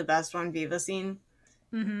definitely the best Juan Viva scene.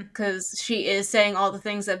 Because she is saying all the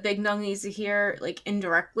things that Big Nung needs to hear, like,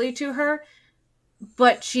 indirectly to her,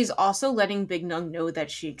 but she's also letting Big Nung know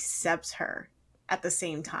that she accepts her at the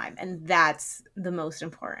same time, and that's the most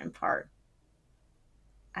important part.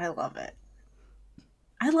 I love it.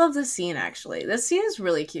 I love this scene, actually. This scene is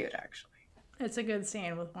really cute, actually. It's a good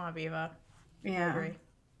scene with Juan Viva. Yeah. I agree.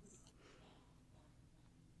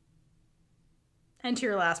 And to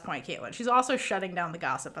your last point, Kaitlynn, she's also shutting down the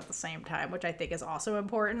gossip at the same time, which I think is also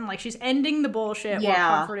important. Like, she's ending the bullshit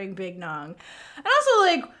while comforting Big Nung. And also,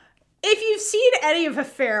 like, if you've seen any of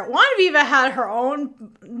Affair, Juan Viva had her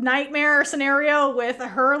own nightmare scenario with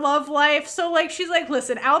her love life. So, like, she's like,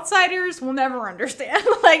 listen, outsiders will never understand.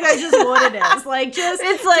 Like, that's just what it is. Like, just,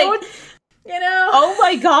 it's like, You know? Oh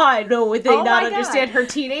my god, no, would they Oh not my understand God. her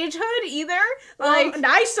teenagehood either? Like,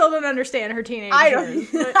 I still don't understand her teenage I don't. years,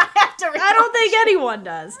 I but have to. I don't think anyone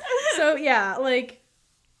does. So yeah, like,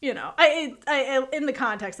 you know, I in the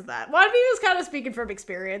context of that, one of you is kind of speaking from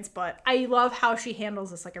experience, but I love how she handles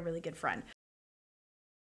this like a really good friend.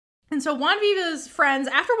 And so Juan Viva's friends,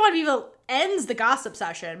 after Juan Viva ends the gossip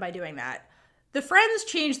session by doing that, the friends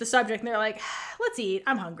change the subject and they're like, let's eat,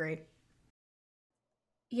 I'm hungry.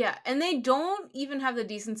 Yeah, and they don't even have the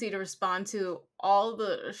decency to respond to all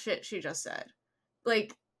the shit she just said.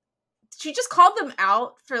 Like, she just called them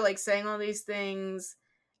out for, like, saying all these things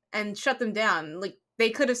and shut them down. Like,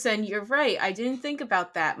 they could have said, you're right, I didn't think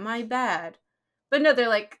about that, my bad. But no, they're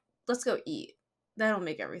like, let's go eat. That'll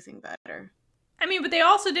make everything better. I mean, but they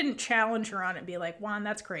also didn't challenge her on it and be like, Juan,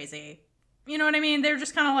 that's crazy. You know what I mean? They're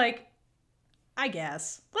just kind of like, I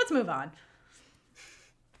guess. Let's move on.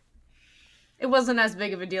 It wasn't as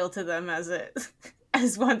big of a deal to them as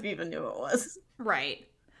Juan Viva knew it was. Right.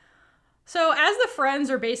 So as the friends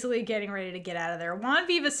are basically getting ready to get out of there, Juan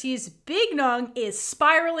Viva sees Big Nung is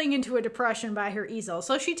spiraling into a depression by her easel.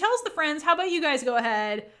 So she tells the friends, how about you guys go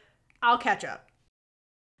ahead? I'll catch up.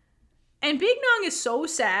 And Big Nung is so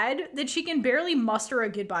sad that she can barely muster a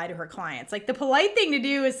goodbye to her clients. Like, the polite thing to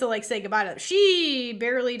do is to, like, say goodbye to them. She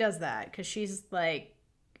barely does that because she's, like,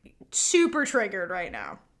 super triggered right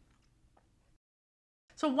now.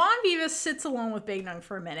 So Juan Viva sits alone with Big Nung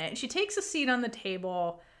for a minute. And she takes a seat on the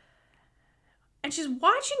table. And she's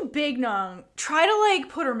watching Big Nung try to,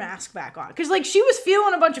 like, put her mask back on. Because, like, she was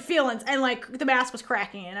feeling a bunch of feelings. And, like, the mask was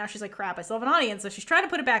cracking. And now she's like, crap, I still have an audience. So she's trying to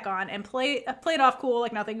put it back on and play it off cool,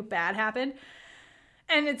 like nothing bad happened.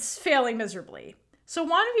 And it's failing miserably. So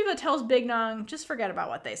Juan Viva tells Big Nung, just forget about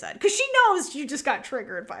what they said. Because she knows you just got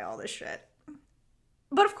triggered by all this shit.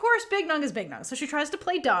 But, of course, Big Nung is Big Nung. So she tries to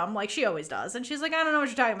play dumb, like she always does. And she's like, I don't know what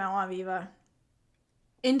you're talking about, Juan Viva.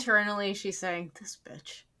 Internally, she's saying, this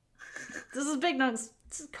bitch. This is Big Nung's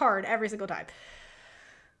card every single time.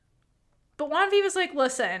 But Juan Viva's like,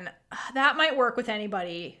 listen, that might work with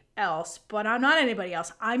anybody else, but I'm not anybody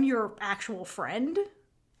else. I'm your actual friend,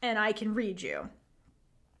 and I can read you.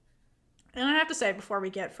 And I have to say, before we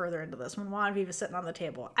get further into this, when Juan Viva's sitting on the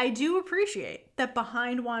table, I do appreciate that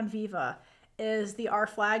behind Juan Viva is the Our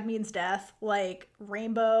Flag Means Death, like,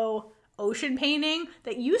 rainbow ocean painting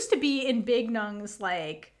that used to be in Big Nung's,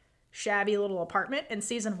 like, shabby little apartment in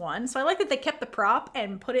season 1. So I like that they kept the prop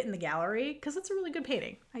and put it in the gallery because it's a really good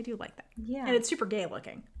painting. I do like that. Yeah. And it's super gay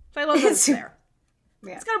looking. So I love that it's there.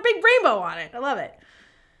 Yeah. It's got a big rainbow on it. I love it.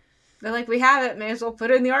 They're like, we have it, may as well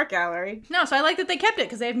put it in the art gallery. No, so I like that they kept it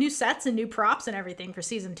because they have new sets and new props and everything for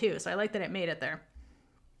season 2. So I like that it made it there.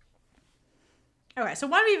 Okay, so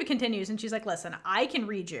Juan Viva continues and she's like, listen, I can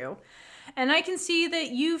read you and I can see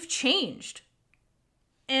that you've changed.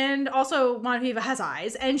 And also, Juan Viva has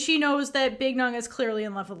eyes, and she knows that Big Nung is clearly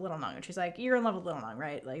in love with Little Nung. And she's like, you're in love with Little Nung,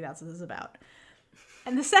 right? Like, that's what this is about.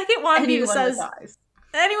 And the second Juan Viva says...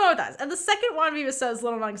 Anyone with eyes. And the second Juan Viva says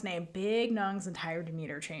Little Nung's name, Big Nung's entire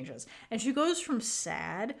demeanor changes. And she goes from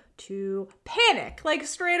sad to panic. Like,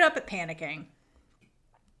 straight up at panicking.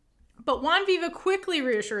 But Juan Viva quickly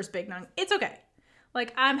reassures Big Nung, it's okay.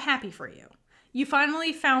 Like, I'm happy for you. You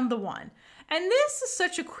finally found the one. And this is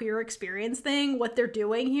such a queer experience thing, what they're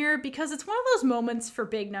doing here, because it's one of those moments for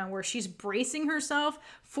Big Nung where she's bracing herself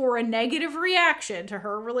for a negative reaction to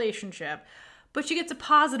her relationship, but she gets a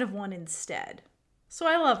positive one instead. So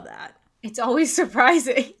I love that. It's always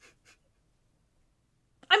surprising.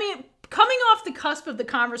 I mean, coming off the cusp of the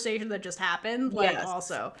conversation that just happened, like,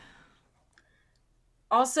 yes.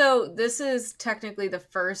 Also, this is technically the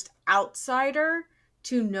first outsider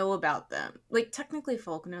to know about them. Like, technically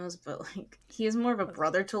Folk knows, but, like, he is more of a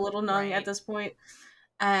brother to Little Nung at this point.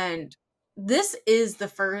 And this is the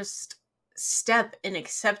first step in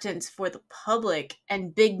acceptance for the public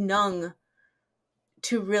and Big Nung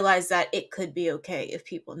to realize that it could be okay if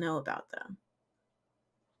people know about them.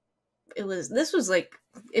 This was like,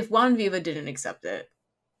 if Juan Viva didn't accept it,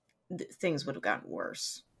 things would have gotten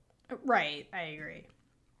worse. Right, I agree.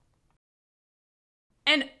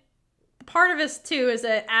 And part of this, too, is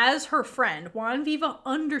that as her friend, Juan Viva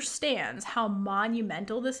understands how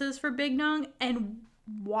monumental this is for Big Nung and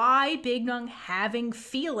why Big Nung having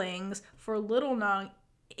feelings for Little Nung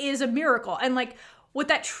is a miracle. And, like, what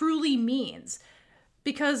that truly means.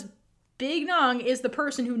 Because Big Nung is the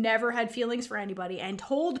person who never had feelings for anybody and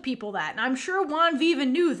told people that. And I'm sure Juan Viva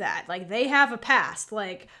knew that. Like, they have a past.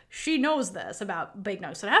 Like, she knows this about Big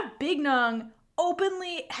Nung. So to have Big Nung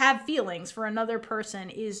openly have feelings for another person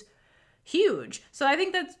is huge. So I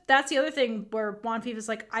think that's the other thing where Wanfief is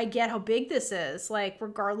like, I get how big this is. Like,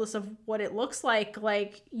 regardless of what it looks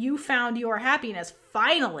like you found your happiness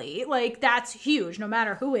finally. Like, that's huge, no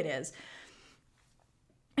matter who it is.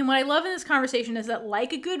 And what I love in this conversation is that,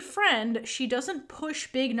 like a good friend, she doesn't push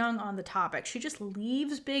Big Nung on the topic. She just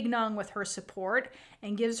leaves Big Nung with her support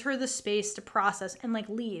and gives her the space to process and, like,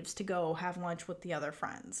 leaves to go have lunch with the other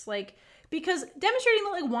friends. Like, because demonstrating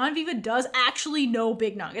that, like, Wanviva does actually know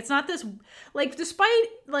Big Nung. It's not this, like, despite,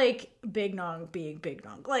 like, Big Nung being Big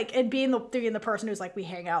Nung, like, and being the person who's like, we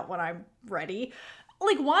hang out when I'm ready.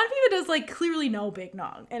 Like, Wanviva does, like, clearly know Big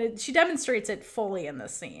Nung. And she demonstrates it fully in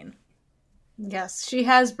this scene. Yes, she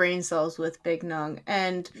has brain cells with Big Nung,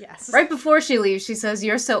 and yes. Right before she leaves, she says,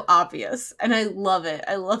 "You're so obvious," and I love it.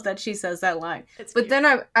 I love that she says that line. It's but cute.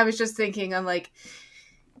 Then I was just thinking, I'm like,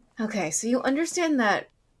 okay, so you understand that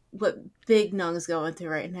what Big Nung is going through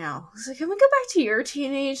right now. So can we go back to your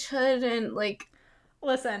teenagehood and, like...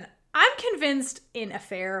 Listen, I'm convinced in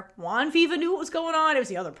Affair, Wanviva knew what was going on. It was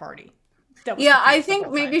the other party. Yeah, I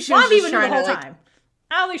think maybe she was just trying to, like...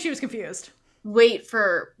 I don't think she was confused. Wait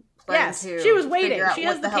for... Yes, she was waiting. She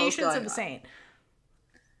has the patience of a saint.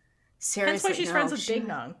 Seriously, that's why she's friends with Big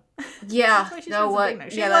Nung. Yeah, no,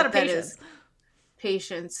 what? She has a lot of patience.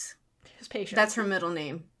 Patience. She's patient. That's her middle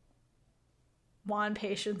name. Juan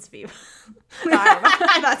Patience Viva. No, I don't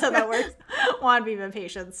know. That's how that works. Juan Viva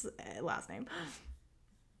Patience, last name.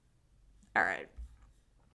 All right.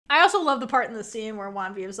 I also love the part in the scene where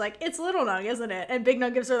Juan Viva's like, "It's Little Nung, isn't it?" And Big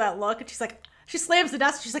Nung gives her that look, and she's like, she slams the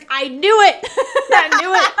desk. She's like, "I knew it! I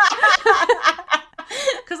knew it!"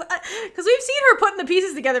 Because we've seen her putting the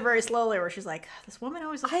pieces together very slowly, where she's like, "This woman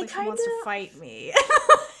always looks like she wants to fight me."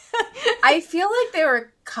 I feel like they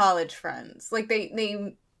were college friends. Like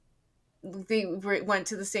they went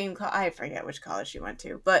to the same. I forget which college she went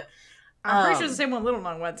to, but I'm pretty sure it's the same one Little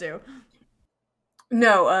Nung went to.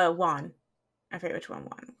 No, Juan. I forget which one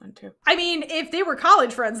Juan went to. I mean, if they were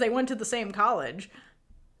college friends, they went to the same college.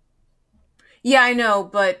 Yeah, I know,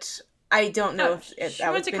 but I don't know if she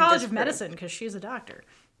went to College of Medicine because she's a doctor.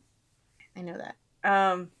 I know that.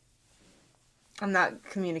 I'm not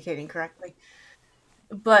communicating correctly.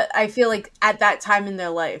 But I feel like at that time in their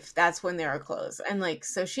life, that's when they were close. And, like,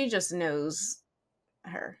 so she just knows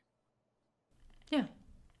her. Yeah.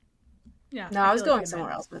 Yeah. No, I was going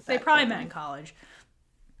somewhere else with that. They probably met in college.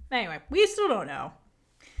 Anyway, we still don't know.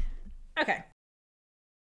 Okay.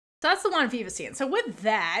 So that's the Wanviva scene. So with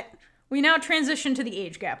that, we now transition to the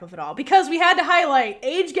age gap of it all. Because we had to highlight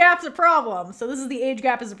age gap's a problem. So this is the age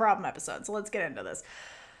gap is a problem episode. So let's get into this.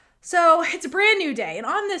 So it's a brand new day. And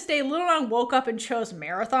on this day, Little Nung woke up and chose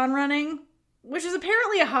marathon running, which is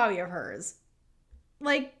apparently a hobby of hers.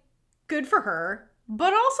 Like, good for her.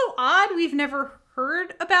 But also odd, we've never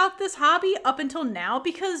heard about this hobby up until now,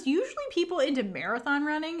 because usually people into marathon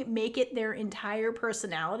running make it their entire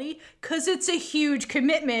personality, because it's a huge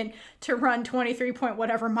commitment to run 23 point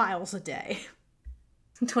whatever miles a day.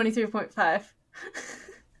 23.5.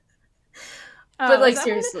 But, like,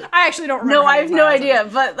 seriously. I actually don't remember. No, I have no idea,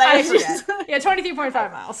 but, like, I forget. Yeah, 23.5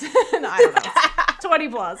 miles. No, I don't know. 20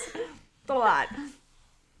 plus. It's a lot.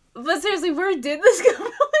 But seriously, where did this come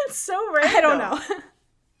from? It's so random. I don't know.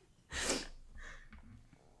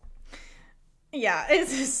 Yeah,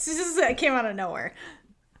 it came out of nowhere.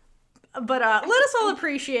 But let us all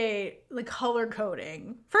appreciate the color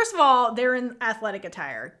coding. First of all, they're in athletic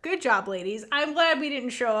attire. Good job, ladies. I'm glad we didn't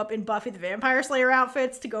show up in Buffy the Vampire Slayer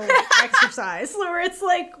outfits to go exercise. Where it's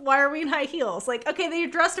like, why are we in high heels? Like, okay, they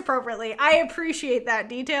dressed appropriately. I appreciate that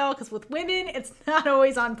detail, because with women, it's not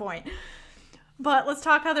always on point. But let's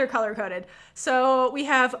talk how they're color coded. So we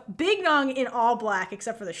have Big Nung in all black,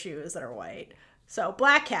 except for the shoes that are white. So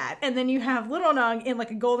black cat. And then you have Little Nung in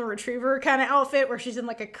like a golden retriever kind of outfit, where she's in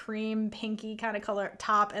like a cream pinky kind of color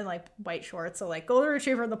top and like white shorts. So like golden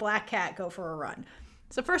retriever and the black cat go for a run.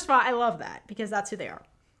 So first of all, I love that, because that's who they are.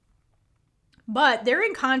 But they're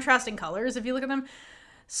in contrasting colors if you look at them.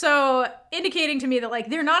 So indicating to me that like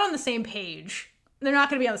they're not on the same page. They're not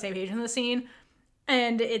going to be on the same page in the scene.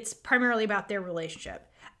 And it's primarily about their relationship.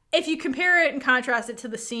 If you compare it and contrast it to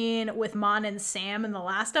the scene with Mon and Sam in the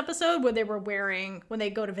last episode, where they were wearing, when they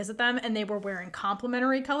go to visit them, and they were wearing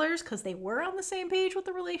complementary colors, because they were on the same page with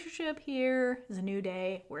the relationship. Here is a new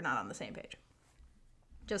day. We're not on the same page.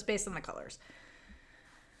 Just based on the colors.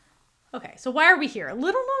 Okay, so why are we here?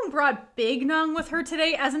 Little Nung brought Big Nung with her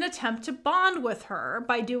today as an attempt to bond with her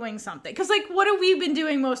by doing something. Because, like, what have we been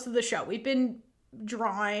doing most of the show? We've been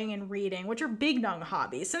drawing and reading, which are Big Nung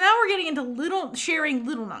hobbies. So now we're getting into sharing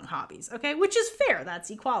Little Nung hobbies, okay? Which is fair. That's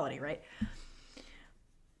equality, right?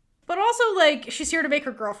 But also, like, she's here to make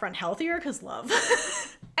her girlfriend healthier, because love.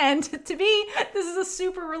 And to me, this is a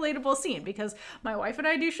super relatable scene because my wife and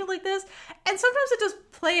I do shit like this. And sometimes it does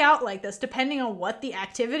play out like this, depending on what the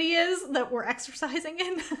activity is that we're exercising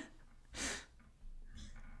in.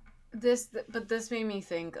 But this made me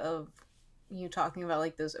think of you talking about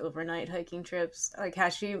like those overnight hiking trips. Like,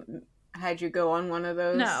 had you go on one of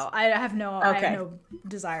those? No, I have no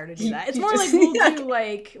desire to do that. It's more just,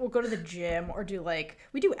 like we'll go to the gym or do like,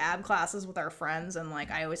 we do ab classes with our friends, and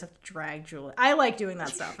like I always have to drag Julie. I like doing that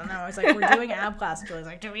stuff, and I'm always like, we're doing ab class. Julie's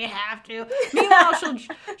like, do we have to? Meanwhile,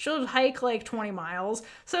 she'll hike like 20 miles.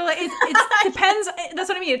 So like, it depends. That's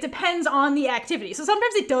what I mean. It depends on the activity. So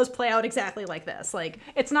sometimes it does play out exactly like this. Like,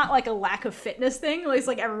 it's not like a lack of fitness thing. It's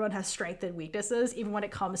like everyone has strengths and weaknesses, even when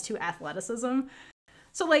it comes to athleticism.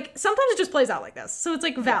 So, like, sometimes it just plays out like this. So it's,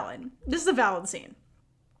 like, valid. This is a valid scene.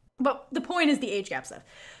 But the point is the age gap stuff.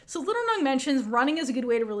 So Little Nung mentions running is a good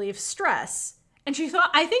way to relieve stress. And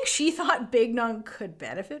I think she thought Big Nung could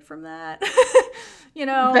benefit from that. You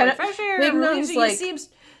know, like fresh air, Big Nung's like, seems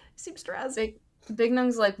stressed. Big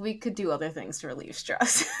Nung's like, we could do other things to relieve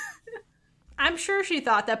stress. I'm sure she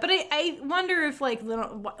thought that. But I wonder if, like,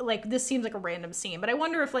 this seems like a random scene. But I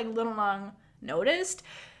wonder if, like, Little Nung noticed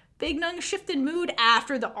Big Nung's shifted mood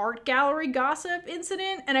after the art gallery gossip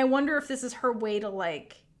incident, and I wonder if this is her way to,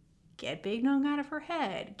 like, get Big Nung out of her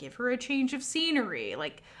head, give her a change of scenery.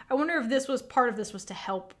 Like, I wonder if part of this was to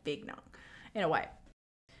help Big Nung, in a way.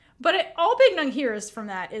 But all Big Nung hears from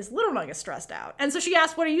that is Little Nung is stressed out. And so she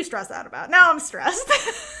asks, what are you stressed out about? Now I'm stressed.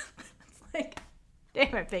 It's like,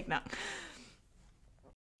 damn it, Big Nung.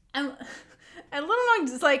 And Little Nung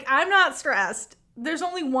is like, I'm not stressed. There's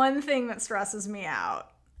only one thing that stresses me out.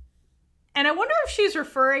 And I wonder if she's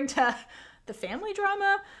referring to the family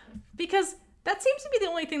drama, because that seems to be the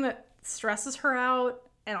only thing that stresses her out,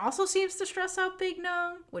 and also seems to stress out Big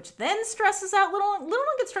Nung, which then stresses out Little Nung. Little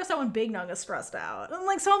Nung gets stressed out when Big Nung is stressed out. And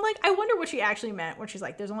like, so I'm like, I wonder what she actually meant when she's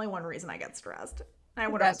like, there's only one reason I get stressed. And I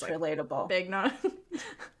wonder That's if it's, like, relatable. Big Nung.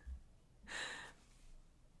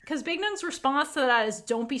 Because Big Nung's response to that is,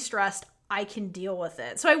 don't be stressed, I can deal with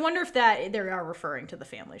it. So I wonder if they are referring to the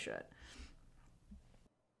family shit.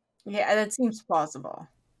 Yeah, that seems plausible.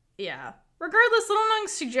 Yeah. Regardless, Little Nung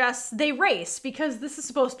suggests they race because this is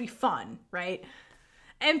supposed to be fun, right?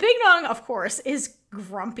 And Big Nung, of course, is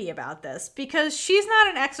grumpy about this because she's not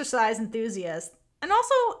an exercise enthusiast. And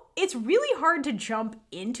also, it's really hard to jump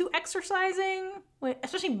into exercising,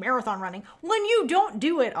 especially marathon running, when you don't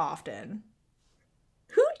do it often.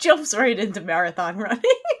 Who jumps right into marathon running?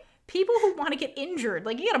 People who want to get injured.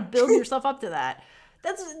 Like, you gotta build yourself up to that.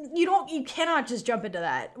 You cannot just jump into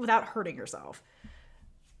that without hurting yourself.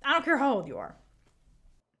 I don't care how old you are.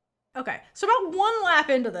 Okay, so about one lap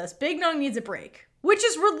into this, Big Nung needs a break, which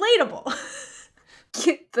is relatable.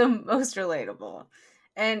 The most relatable.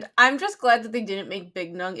 And I'm just glad that they didn't make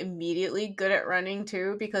Big Nung immediately good at running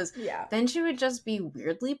too, because then she would just be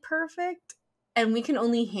weirdly perfect, and we can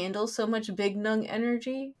only handle so much Big Nung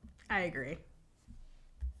energy. I agree.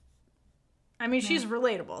 I mean, she's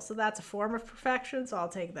relatable, so that's a form of perfection, so I'll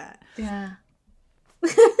take that. Yeah.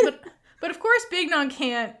 But of course, Big Nung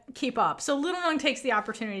can't keep up. So Little Nung takes the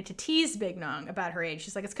opportunity to tease Big Nung about her age.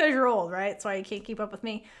 She's like, it's because you're old, right? That's why you can't keep up with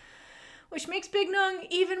me. Which makes Big Nung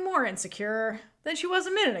even more insecure than she was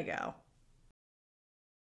a minute ago.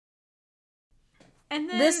 And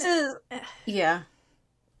then... This is... Yeah.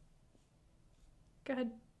 Go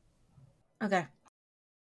ahead. Okay.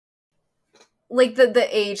 Like, the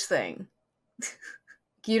age thing.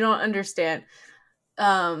 You don't understand.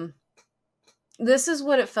 This is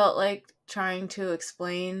what it felt like trying to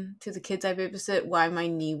explain to the kids I babysit why my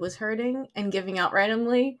knee was hurting and giving out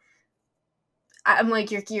randomly. I'm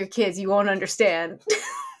like, you're kids, you won't understand.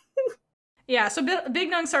 Yeah, so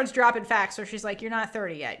Big Nung starts dropping facts where she's like, you're not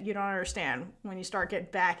 30 yet. You don't understand when you start getting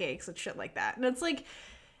backaches and shit like that. And it's like,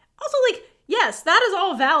 also like, yes, that is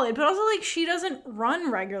all valid, but also like she doesn't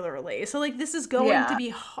run regularly. So like this is going to be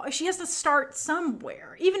hard. She has to start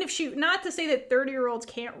somewhere. Even if not to say that 30-year-olds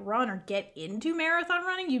can't run or get into marathon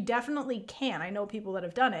running, you definitely can. I know people that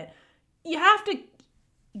have done it. You have to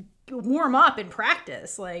warm up and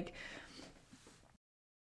practice, like,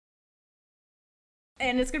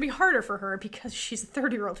 and it's going to be harder for her because she's a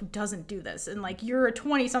 30-year-old who doesn't do this. And, like, you're a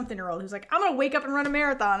 20-something-year-old who's like, I'm going to wake up and run a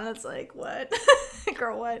marathon. And it's like, what?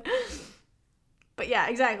 Girl, what? But yeah,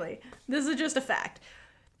 exactly. This is just a fact.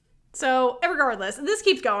 So, regardless, this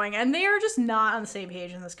keeps going. And they are just not on the same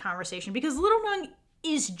page in this conversation because Little Nung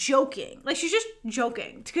is joking. Like, she's just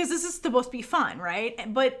joking because this is supposed to be fun, right?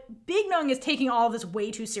 But Big Nung is taking all of this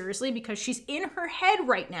way too seriously because she's in her head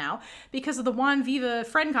right now because of the Juan Viva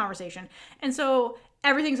friend conversation. And so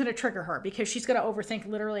everything's going to trigger her because she's going to overthink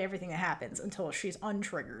literally everything that happens until she's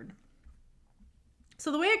untriggered.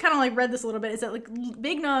 So the way I kind of like read this a little bit is that like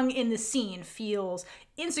Big Nung in this scene feels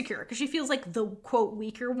insecure because she feels like the quote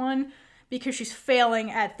weaker one because she's failing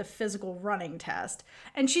at the physical running test.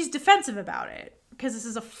 And she's defensive about it because this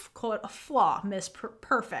is a flaw, Miss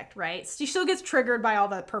Perfect, right? She still gets triggered by all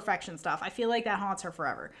the perfection stuff. I feel like that haunts her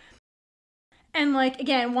forever. And like,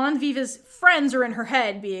 again, Juan Viva's friends are in her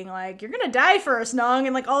head being like, you're gonna die first, Nung,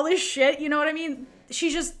 and like all this shit, you know what I mean?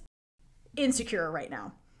 She's just insecure right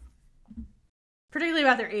now. Particularly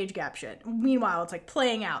about their age gap shit. Meanwhile, it's like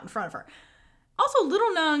playing out in front of her. Also,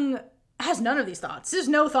 little Nung has none of these thoughts. There's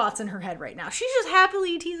no thoughts in her head right now. She's just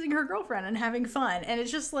happily teasing her girlfriend and having fun. And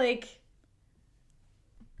it's just like,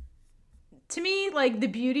 to me, like, the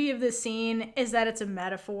beauty of this scene is that it's a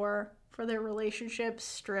metaphor for their relationship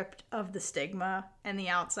stripped of the stigma and the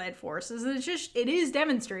outside forces. And it is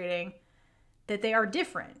demonstrating that they are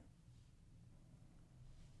different.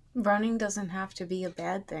 Running doesn't have to be a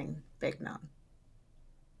bad thing, Big Nung.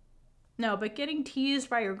 No, but getting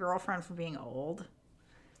teased by your girlfriend for being old.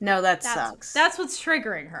 No, that sucks. That's what's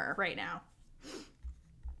triggering her right now.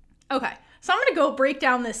 Okay, so I'm going to go break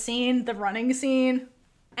down this scene, the running scene,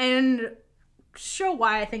 and show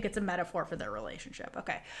why I think it's a metaphor for their relationship.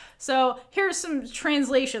 Okay, so here's some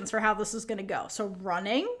translations for how this is going to go. So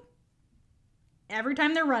running, every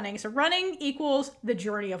time they're running, so running equals the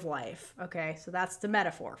journey of life. Okay, so that's the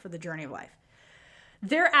metaphor for the journey of life.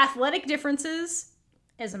 Their athletic differences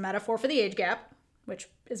is a metaphor for the age gap, which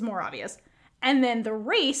is more obvious. And then the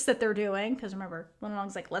race that they're doing, because remember, Little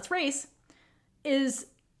Nung's like, let's race, is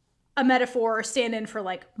a metaphor or stand-in for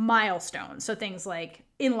like milestones. So things like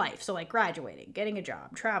in life, so like graduating, getting a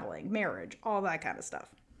job, traveling, marriage, all that kind of stuff.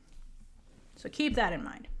 So keep that in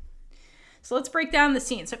mind. So let's break down the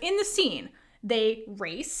scene. So in the scene, they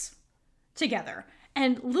race together.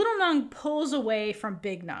 And Little Nung pulls away from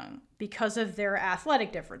Big Nung because of their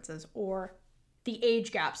athletic differences or the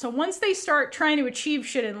age gap. So once they start trying to achieve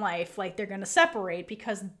shit in life, like they're going to separate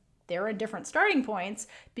because they're at different starting points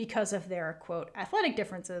because of their, quote, athletic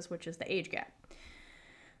differences, which is the age gap.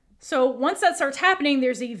 So once that starts happening,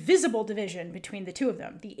 there's a visible division between the two of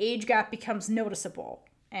them. The age gap becomes noticeable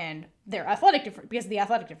and they're athletic different because of the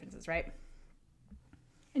athletic differences, right?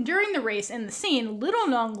 And during the race in the scene, Little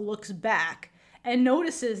Nung looks back and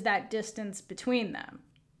notices that distance between them.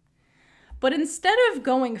 But instead of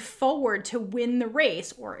going forward to win the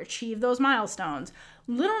race or achieve those milestones,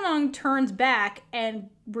 Little Nung turns back and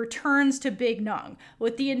returns to Big Nung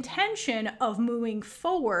with the intention of moving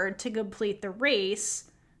forward to complete the race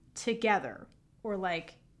together, or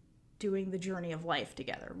like doing the journey of life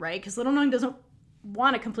together, right? Because Little Nung doesn't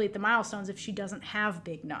want to complete the milestones if she doesn't have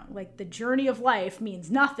Big Nung. Like, the journey of life means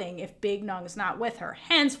nothing if Big Nung is not with her.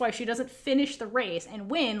 Hence why she doesn't finish the race and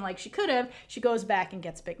win like she could have. She goes back and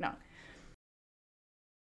gets Big Nung.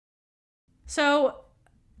 So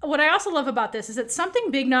what I also love about this is that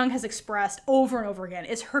something Big Nung has expressed over and over again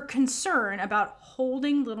is her concern about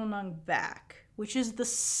holding Little Nung back, which is the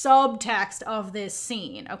subtext of this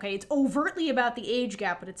scene, okay? It's overtly about the age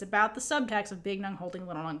gap, but it's about the subtext of Big Nung holding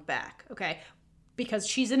Little Nung back, okay? Because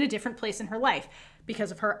she's in a different place in her life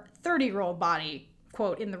because of her 30-year-old body,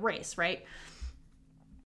 quote, in the race, right?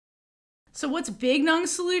 So what's Big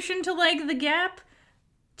Nung's solution to, like, the gap?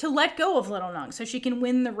 To let go of Little Nung so she can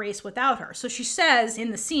win the race without her. So she says in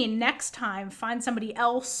the scene, next time, find somebody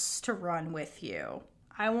else to run with you.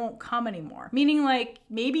 I won't come anymore. Meaning, like,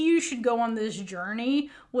 maybe you should go on this journey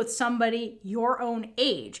with somebody your own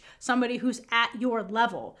age, somebody who's at your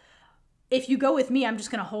level. If you go with me, I'm just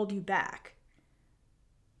going to hold you back.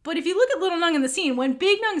 But if you look at Little Nung in the scene, when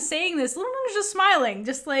Big Nung's saying this, Little Nung's just smiling,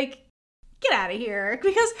 just like, get out of here.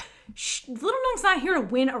 Because Little Nung's not here to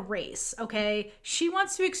win a race, okay? She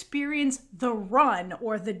wants to experience the run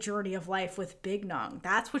or the journey of life with Big Nung.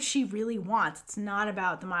 That's what she really wants. It's not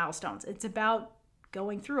about the milestones. It's about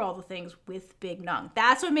going through all the things with Big Nung.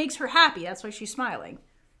 That's what makes her happy. That's why she's smiling.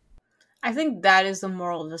 I think that is the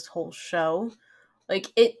moral of this whole show. Like,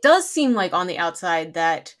 it does seem like on the outside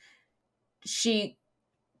that she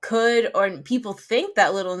could, or people think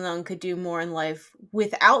that Little Nung could do more in life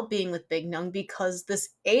without being with Big Nung because this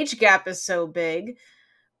age gap is so big,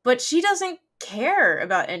 but she doesn't care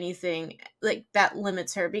about anything like that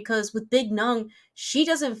limits her, because with Big Nung, she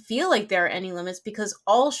doesn't feel like there are any limits because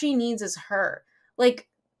all she needs is her. Like,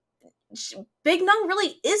 Big Nung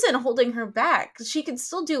really isn't holding her back. She can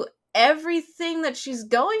still do everything that she's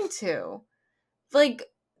going to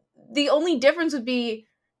like, the only difference would be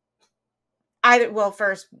either, well,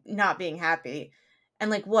 first, not being happy, and,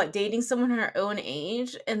 like, what, dating someone her own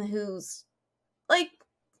age, and who's, like,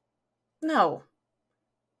 no.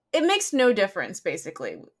 It makes no difference,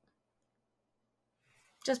 basically.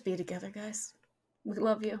 Just be together, guys. We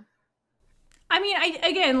love you. I mean,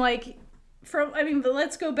 but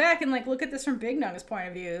let's go back and, like, look at this from Big Nung's point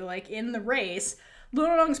of view. Like, in the race,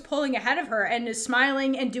 Little Nung's pulling ahead of her and is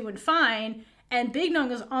smiling and doing fine, and Big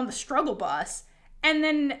Nung is on the struggle bus, and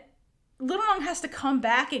then Little Nung has to come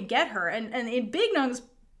back and get her. And in Big Nung's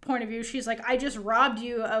point of view, she's like, I just robbed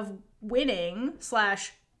you of winning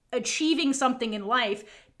 / achieving something in life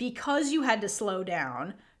because you had to slow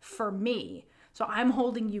down for me. So I'm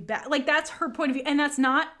holding you back. Like, that's her point of view. And that's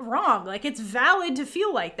not wrong. Like, it's valid to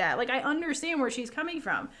feel like that. Like, I understand where she's coming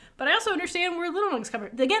from. But I also understand where Little Nung's coming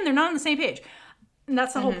from. Again, they're not on the same page. And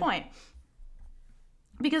that's the whole point.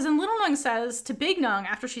 Because then Little Nung says to Big Nung,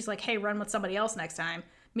 after she's like, hey, run with somebody else next time,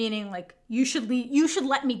 meaning, like, you should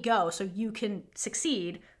let me go so you can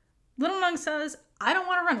succeed. Little Nung says, I don't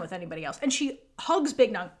want to run with anybody else. And she hugs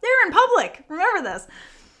Big Nung. They're in public. Remember this.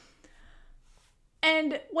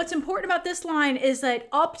 And what's important about this line is that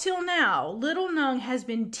up till now, Little Nung has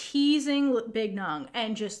been teasing Big Nung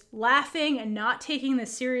and just laughing and not taking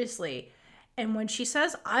this seriously. And when she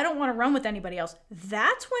says, I don't want to run with anybody else,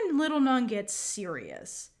 that's when Little Nung gets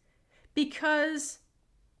serious. Because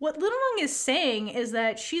what Little Nung is saying is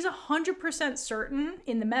that she's 100% certain,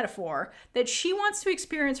 in the metaphor, that she wants to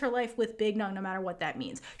experience her life with Big Nung no matter what that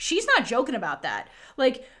means. She's not joking about that.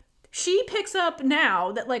 Like, she picks up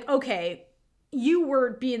now that, like, okay, you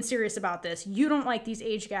were being serious about this. You don't like these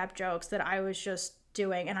age gap jokes that I was just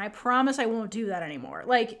doing, and I promise I won't do that anymore.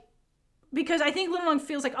 Like, because I think Little Nung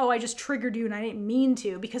feels like, oh, I just triggered you and I didn't mean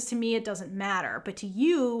to, because to me it doesn't matter. But to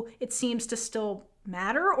you, it seems to still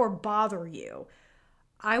matter or bother you.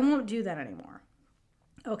 I won't do that anymore.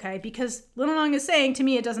 Okay? Because Little Nung is saying, to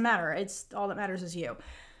me, it doesn't matter. It's all that matters is you.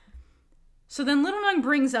 So then Little Nung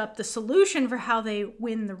brings up the solution for how they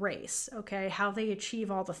win the race. Okay? How they achieve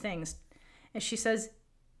all the things. And she says,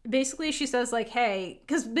 basically she says, like, hey,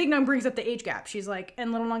 because Big Nung brings up the age gap. She's like,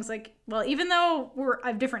 and Little Nung's like, well, even though I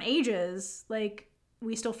have different ages, like,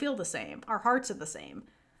 we still feel the same. Our hearts are the same.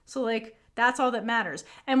 So, like, that's all that matters.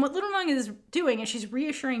 And what Little Nung is doing is she's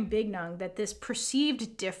reassuring Big Nung that this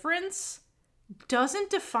perceived difference doesn't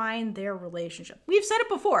define their relationship. We've said it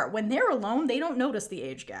before. When they're alone, they don't notice the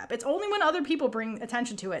age gap. It's only when other people bring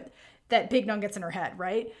attention to it that Big Nung gets in her head,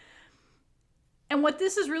 right? And what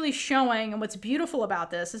this is really showing, and what's beautiful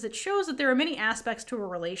about this, is it shows that there are many aspects to a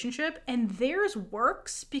relationship, and theirs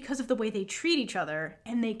works because of the way they treat each other,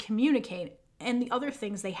 and they communicate, and the other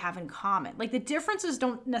things they have in common. Like, the differences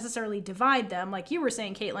don't necessarily divide them. Like you were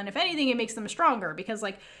saying, Kaitlynn, if anything, it makes them stronger, because,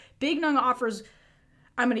 like, Big Nung offers,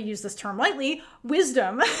 I'm going to use this term lightly,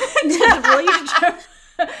 wisdom to the relationship.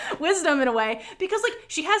 Wisdom in a way, because, like,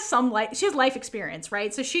 she has life experience,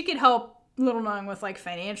 right? So she could help Little Nung with, like,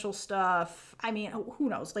 financial stuff. I mean, who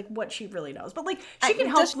knows, like, what she really knows, but, like, she can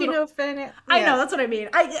help. I know, that's what I mean.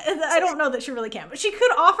 I don't know that she really can, but she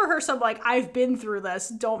could offer her some, like, I've been through this,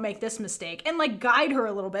 don't make this mistake, and, like, guide her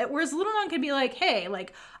a little bit. Whereas Little Nung could be like, hey,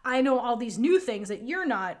 like, I know all these new things that you're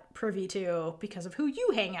not privy to because of who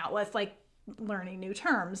you hang out with, like learning new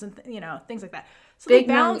terms and things like that. So Big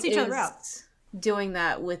they balance each other out. Doing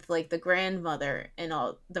that with, like, the grandmother and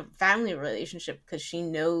all the family relationship because she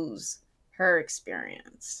knows her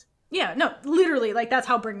experience. Yeah, no, literally, like, that's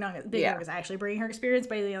how Big Nung is actually bringing her experience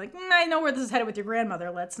by being like, I know where this is headed with your grandmother.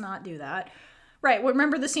 Let's not do that. Right. Well,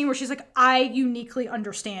 remember the scene where she's like, I uniquely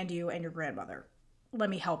understand you and your grandmother. Let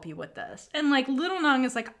me help you with this. And, like, Little Nung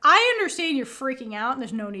is like, I understand you're freaking out and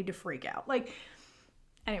there's no need to freak out. Like,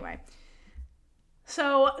 anyway.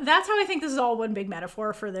 So that's how I think this is all one big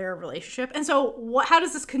metaphor for their relationship. And so how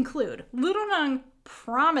does this conclude? Little Nung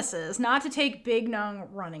promises not to take Big Nung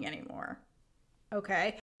running anymore.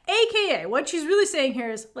 Okay? AKA, what she's really saying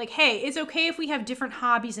here is, like, hey, it's okay if we have different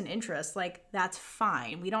hobbies and interests. Like, that's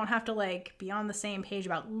fine. We don't have to, like, be on the same page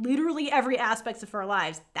about literally every aspect of our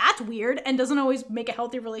lives. That's weird and doesn't always make a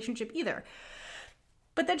healthy relationship either.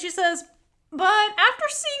 But then she says, but after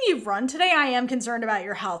seeing you run today, I am concerned about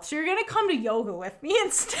your health. So you're going to come to yoga with me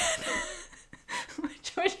instead.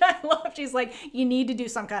 which I love. She's like, you need to do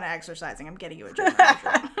some kind of exercising. I'm getting you a gym.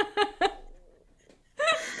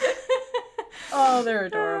 Oh, they're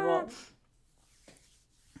adorable.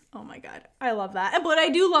 Oh my god. I love that. And what I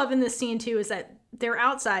do love in this scene too is that they're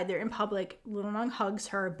outside, they're in public. Little Nung hugs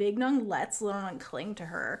her. Big Nung lets Little Nung cling to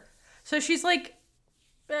her. So she's like,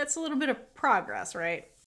 that's a little bit of progress, right?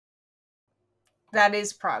 That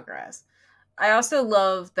is progress. I also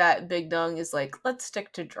love that Big Nung is like, let's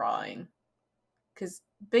stick to drawing. Because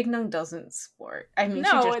Big Nung doesn't sport. I mean,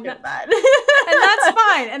 she just did that. And that's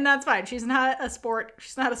fine. And that's fine. She's not a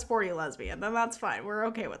sporty lesbian. Then that's fine. We're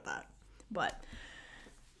okay with that. But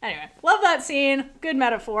anyway, love that scene. Good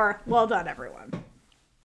metaphor. Well done, everyone.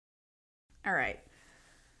 All right.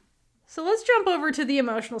 So let's jump over to the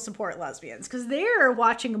emotional support lesbians, because they're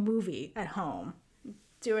watching a movie at home,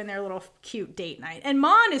 doing their little cute date night. And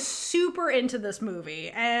Mon is super into this movie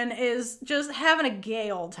and is just having a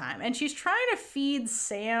gay old time. And she's trying to feed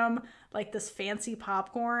Sam like this fancy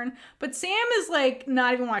popcorn. But Sam is like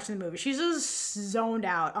not even watching the movie. She's just zoned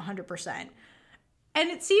out 100%. And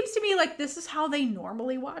it seems to me like this is how they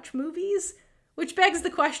normally watch movies, which begs the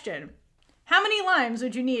question. How many limes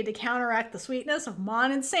would you need to counteract the sweetness of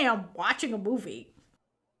Mon and Sam watching a movie?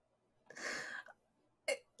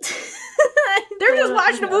 They're just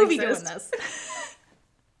watching a movie doing this.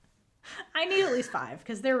 I need at least 5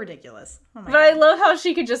 because they're ridiculous. Oh but God. I love how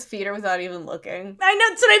she could just feed her without even looking. I know,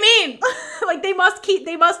 that's what I mean. Like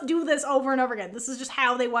they must do this over and over again. This is just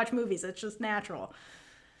how they watch movies. It's just natural.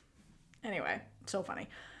 Anyway, so funny.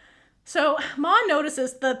 So Mon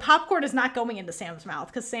notices the popcorn is not going into Sam's mouth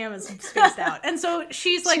because Sam is spaced out. And so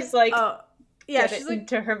she's like, oh, yeah, she's like,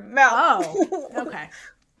 into her mouth. Oh, okay.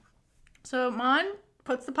 So Mon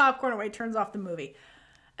puts the popcorn away, turns off the movie.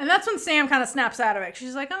 And that's when Sam kind of snaps out of it.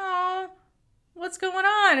 She's like, oh, what's going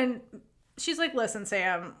on? And she's like, listen,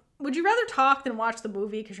 Sam, would you rather talk than watch the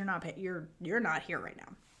movie? Because you're not here right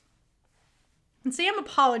now. And Sam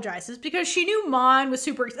apologizes because she knew Mon was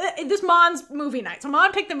super excited. This Mon's movie night. So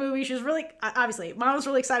Mon picked the movie. She was really, obviously, Mon was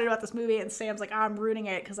really excited about this movie. And Sam's like, I'm ruining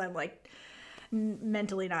it because I'm like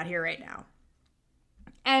mentally not here right now.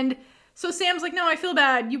 And so Sam's like, no, I feel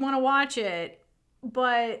bad. You want to watch it.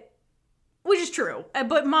 But, which is true.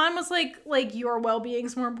 But Mon was like your well-being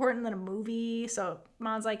is more important than a movie. So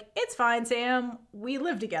Mon's like, it's fine, Sam. We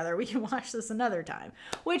live together. We can watch this another time.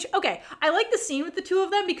 Which, okay, I like the scene with the two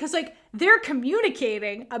of them because, like, they're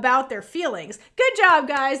communicating about their feelings. Good job,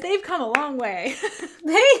 guys. They've come a long way.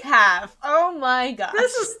 They have. Oh my gosh.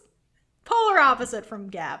 This is polar opposite from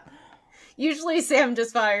Gap. Usually Sam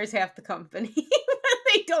just fires half the company when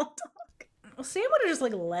they don't talk. Well, Sam would have just,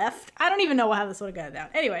 like, left. I don't even know how this would have gone down.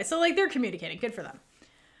 Anyway, so, like, they're communicating. Good for them.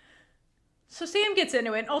 So Sam gets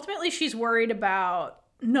into it, and ultimately she's worried about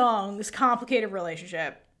Nueng's complicated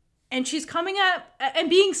relationship. And she's coming up, and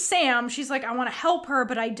being Sam, she's like, I want to help her,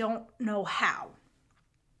 but I don't know how.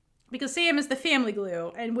 Because Sam is the family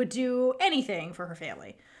glue and would do anything for her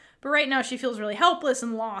family. But right now she feels really helpless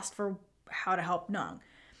and lost for how to help Nueng.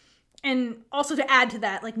 And also to add to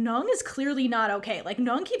that, like, Nueng is clearly not okay. Like,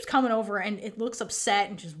 Nueng keeps coming over and it looks upset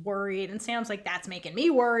and she's worried. And Sam's like, that's making me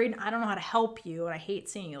worried. I don't know how to help you. And I hate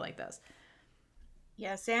seeing you like this.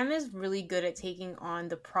 Yeah, Sam is really good at taking on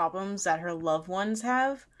the problems that her loved ones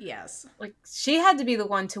have. Yes. Like, she had to be the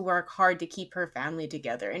one to work hard to keep her family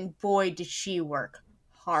together. And boy, did she work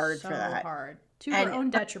hard for that. So hard. To her own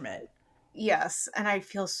detriment. Yes. And I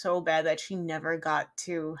feel so bad that she never got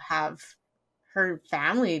to have her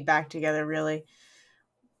family back together, really.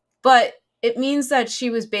 But it means that she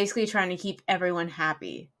was basically trying to keep everyone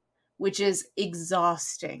happy, which is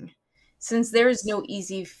exhausting. Since there is no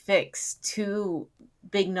easy fix to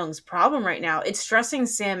Big Nueng's problem right now, it's stressing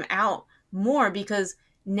Sam out more because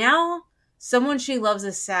now someone she loves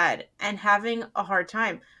is sad and having a hard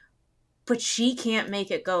time, but she can't make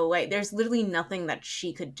it go away. There's literally nothing that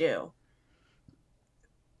she could do.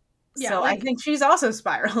 Yeah, so like, I think she's also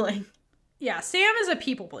spiraling. Yeah, Sam is a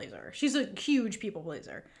people pleaser. She's a huge people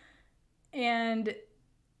pleaser. And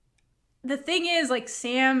the thing is, like,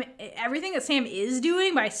 Sam, everything that Sam is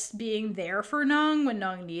doing by being there for Nueng when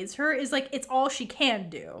Nueng needs her is, like, it's all she can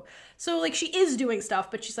do. So, like, she is doing stuff,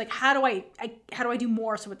 but she's like, how do I do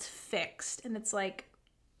more so it's fixed? And it's like,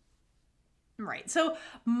 right. So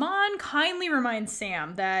Mon kindly reminds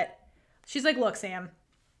Sam that, she's like, look, Sam,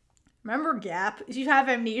 remember Gap? You have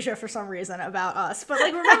amnesia for some reason about us. But,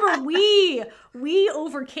 like, remember, we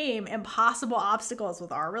overcame impossible obstacles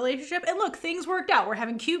with our relationship. And look, things worked out. We're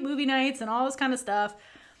having cute movie nights and all this kind of stuff.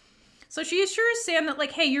 So she assures Sam that,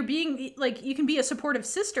 like, hey, you're being, like, you can be a supportive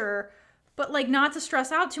sister, but, like, not to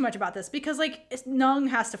stress out too much about this. Because, like, Nueng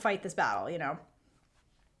has to fight this battle, you know?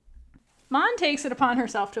 Mon takes it upon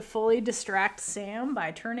herself to fully distract Sam by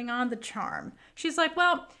turning on the charm. She's like,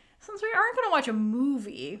 well, since we aren't going to watch a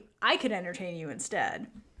movie, I could entertain you instead.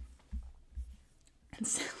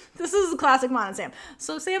 This is the classic Mon and Sam.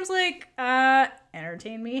 So Sam's like,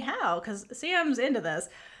 entertain me how? Because Sam's into this.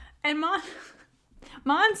 And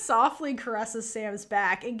Mon softly caresses Sam's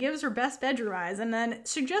back and gives her best bedroom eyes and then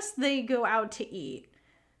suggests they go out to eat.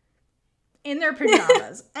 in their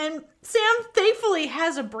pajamas. And Sam thankfully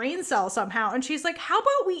has a brain cell somehow. And she's like, how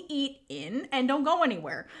about we eat in and don't go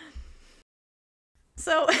anywhere?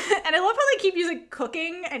 So, and I love how they keep using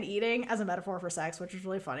cooking and eating as a metaphor for sex, which is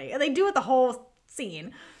really funny. And they do it the whole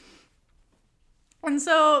scene. And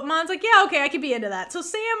so Mon's like, yeah, okay, I could be into that. So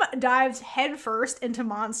Sam dives headfirst into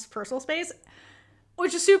Mon's personal space,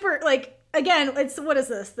 which is super, like, again, it's, what is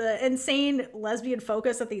this? The insane lesbian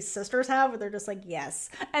focus that these sisters have, where they're just like, yes.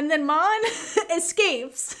 And then Mon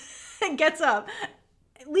escapes and gets up,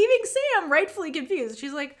 leaving Sam rightfully confused.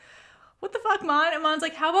 She's like, what the fuck, Mon? And Mon's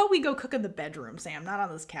like, how about we go cook in the bedroom, Sam, not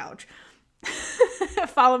on this couch.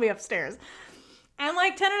 Follow me upstairs. And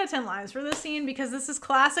like 10 out of 10 lines for this scene, because this is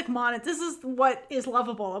classic Mon. This is what is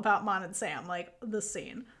lovable about Mon and Sam, like this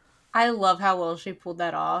scene. I love how well she pulled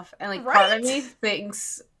that off. And like part of me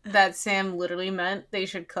thinks that Sam literally meant they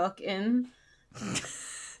should cook in.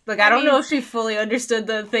 Like, I don't know if she fully understood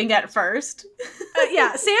the thing at first.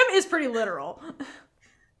 Yeah, Sam is pretty literal.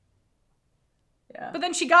 Yeah. But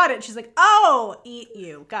then she got it. She's like, oh, eat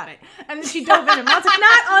you. Got it. And then she dove in and Mom's like,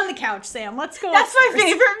 not on the couch, Sam. Let's go That's upstairs. my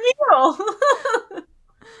favorite meal.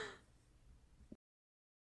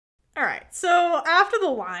 All right. So after the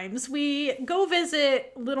limes, we go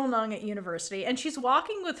visit Little Nung at university, and she's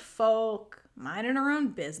walking with folk, minding her own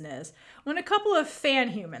business, when a couple of fan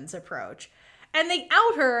humans approach. And they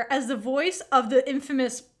out her as the voice of the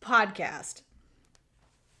infamous podcast.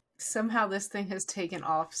 Somehow this thing has taken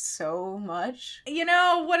off so much. You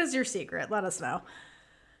know, what is your secret? Let us know.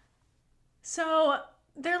 So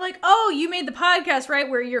they're like, oh, you made the podcast, right?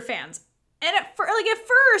 We're your fans. And at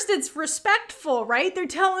first, it's respectful, right? They're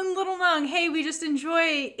telling Little Nung, hey, we just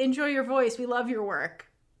enjoy your voice. We love your work.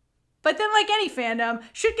 But then, like any fandom,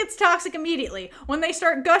 shit gets toxic immediately when they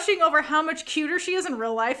start gushing over how much cuter she is in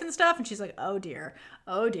real life and stuff. And she's like, oh dear,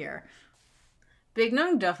 oh dear. Big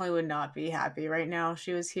Nung definitely would not be happy right now if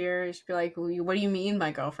she was here. She'd be like, what do you mean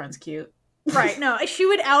my girlfriend's cute? Right, no, she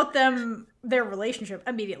would out them, their relationship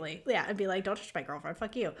immediately. Yeah, and be like, don't touch my girlfriend,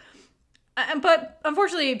 fuck you. But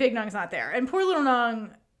unfortunately, Big Nung's not there. And poor Little Nung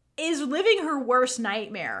is living her worst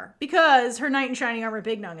nightmare because her knight in shining armor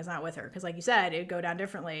Big Nung is not with her. Because like you said, it'd go down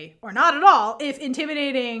differently, or not at all, if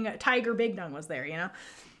intimidating Tiger Big Nung was there, you know?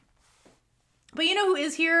 But you know who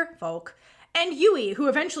is here? Folk. And Yui, who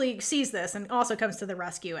eventually sees this and also comes to the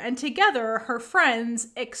rescue. And together, her friends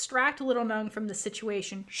extract Little Nung from the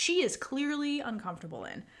situation she is clearly uncomfortable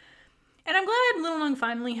in. And I'm glad Little Nung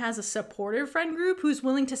finally has a supportive friend group who's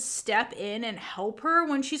willing to step in and help her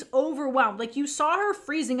when she's overwhelmed. Like, you saw her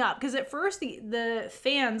freezing up, because at first the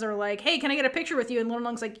fans are like, hey, can I get a picture with you? And Little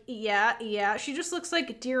Nung's like, yeah. She just looks like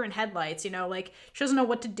a deer in headlights, you know? Like, she doesn't know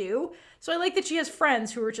what to do. So I like that she has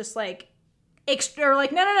friends who are just like, or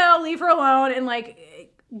like, no, leave her alone, and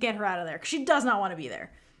like, get her out of there, because she does not want to be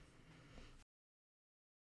there.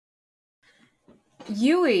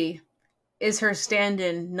 Yui is her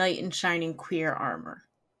stand-in knight in shining queer armor.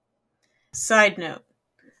 Side note,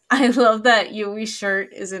 I love that Yui's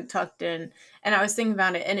shirt isn't tucked in, and I was thinking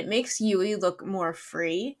about it, and it makes Yui look more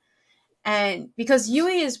free, and because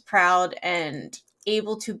Yui is proud and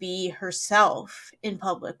able to be herself in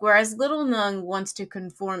public, whereas Little Nung wants to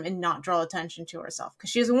conform and not draw attention to herself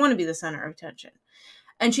because she doesn't want to be the center of attention.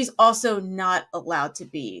 And she's also not allowed to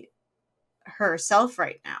be herself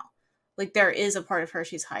right now. Like, there is a part of her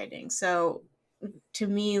she's hiding. So to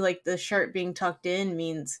me, like, the shirt being tucked in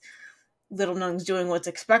means Little Nung's doing what's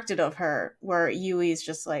expected of her, where Yui's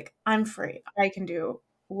just like, I'm free. I can do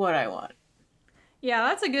what I want. Yeah,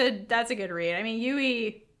 that's a good read. I mean,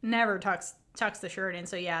 Yui never tucks the shirt in,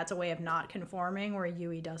 so yeah, it's a way of not conforming, where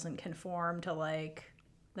Yui doesn't conform to like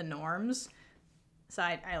the norms. So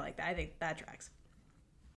I like that. I think that tracks.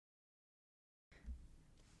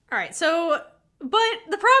 All right, so but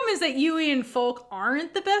the problem is that Yui and Folk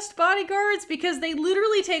aren't the best bodyguards, because they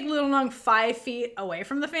literally take Little Nung 5 feet away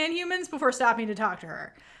from the fan humans before stopping to talk to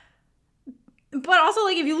her. But also,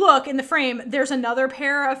 like, if you look in the frame, there's another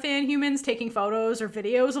pair of fan humans taking photos or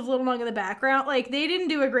videos of Little Nung in the background. Like, they didn't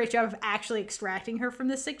do a great job of actually extracting her from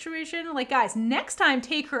this situation. Like, guys, next time,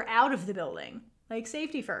 take her out of the building. Like,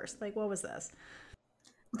 safety first. Like, what was this?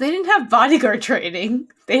 They didn't have bodyguard training.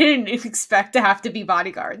 They didn't expect to have to be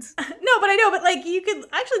bodyguards. No, but I know, but like, you could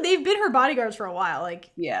actually, they've been her bodyguards for a while. Like,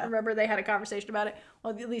 yeah. Remember they had a conversation about it?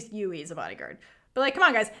 Well, at least Yui is a bodyguard. But like, come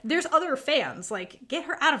on, guys, there's other fans. Like, get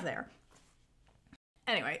her out of there.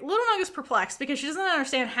 Anyway, Little Nung is perplexed because she doesn't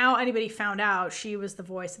understand how anybody found out she was the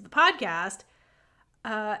voice of the podcast.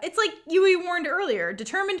 It's like Yui warned earlier,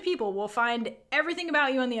 determined people will find everything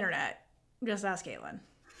about you on the internet. Just ask Kaitlynn.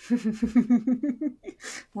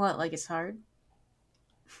 What, like it's hard?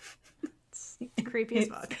 It's creepy as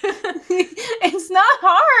fuck. It's not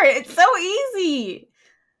hard. It's so easy.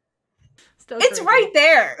 Still it's creepy. right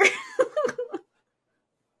there.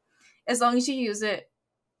 As long as you use it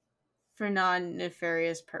for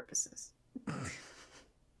non-nefarious purposes.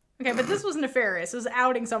 Okay, but this was nefarious. It was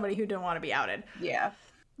outing somebody who didn't want to be outed. Yeah.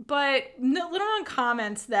 But Little Nun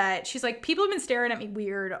comments that she's like, people have been staring at me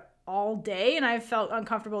weird all day, and I've felt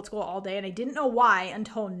uncomfortable at school all day, and I didn't know why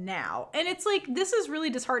until now. And it's like, this is really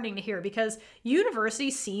disheartening to hear, because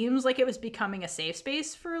university seems like it was becoming a safe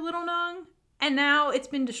space for Little Nun, and now it's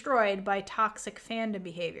been destroyed by toxic fandom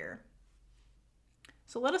behavior.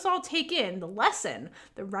 So let us all take in the lesson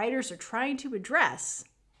the writers are trying to address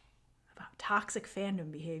about toxic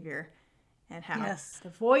fandom behavior, and how the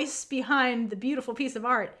voice behind the beautiful piece of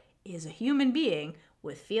art is a human being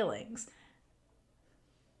with feelings.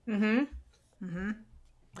 Let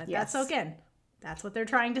that soak in. That's what they're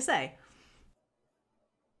trying to say.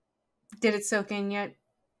 Did it soak in yet?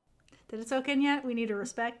 Did it soak in yet? We need to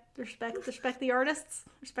respect the artists.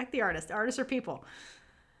 Respect the artists. The artists are people.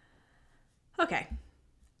 Okay.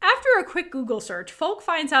 After a quick Google search, Folk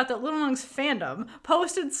finds out that Little Nung's fandom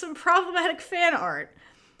posted some problematic fan art.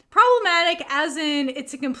 Problematic as in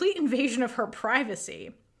it's a complete invasion of her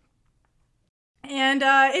privacy. And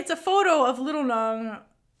it's a photo of Little Nung.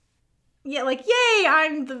 Yeah, like, yay,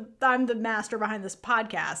 I'm the master behind this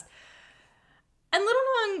podcast. And Little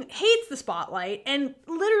Nung hates the spotlight and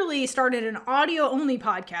literally started an audio-only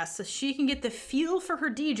podcast so she can get the feel for her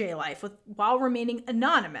DJ life while remaining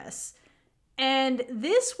anonymous. And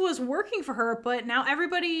this was working for her, but now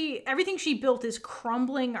everything she built is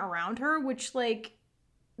crumbling around her, which, like,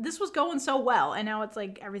 this was going so well, and now it's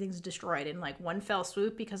like everything's destroyed in like one fell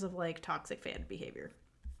swoop because of like toxic fan behavior.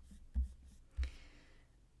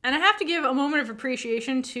 And I have to give a moment of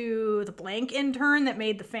appreciation to the blank intern that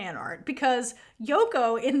made the fan art, because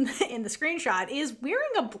Yoko in the screenshot is wearing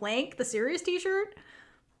a blank The Serious t-shirt,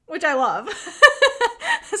 which I love.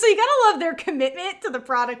 So you gotta love their commitment to the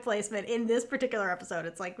product placement in this particular episode.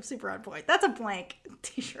 It's like super on point. That's a blank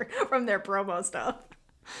t-shirt from their promo stuff.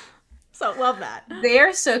 So love that. They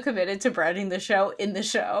are so committed to branding the show in the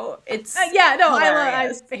show. It's I'm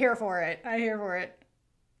here for it. I'm here for it.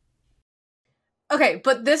 Okay,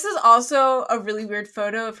 but this is also a really weird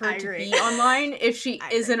photo of her to be online if she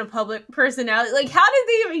isn't a public personality. Like, how did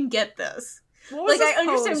they even get this? Like, I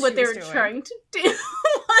understand what they were trying to do.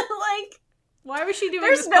 Like, why was she doing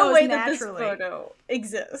this? There's no way naturally? That this photo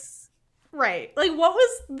exists. Right. Like, what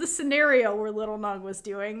was the scenario where Little Nung was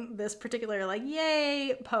doing this particular, like,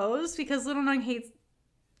 yay pose? Because Little Nung hates...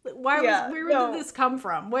 Where did this come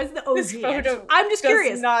from? Where's the OG? This photo I'm just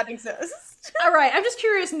curious. Does not exist. All right. I'm just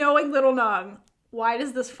curious, knowing Little Nung, why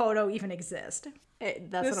does this photo even exist? That's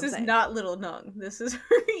what I'm saying. This is not Little Nung. This is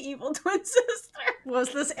her evil twin sister.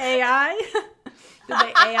 Was this AI? Did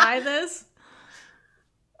they AI this?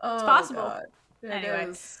 Oh, it's possible. God.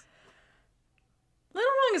 Anyway. Little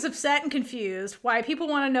Nung is upset and confused why people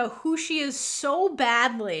want to know who she is so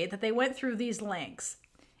badly that they went through these links.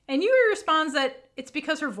 And Yui responds that it's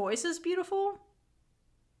because her voice is beautiful.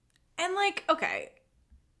 And, like, okay,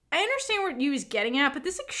 I understand what Yui's getting at, but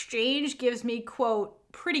this exchange gives me, quote,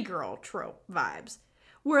 pretty girl trope vibes,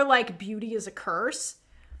 where, like, beauty is a curse,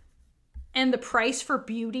 and the price for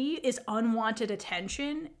beauty is unwanted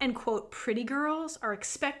attention, and, quote, pretty girls are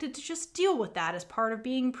expected to just deal with that as part of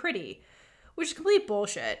being pretty. Which is complete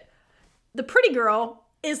bullshit. The pretty girl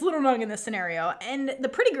is Little Nung in this scenario, and the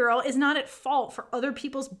pretty girl is not at fault for other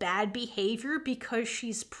people's bad behavior because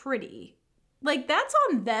she's pretty. Like, that's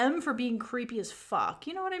on them for being creepy as fuck.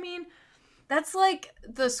 You know what I mean? That's like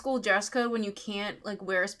the school dress code when you can't, like,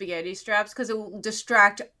 wear spaghetti straps because it will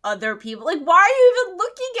distract other people. Like, why are you even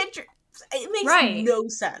looking at your... It makes no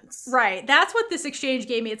sense. Right. That's what this exchange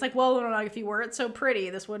gave me. It's like, well, Little Nung, if you weren't so pretty,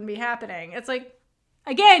 this wouldn't be happening. It's like...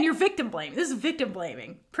 Again, you're victim blaming. This is victim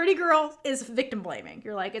blaming. Pretty girl is victim blaming.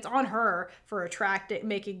 You're like, it's on her for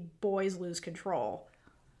making boys lose control.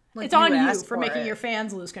 Like, it's on you for making your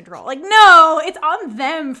fans lose control. Like, no, it's on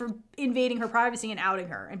them for invading her privacy and outing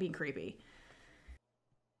her and being creepy.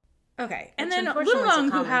 Okay, and then Little Nung,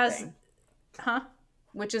 who has,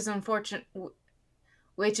 which is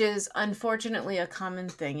unfortunately a common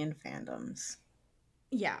thing in fandoms.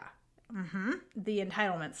 Yeah, the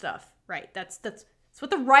entitlement stuff. Right. That's what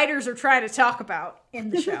the writers are trying to talk about in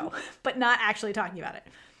the show, but not actually talking about it.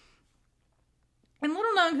 And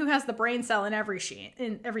Little Nung, who has the brain cell in every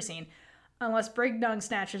scene, unless Big Nung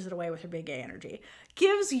snatches it away with her big gay energy,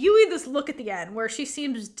 gives Yui this look at the end where she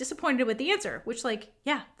seems disappointed with the answer, which, like,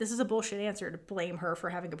 yeah, this is a bullshit answer to blame her for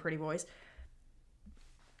having a pretty voice.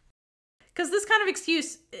 Because this kind of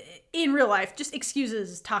excuse in real life just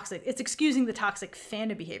excuses toxic. It's excusing the toxic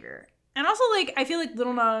fandom behavior. And also, like, I feel like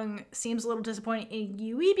Little Nung seems a little disappointed in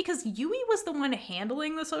Yui because Yui was the one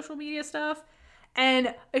handling the social media stuff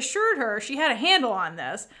and assured her she had a handle on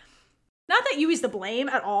this. Not that Yui's the blame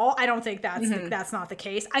at all. I don't think that's not the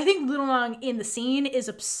case. I think Little Nung in the scene is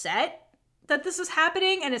upset that this is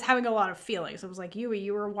happening and is having a lot of feelings. It was like, Yui,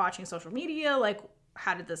 you were watching social media, like,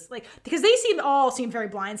 how did this, like, because they all seem very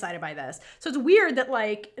blindsided by this. So it's weird that,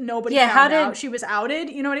 like, nobody found out she was outed.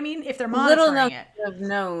 You know what I mean? If they're monitoring Little it. Nung have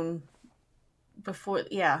known before.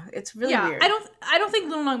 Yeah, it's really weird. I don't think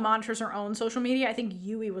Little Nung monitors her own social media. I think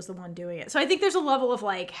Yui was the one doing it. So I think there's a level of,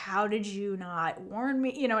 like, how did you not warn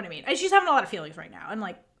me? You know what I mean? And she's having a lot of feelings right now. And,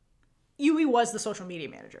 like, Yui was the social media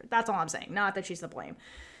manager. That's all I'm saying. Not that she's the blame.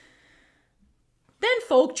 Then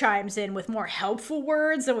Folk chimes in with more helpful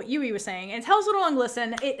words than what Yui was saying and tells Little Nung,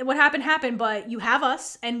 listen, what happened, but you have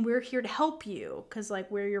us and we're here to help you because,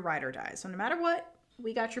 like, we're your ride or die. So no matter what,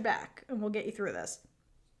 we got your back and we'll get you through this.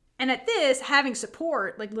 And at this, having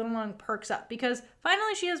support, like, Little Nung perks up because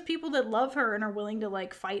finally she has people that love her and are willing to,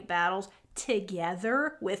 like, fight battles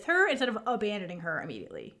together with her instead of abandoning her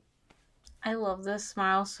immediately. I love this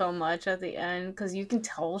smile so much at the end because you can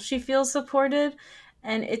tell she feels supported.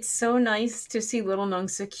 And it's so nice to see Little Nung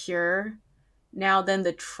secure now than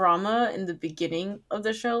the trauma in the beginning of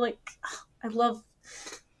the show. Like,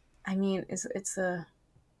 it's a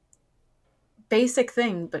basic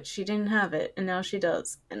thing, but she didn't have it, and now she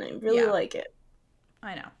does. And I really like it.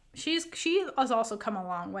 I know. She has also come a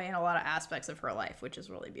long way in a lot of aspects of her life, which is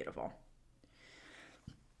really beautiful.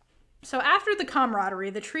 So after the camaraderie,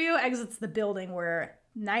 the trio exits the building where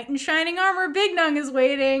Knight in Shining Armor Big Nung is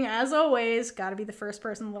waiting, as always. Gotta be the first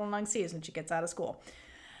person Little Nung sees when she gets out of school.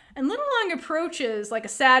 And Little Nung approaches like a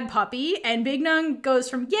sad puppy, and Big Nung goes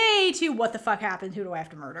from yay to what the fuck happened? Who do I have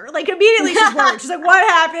to murder? Like, immediately she's worried. She's like, what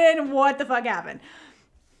happened? What the fuck happened?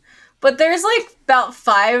 But there's like about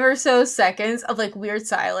 5 or so seconds of like weird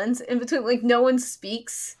silence in between. Like, no one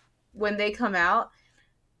speaks when they come out.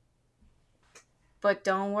 But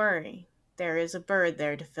don't worry, there is a bird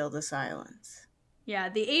there to fill the silence. Yeah,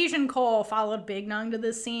 the Asian Cole followed Big Nung to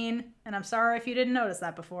this scene, and I'm sorry if you didn't notice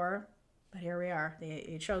that before, but here we are.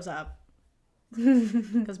 It shows up.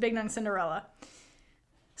 Because Big Nung's Cinderella.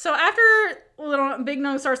 So after Big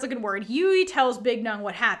Nung starts looking worried, Yui tells Big Nung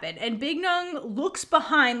what happened, and Big Nung looks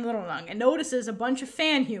behind Little Nung and notices a bunch of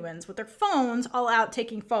fan humans with their phones all out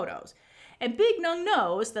taking photos. And Big Nung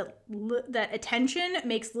knows that attention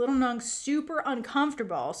makes Little Nung super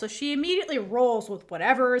uncomfortable, so she immediately rolls with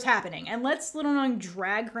whatever is happening and lets Little Nung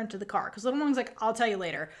drag her into the car. Because Little Nung's like, I'll tell you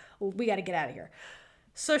later. We got to get out of here.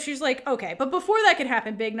 So she's like, okay. But before that can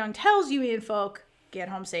happen, Big Nung tells Yui and Folk, get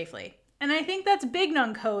home safely. And I think that's Big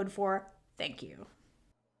Nung code for thank you.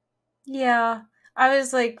 Yeah. I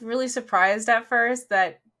was, like, really surprised at first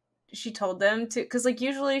that she told them to, because, like,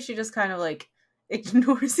 usually she just kind of, like,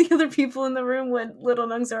 ignores the other people in the room when Little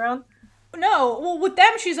Nung's around. No, well, with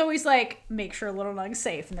them, she's always like, make sure Little Nung's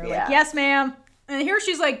safe. And they're like, yes, ma'am. And here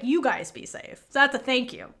she's like, you guys be safe. So that's a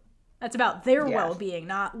thank you. That's about their well-being,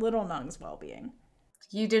 not Little Nung's well-being.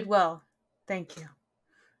 You did well. Thank you.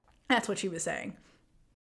 That's what she was saying.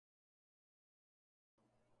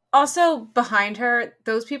 Also, behind her,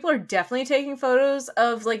 those people are definitely taking photos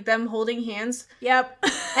of, like, them holding hands. Yep.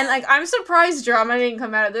 And, like, I'm surprised drama didn't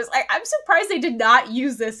come out of this. Like, I'm surprised they did not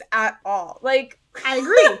use this at all. Like, I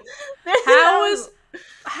agree.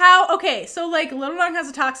 Okay, so, like, Little Nung has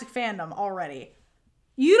a toxic fandom already.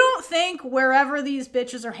 You don't think wherever these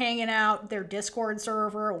bitches are hanging out, their Discord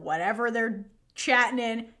server, whatever they're chatting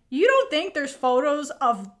in, you don't think there's photos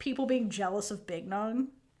of people being jealous of Big Nung?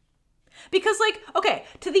 Because, like, okay,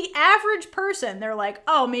 to the average person, they're like,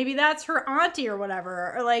 oh, maybe that's her auntie or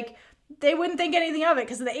whatever. Or, like, they wouldn't think anything of it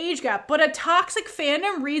because of the age gap. But a toxic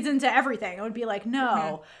fandom reads into everything. It would be like,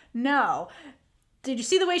 no. Did you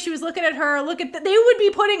see the way she was looking at her? They would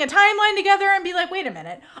be putting a timeline together and be like, wait a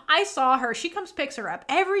minute. I saw her. She comes, picks her up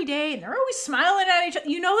every day. And they're always smiling at each other.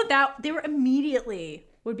 You know that they were immediately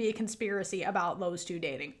would be a conspiracy about those two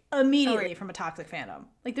dating. Immediately from a toxic fandom.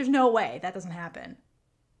 Like, there's no way that doesn't happen.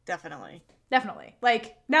 Definitely.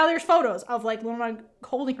 Like, now there's photos of, like, Little Nung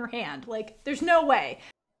holding her hand. Like, there's no way.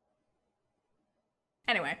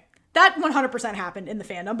 Anyway, that 100% happened in the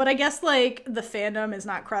fandom, but I guess, like, the fandom is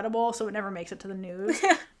not credible, so it never makes it to the news.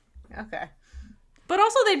 Okay. But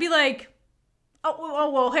also they'd be like,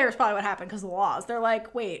 oh, well, here's probably what happened because of the laws. They're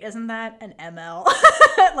like, wait, isn't that an ML?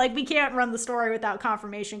 Like, we can't run the story without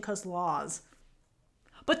confirmation because laws.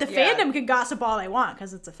 But the fandom can gossip all they want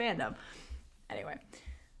because it's a fandom. Anyway.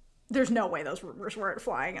 There's no way those rumors weren't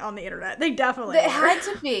flying on the internet. They definitely They were. had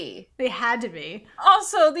to be. They had to be.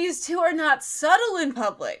 Also, these two are not subtle in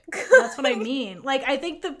public. That's what I mean. Like, I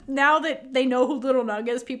think now that they know who Little Nung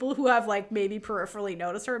is, people who have, like, maybe peripherally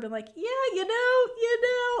noticed her have been like, yeah, you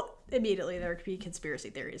know. Immediately there could be conspiracy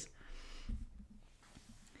theories.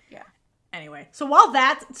 Yeah. Anyway, so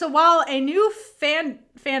while a new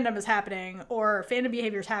fandom is happening, or fandom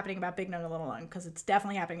behavior is happening about Big Nung and Little Nung, because it's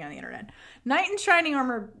definitely happening on the internet, knight in shining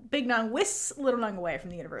armor Big Nung whisks Little Nung away from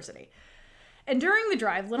the university. And during the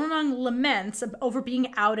drive, Little Nung laments over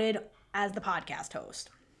being outed as the podcast host,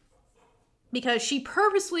 because she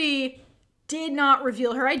purposely did not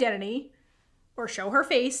reveal her identity or show her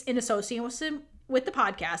face in association with the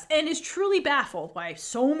podcast, and is truly baffled why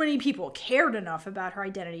so many people cared enough about her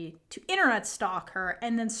identity to internet stalk her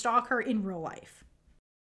and then stalk her in real life.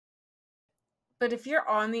 But if you're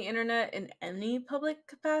on the internet in any public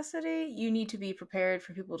capacity, you need to be prepared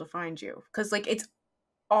for people to find you, because like it's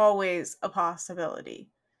always a possibility.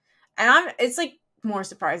 And it's like more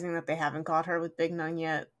surprising that they haven't caught her with Big Nung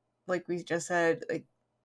yet. Like we just said, like,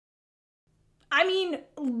 I mean,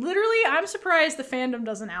 literally, I'm surprised the fandom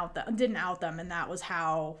didn't out them, and that was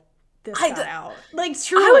how this got out. Like,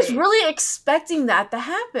 truly, I was really expecting that to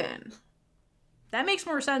happen. That makes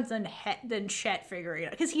more sense than Chet figuring it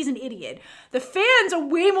out, because he's an idiot. The fans are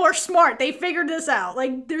way more smart. They figured this out.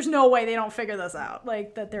 Like, there's no way they don't figure this out.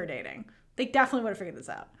 Like, that they're dating. They definitely would have figured this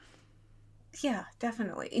out. Yeah,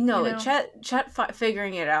 definitely. No, you know? Chet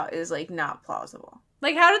figuring it out is like not plausible.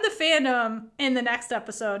 Like, how did the fandom in the next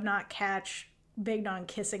episode not catch Big Nung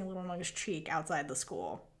kissing Little Nung's cheek outside the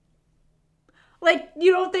school? Like,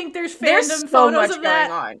 you don't think there's so photos of that?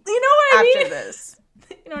 Going on. You know what I mean? After this.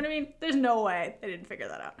 You know what I mean? There's no way they didn't figure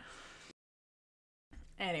that out.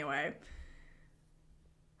 Anyway.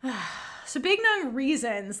 So Big Nung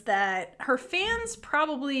reasons that her fans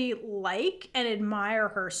probably like and admire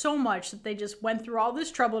her so much that they just went through all this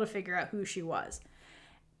trouble to figure out who she was.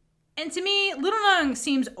 And to me, Little Nung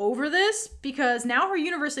seems over this, because now her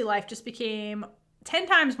university life just became 10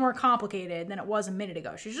 times more complicated than it was a minute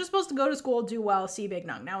ago. She's just supposed to go to school, do well, see Big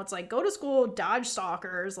Nung. Now it's like, go to school, dodge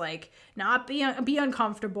stalkers, like, not be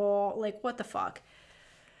uncomfortable. Like, what the fuck?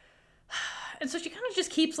 And so she kind of just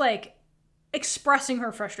keeps, like, expressing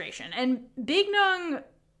her frustration. And Big Nung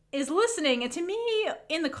is listening, and to me,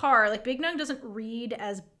 in the car, like, Big Nung doesn't read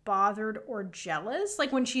as bothered or jealous.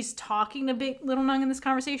 Like, when she's talking to Little Nung in this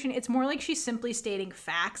conversation, it's more like she's simply stating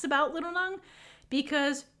facts about Little Nung,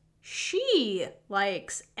 because she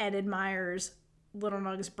likes and admires Little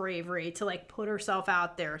Nung's bravery to, like, put herself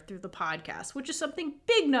out there through the podcast, which is something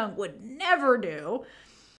Big Nung would never do,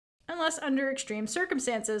 unless under extreme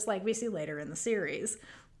circumstances, like we see later in the series.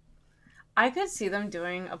 I could see them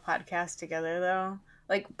doing a podcast together, though.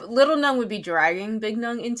 Like, Little Nung would be dragging Big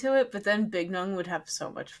Nung into it, but then Big Nung would have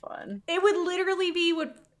so much fun. It would literally be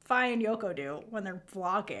what Faye and Yoko do when they're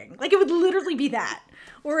vlogging. Like, it would literally be that.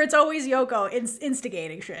 Where it's always Yoko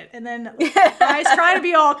instigating shit. And then guys try to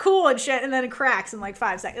be all cool and shit, and then it cracks in like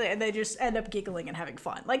 5 seconds. And they just end up giggling and having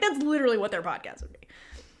fun. Like, that's literally what their podcast would be.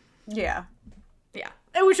 Yeah. Yeah.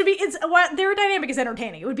 Which would be, their dynamic is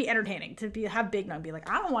entertaining. It would be entertaining to have Big Nung be like,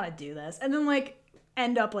 I don't want to do this. And then, like,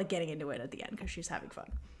 end up, like, getting into it at the end because she's having fun.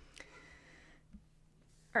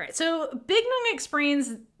 All right, so Big Nung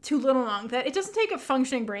explains to Little Nung that it doesn't take a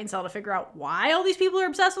functioning brain cell to figure out why all these people are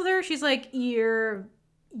obsessed with her. She's like, you're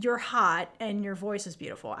hot and your voice is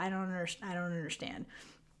beautiful. I don't understand.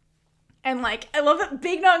 And, like, I love that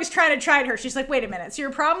Big Nung's trying to chide her. She's like, wait a minute. So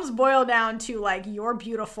your problems boil down to, like, you're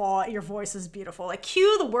beautiful, your voice is beautiful. Like,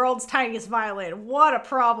 cue the world's tiniest violin. What a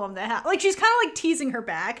problem to have. Like, she's kind of, like, teasing her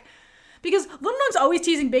back. Because Little Nung's always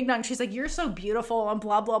teasing Big Nung. She's like, you're so beautiful and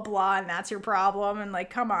blah, blah, blah, and that's your problem. And,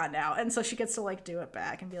 like, come on now. And so she gets to, like, do it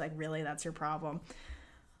back and be like, really, that's your problem?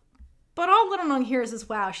 But all Little Nung hears is,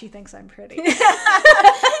 wow, she thinks I'm pretty. Because,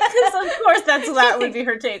 of course, that would be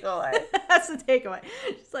her takeaway. That's the takeaway.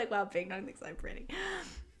 She's like, wow, Big Nung thinks I'm pretty.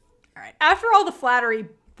 All right. After all the flattery,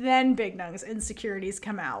 then Big Nung's insecurities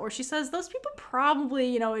come out, where she says those people probably,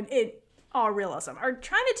 you know, in all realism, are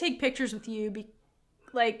trying to take pictures with you.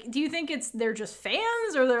 Like, do you think they're just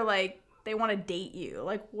fans, or they're like, they want to date you?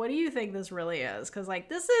 Like, what do you think this really is? Because, like,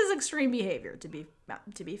 this is extreme behavior, to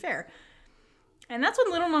be fair. And that's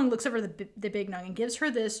when Little Nung looks over the Big Nung and gives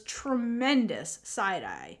her this tremendous side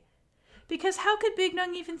eye. Because how could Big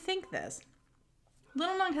Nung even think this?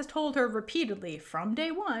 Little Nung has told her repeatedly from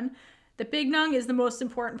day one that Big Nung is the most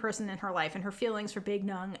important person in her life, and her feelings for Big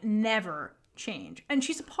Nung never change. And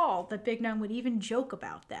she's appalled that Big Nung would even joke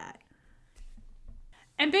about that.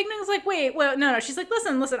 And Big Nung's like, wait, well, no. She's like,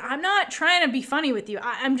 listen, I'm not trying to be funny with you.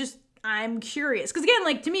 I'm curious. Because again,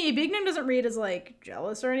 like, to me, Big Nung doesn't read as, like,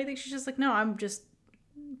 jealous or anything. She's just like, no, I'm just,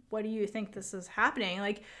 what do you think this is happening?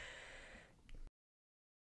 Like,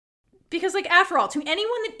 because, like, after all, to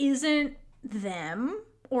anyone that isn't them,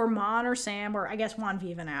 or Mon or Sam, or I guess Juan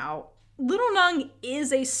Viva now, Little Nung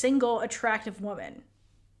is a single, attractive woman.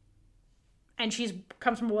 And she's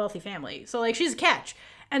comes from a wealthy family. So, like, she's a catch.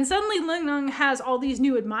 And suddenly Little Nung has all these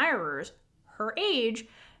new admirers, her age,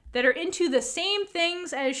 that are into the same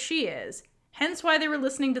things as she is. Hence why they were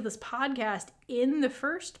listening to this podcast in the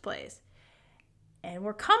first place. And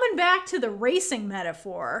we're coming back to the racing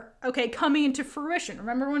metaphor, okay, coming into fruition.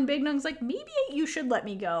 Remember when Big Nung's like, maybe you should let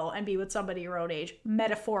me go and be with somebody your own age,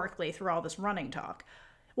 metaphorically through all this running talk.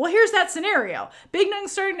 Well, here's that scenario. Big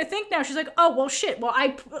Nung's starting to think now. She's like, oh, well, shit. Well,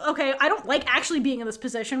 I don't like actually being in this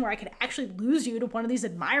position where I could actually lose you to one of these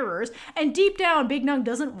admirers. And deep down, Big Nung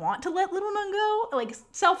doesn't want to let Little Nung go. Like,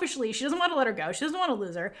 selfishly, she doesn't want to let her go. She doesn't want to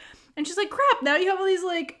lose her. And she's like, crap, now you have all these,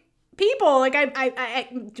 like, people. Like,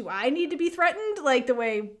 do I need to be threatened? Like, the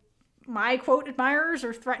way my, quote, admirers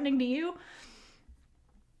are threatening to you?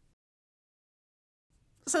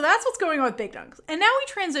 So that's what's going on with Big Nung. And now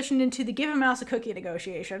we transitioned into the give a mouse a cookie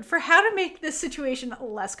negotiation for how to make this situation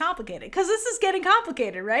less complicated. Because this is getting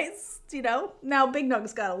complicated, right? You know, now Big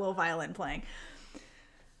Nung's got a little violin playing.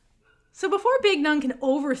 So before Big Nung can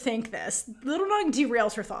overthink this, Little Nung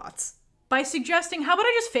derails her thoughts by suggesting, how about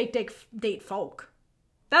I just fake date Folk?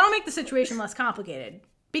 That'll make the situation less complicated.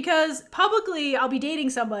 Because publicly, I'll be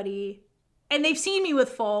dating somebody, and they've seen me with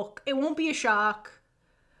Folk. It won't be a shock.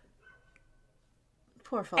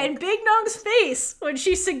 Poor Folk. And Big Nung's face, when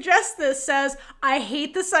she suggests this, says, I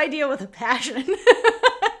hate this idea with a passion.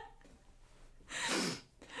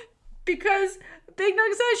 Because Big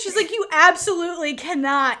Nung says, she's like, you absolutely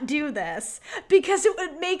cannot do this. Because it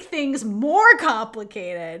would make things more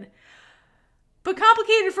complicated. But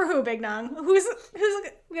complicated for who, Big Nung? Who's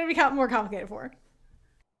going to be more complicated for?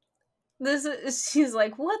 She's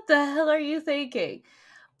like, what the hell are you thinking?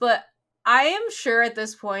 But I am sure at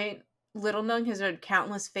this point, Little Nung has read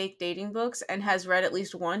countless fake dating books and has read at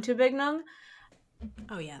least one to Big Nung.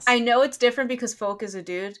 Oh, yes. I know it's different because Folk is a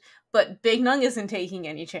dude, but Big Nung isn't taking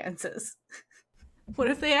any chances. What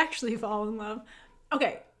if they actually fall in love?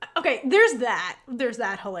 Okay, there's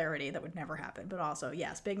that hilarity that would never happen. But also,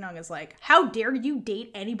 yes, Big Nung is like, how dare you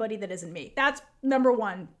date anybody that isn't me? That's number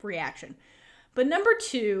one reaction. But number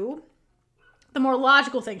two, the more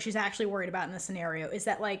logical thing she's actually worried about in this scenario is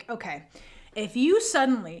that, like, okay, if you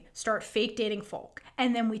suddenly start fake dating Folk,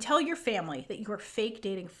 and then we tell your family that you're fake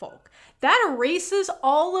dating Folk, that erases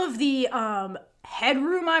all of the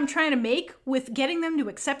headroom I'm trying to make with getting them to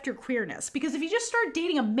accept your queerness. Because if you just start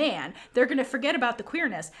dating a man, they're going to forget about the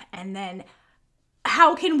queerness, and then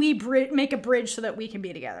how can we make a bridge so that we can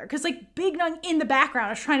be together? Because, like, Big Nung in the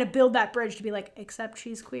background is trying to build that bridge to be like, except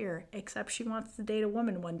she's queer, except she wants to date a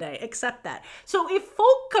woman one day, accept that. So if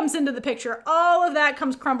Folk comes into the picture, all of that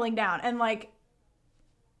comes crumbling down. And, like,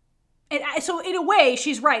 so in a way,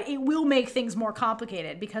 she's right. It will make things more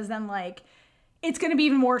complicated because then, like, it's going to be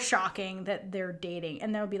even more shocking that they're dating.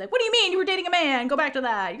 And they'll be like, what do you mean? You were dating a man. Go back to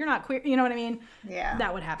that. You're not queer. You know what I mean? Yeah.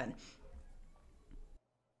 That would happen.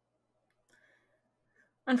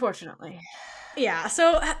 Unfortunately. Yeah,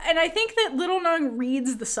 so, and I think that Little Nung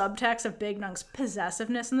reads the subtext of Big Nung's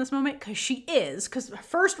possessiveness in this moment, because her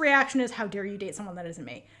first reaction is, how dare you date someone that isn't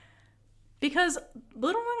me? Because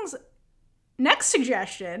Little Nung's next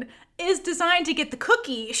suggestion is designed to get the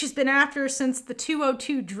cookie she's been after since the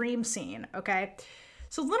 202 dream scene, okay?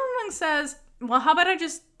 So Little Nung says, well, how about I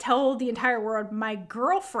just tell the entire world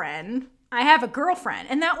I have a girlfriend,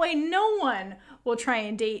 and that way no one will try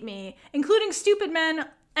and date me, including stupid men,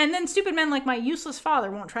 and then stupid men like my useless father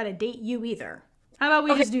won't try to date you either. How about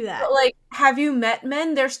we just do that? But, like, have you met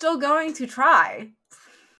men? They're still going to try.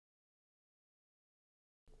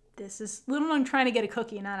 This is Little Nung trying to get a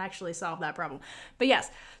cookie and not actually solve that problem. But yes,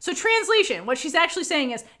 so translation, what she's actually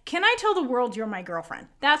saying is, can I tell the world you're my girlfriend?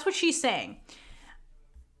 That's what she's saying.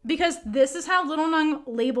 Because this is how Little Nung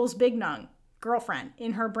labels Big Nung, girlfriend,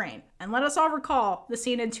 in her brain. And let us all recall the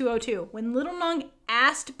scene in 202 when Little Nung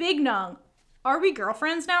asked Big Nung, are we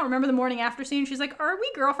girlfriends now? Remember the morning after scene? She's like, are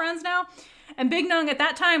we girlfriends now? And Big Nung at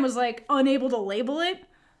that time was like unable to label it.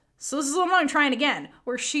 So this is Little Nung trying again,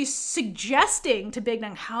 where she's suggesting to Big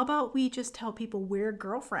Nung, how about we just tell people we're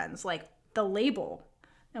girlfriends, like the label.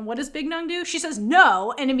 And what does Big Nung do? She says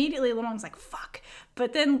no, and immediately Little Nung's like, fuck.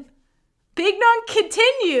 But then Big Nung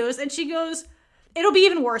continues, and she goes, it'll be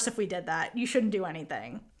even worse if we did that. You shouldn't do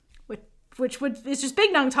anything. It's just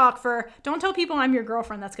Big Nung talk for, don't tell people I'm your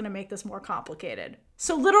girlfriend. That's going to make this more complicated.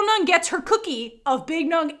 So Little Nung gets her cookie of Big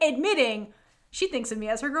Nung admitting, She thinks of me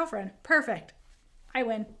as her girlfriend. Perfect. I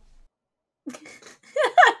win.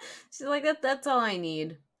 She's like, that's all I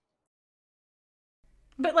need.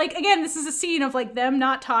 But, like, again, this is a scene of, like, them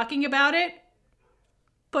not talking about it,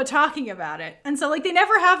 but talking about it. And so, like, they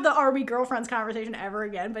never have the are we girlfriends conversation ever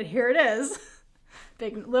again, but here it is.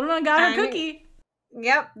 Big Little Nun got her cookie.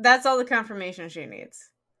 Yep, that's all the confirmation she needs.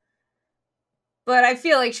 But I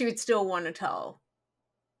feel like she would still want to tell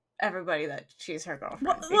everybody that she's her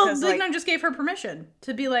girlfriend. Well, Big Nun just gave her permission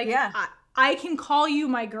to be like, yeah. I can call you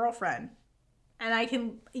my girlfriend.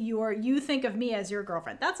 And you think of me as your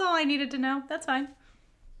girlfriend. That's all I needed to know. That's fine.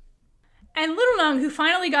 And Little Nung, who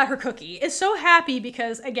finally got her cookie, is so happy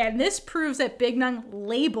because, again, this proves that Big Nung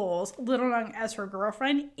labels Little Nung as her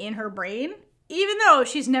girlfriend in her brain, even though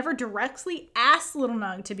she's never directly asked Little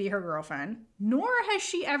Nung to be her girlfriend, nor has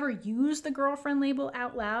she ever used the girlfriend label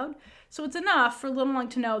out loud. So it's enough for Little Nung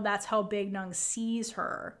to know that's how Big Nung sees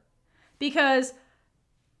her. Because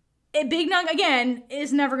Big Nung, again,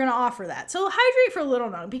 is never going to offer that. So hydrate for Little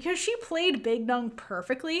Nung, because she played Big Nung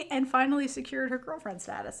perfectly and finally secured her girlfriend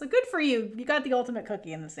status. So good for you. You got the ultimate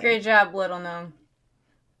cookie in the scene. Great job, Little Nung.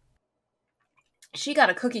 She got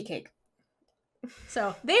a cookie cake.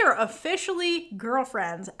 So they are officially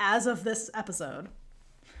girlfriends as of this episode.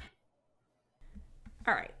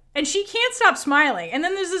 All right. And she can't stop smiling. And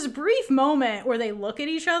then there's this brief moment where they look at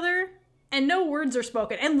each other and no words are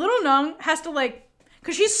spoken. And Little Nung has to, like,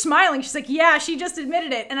 because she's smiling. She's like, yeah, she just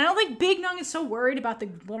admitted it. And I don't think Big Nung is so worried about the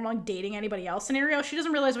Little Nung dating anybody else scenario. She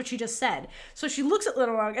doesn't realize what she just said. So she looks at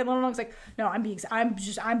Little Nung, and Little Nung's like, no, I'm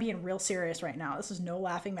being real serious right now. This is no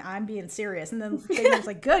laughing. I'm being serious. And then Big Nung's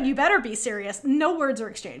like, good, you better be serious. No words are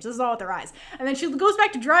exchanged. This is all with their eyes. And then she goes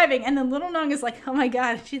back to driving, and then Little Nung is like, oh my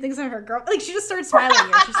God, she thinks I'm her girl. Like, she just starts smiling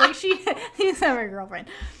again. She's like, she thinks I'm her girlfriend.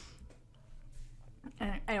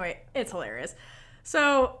 Anyway, it's hilarious.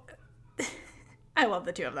 So I love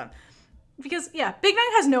the two of them. Because, yeah, Big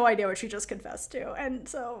Nung has no idea what she just confessed to. And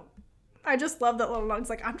so I just love that Little Nung's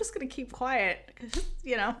like, I'm just going to keep quiet.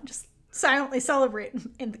 You know, just silently celebrate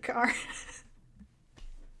in the car.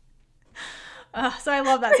 So I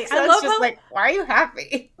love that scene. So I love just like, why are you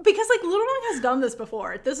happy? Because, like, Little Nung has done this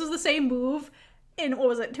before. This was the same move in, what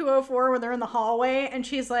was it, 204, when they're in the hallway. And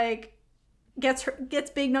she's like, gets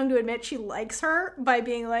Big Nung to admit she likes her by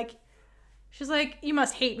being like, she's like, you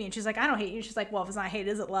must hate me. And she's like, I don't hate you. She's like, well, if it's not hate,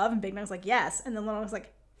 is it love? And Big Nung's like, yes. And then Little Nung's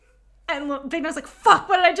like, Big Nung's like, fuck,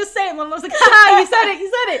 what did I just say? And Little Nung's like, haha, you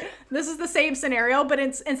said it. This is the same scenario, but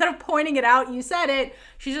instead of pointing it out, you said it.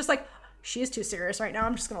 She's just like, she's too serious right now.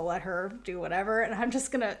 I'm just going to let her do whatever. And I'm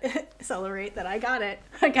just going to celebrate that I got it.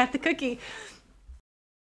 I got the cookie.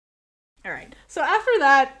 All right. So after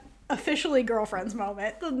that officially girlfriends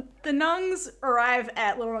moment, the Nungs arrive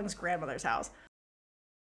at Little Nung's grandmother's house.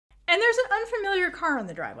 And there's an unfamiliar car in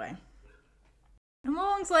the driveway. And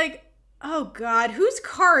Little Nung's like, oh God, whose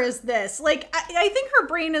car is this? Like, I think her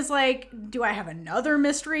brain is like, do I have another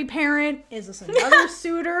mystery parent? Is this another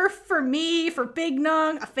suitor for me, for Big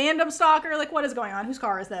Nung, a fandom stalker? Like, what is going on? Whose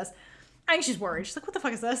car is this? I think she's worried. She's like, what the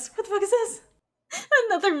fuck is this? What the fuck is this?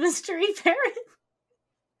 Another mystery parent.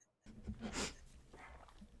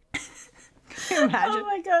 Can you imagine? Oh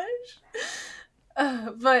my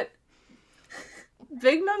gosh. But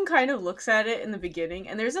Big Nung kind of looks at it in the beginning,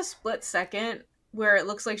 and there's a split second where it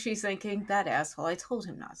looks like she's thinking, that asshole, I told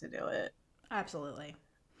him not to do it. Absolutely.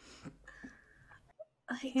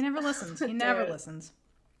 He never listens. He never listens.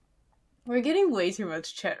 We're getting way too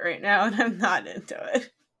much Chet right now, and I'm not into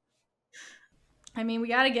it. I mean, we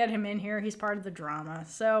gotta get him in here. He's part of the drama.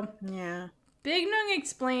 So, yeah. Big Nung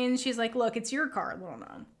explains, she's like, look, it's your car, Little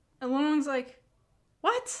Nung. And Little Nung's like,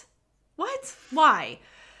 what? What? Why?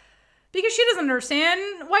 Because she doesn't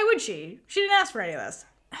understand. Why would she? She didn't ask for any of this.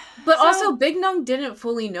 But also, Big Nung didn't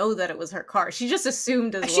fully know that it was her car. She just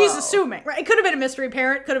assumed as well. She's assuming, right? It could have been a mystery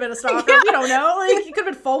parent. Could have been a stalker. Yeah. We don't know. Like, it could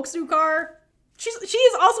have been Folk's new car. She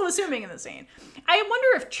is also assuming in the scene. I wonder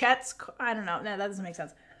if Chet's... I don't know. No, that doesn't make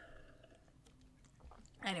sense.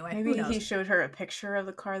 Anyway, maybe he showed her a picture of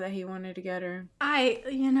the car that he wanted to get her.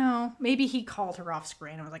 Maybe he called her off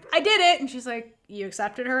screen and was like, I did it. And she's like, you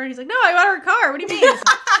accepted her? And he's like, no, I bought her a car. What do you mean?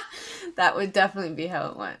 That would definitely be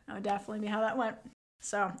how it went. That would definitely be how that went.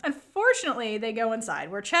 So, unfortunately, they go inside,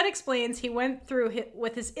 where Chet explains he went through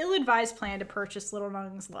with his ill-advised plan to purchase Little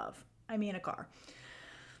Nung's love. I mean, a car.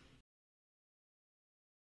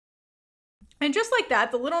 And just like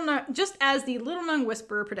that, just as the Little Nung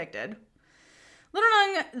whisperer predicted, Little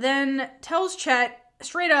Nung then tells Chet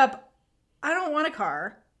straight up, I don't want a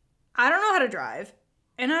car, I don't know how to drive,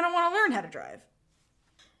 and I don't want to learn how to drive.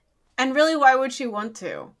 And really, why would she want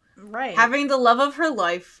to? Right. Having the love of her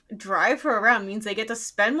life drive her around means they get to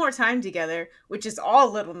spend more time together, which is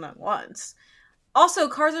all Little Nun wants. Also,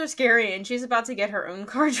 cars are scary, and she's about to get her own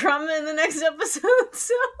car drama in the next episode,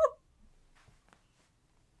 so...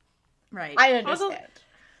 Right. I understand. Also,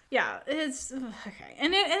 yeah, it's... Okay.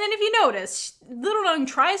 And then if you notice, Little Nung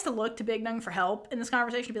tries to look to Big Nung for help in this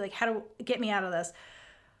conversation to be like, how to get me out of this.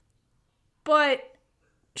 But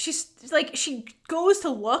she's like, she goes to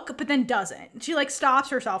look, but then doesn't. She like stops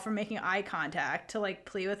herself from making eye contact to like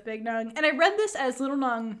plead with Big Nung. And I read this as Little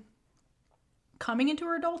Nung coming into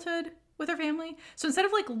her adulthood with her family. So instead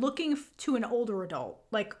of like looking to an older adult,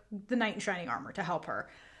 like the knight in shining armor to help her,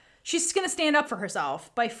 she's going to stand up for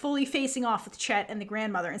herself by fully facing off with Chet and the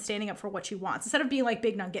grandmother and standing up for what she wants. Instead of being like,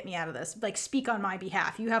 Big Nung, get me out of this. Like, speak on my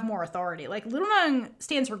behalf. You have more authority. Like, Little Nung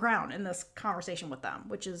stands her ground in this conversation with them,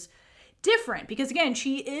 which is different because, again,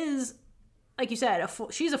 she is, like you said,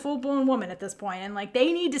 she's a full-blown woman at this point, and, like,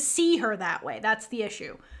 they need to see her that way. That's the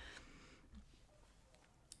issue.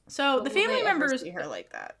 So, but the family members... see her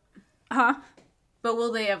like that? Huh? But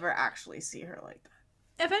will they ever actually see her like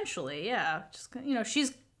that? Eventually, yeah. Just, you know,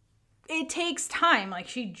 it takes time. Like,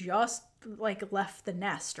 she just, like, left the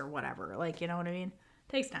nest or whatever. Like, you know what I mean?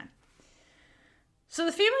 It takes time. So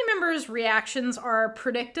the family members' reactions are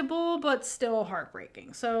predictable, but still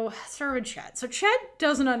heartbreaking. So let's start with Chet. So Chet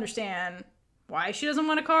doesn't understand why she doesn't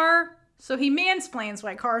want a car. So he mansplains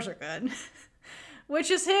why cars are good. Which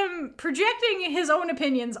is him projecting his own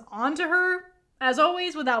opinions onto her, as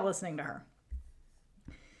always, without listening to her.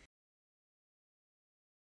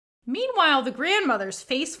 Meanwhile, the grandmother's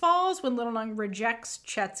face falls when Little Nung rejects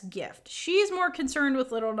Chet's gift. She's more concerned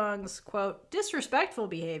with Little Nung's, quote, disrespectful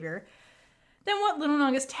behavior than what Little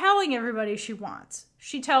Nung is telling everybody she wants.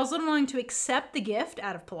 She tells Little Nung to accept the gift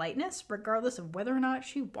out of politeness, regardless of whether or not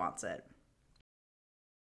she wants it.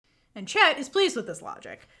 And Chet is pleased with this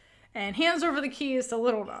logic and hands over the keys to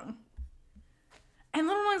Little Nung. And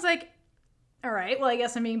Little Nung's like, all right, well, I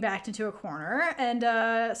guess I'm being backed into a corner.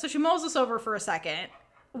 And so she mulls this over for a second,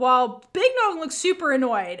 while Big Nung looks super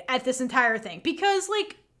annoyed at this entire thing. Because,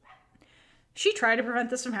 like, she tried to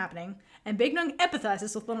prevent this from happening. And Big Nung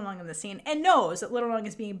empathizes with Little Nung in the scene and knows that Little Nung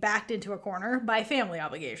is being backed into a corner by family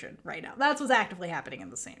obligation right now. That's what's actively happening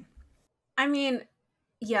in the scene. I mean,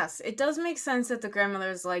 yes, it does make sense that the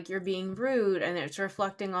grandmother's like, you're being rude and it's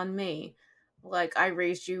reflecting on me. Like, I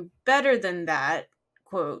raised you better than that,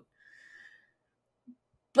 quote.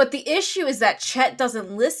 But the issue is that Chet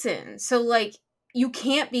doesn't listen. So, like, you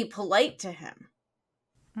can't be polite to him.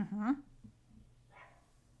 Mm-hmm.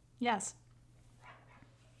 Yes.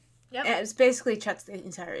 Yep. And it's basically Chet's the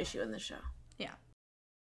entire issue in the show. Yeah.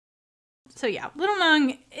 So yeah, Little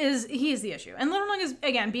Nung he's the issue. And Little Nung is,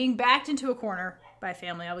 again, being backed into a corner by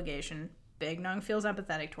family obligation. Big Nung feels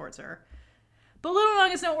empathetic towards her. But Little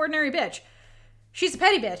Nung is no ordinary bitch. She's a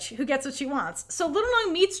petty bitch who gets what she wants. So Little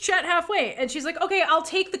Nung meets Chet halfway, and she's like, okay, I'll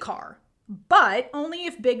take the car, but only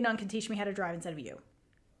if Big Nung can teach me how to drive instead of you.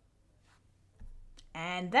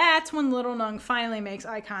 And that's when Little Nung finally makes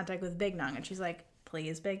eye contact with Big Nung, and she's like,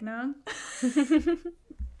 please, Big Nung.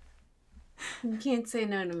 You can't say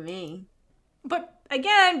no to me. But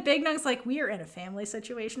again, Big Nung's like, we are in a family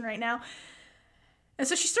situation right now. And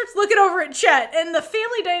so she starts looking over at Chet, and the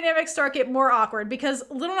family dynamics start get more awkward because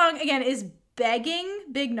Little Nung, again, is begging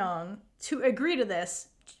Big Nung to agree to this,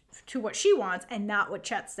 to what she wants, and not what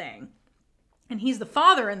Chet's saying. And he's the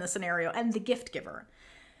father in the scenario and the gift giver.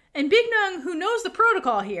 And Big Nung, who knows the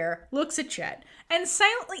protocol here, looks at Chet and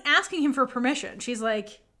silently asking him for permission. She's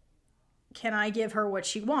like, can I give her what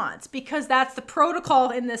she wants? Because that's the protocol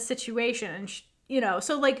in this situation. And,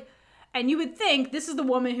 so like, and you would think this is the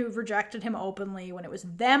woman who rejected him openly when it was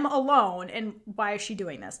them alone. And why is she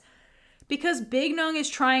doing this? Because Big Nung is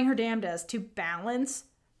trying her damnedest to balance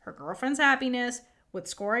her girlfriend's happiness with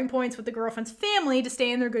scoring points with the girlfriend's family to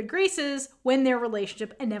stay in their good graces when their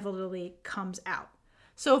relationship inevitably comes out.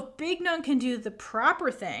 So if Big Nung can do the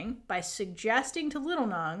proper thing by suggesting to Little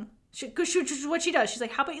Nung, what she does, she's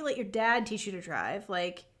like, how about you let your dad teach you to drive?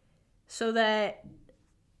 Like, so that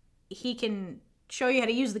he can show you how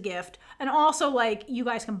to use the gift. And also, like, you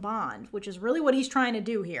guys can bond, which is really what he's trying to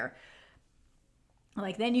do here.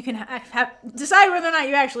 Like, then you can decide whether or not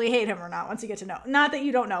you actually hate him or not once you get to know. Not that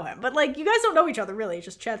you don't know him, but, like, you guys don't know each other, really. It's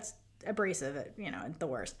just Chet's abrasive, at the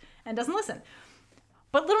worst, and doesn't listen.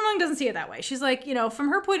 But Little Nung doesn't see it that way. She's like, from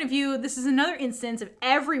her point of view, this is another instance of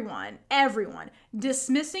everyone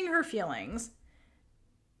dismissing her feelings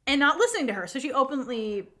and not listening to her. So she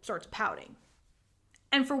openly starts pouting.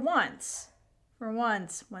 And for once, when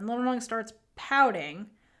Little Nung starts pouting,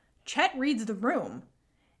 Chet reads the room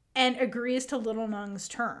and agrees to Little Nung's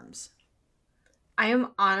terms. I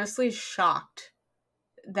am honestly shocked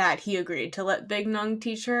that he agreed to let Big Nung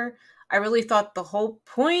teach her. I really thought the whole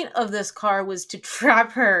point of this car was to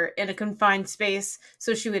trap her in a confined space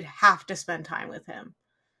so she would have to spend time with him.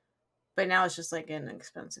 But now it's just like an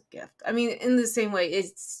expensive gift. I mean, in the same way,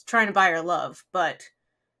 it's trying to buy her love, but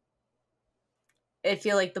I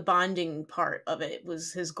feel like the bonding part of it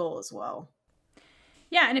was his goal as well.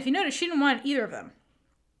 Yeah, and if you notice, she didn't want either of them.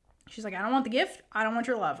 She's like, I don't want the gift. I don't want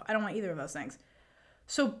your love. I don't want either of those things.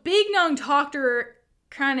 So Big Nung talked her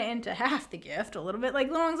kind of into half the gift a little bit.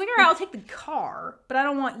 Like, Little Nung's like, all right, I'll take the car, but I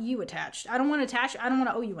don't want you attached. I don't want to attach. I don't want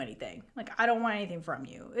to owe you anything. Like, I don't want anything from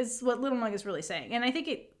you, is what Little Nung is really saying. And I think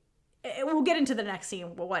it we'll get into the next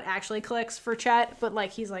scene, what actually clicks for Chet, but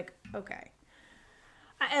like, he's like, okay.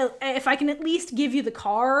 If I can at least give you the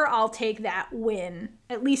car, I'll take that win.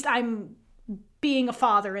 At least I'm being a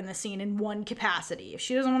father in the scene in one capacity. If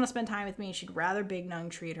she doesn't want to spend time with me, she'd rather Big Nung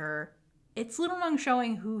treat her. It's Little Nung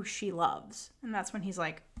showing who she loves. And that's when he's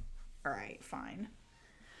like, all right, fine.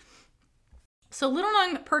 So Little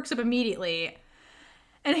Nung perks up immediately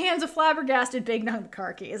and hands a flabbergasted Big Nung the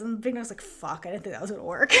car keys. And Big Nung's like, fuck, I didn't think that was going to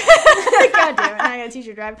work. God damn it, I got to teach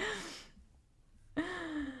you to drive.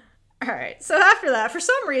 All right, so after that, for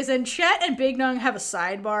some reason, Chet and Big Nung have a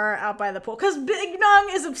sidebar out by the pool because Big Nung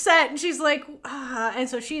is upset and she's like, and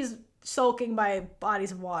so she's sulking by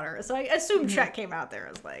bodies of water. So I assume Chet came out there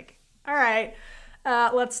and was like, all right,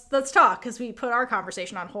 let's talk, because we put our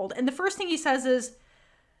conversation on hold. And the first thing he says is,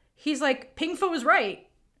 he's like, Pingfo was right.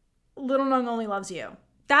 Little Nung only loves you.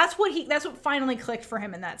 That's what finally clicked for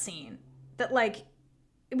him in that scene. That, like,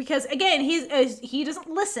 because again, he doesn't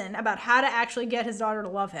listen about how to actually get his daughter to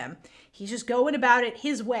love him. He's just going about it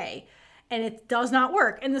his way, and it does not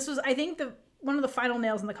work. And this was, I think, one of the final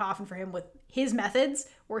nails in the coffin for him with his methods,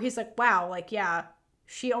 where he's like, wow, like, yeah,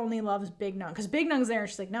 she only loves Big Nung, because Big Nung's there, and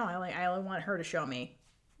she's like, no, I only want her to show me.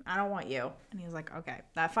 I don't want you. And he's like, okay,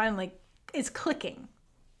 that finally is clicking.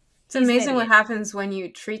 It's amazing what happens when you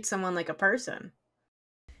treat someone like a person.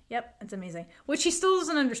 Yep, it's amazing. Which he still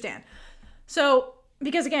doesn't understand. So,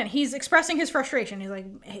 because again, he's expressing his frustration.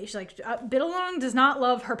 She's like, Little Nung does not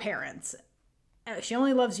love her parents. She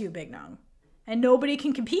only loves you, Big Nung. And nobody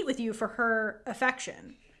can compete with you for her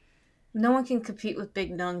affection. No one can compete with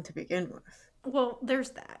Big Nung to begin with. Well, there's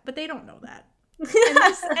that, but they don't know that. and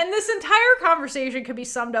this entire conversation could be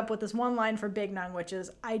summed up with this one line for Big Nung, which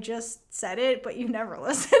is, I just said it, but you never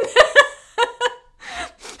listened.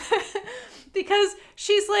 Because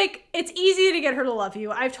she's like, it's easy to get her to love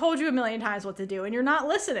you. I've told you a million times what to do, and you're not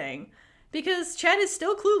listening. Because Chet is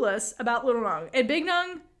still clueless about Little Nung. And Big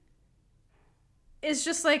Nung is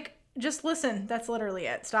just like, just listen. That's literally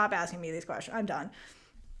it. Stop asking me these questions. I'm done.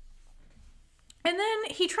 And then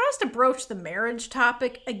he tries to broach the marriage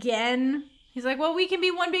topic again. He's like, well, we can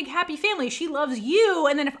be one big happy family. She loves you,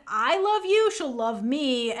 and then if I love you, she'll love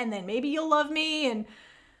me, and then maybe you'll love me. And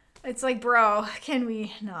it's like, bro, can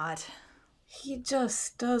we not? He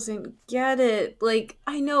just doesn't get it. Like,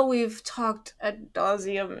 I know we've talked ad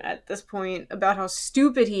nauseum at this point about how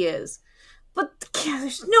stupid he is, but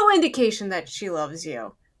there's no indication that she loves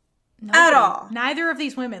you. At all. Neither of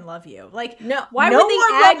these women love you. Like, no, why no would they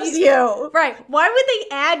one add loves you? Right. Why would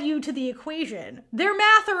they add you to the equation? Their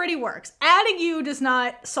math already works. Adding you does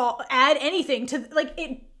not add anything to, like,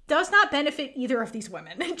 it does not benefit either of these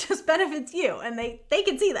women. It just benefits you, and they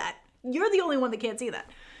can see that. You're the only one that can't see that.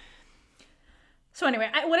 So anyway,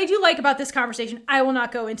 what I do like about this conversation, I will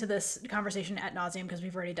not go into this conversation ad nauseum because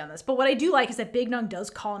we've already done this, but what I do like is that Big Nung does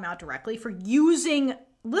call him out directly for using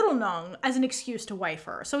Little Nung as an excuse to wife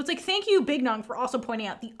her. So it's like, thank you, Big Nung, for also pointing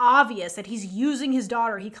out the obvious that he's using his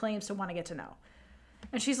daughter he claims to want to get to know.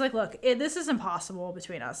 And she's like, look, this is impossible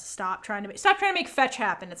between us. Stop trying to make fetch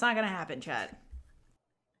happen. It's not going to happen, Chet.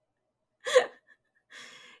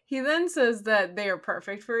 He then says that they are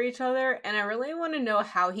perfect for each other, and I really want to know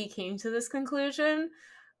how he came to this conclusion,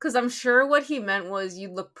 because I'm sure what he meant was,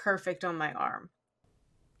 you look perfect on my arm.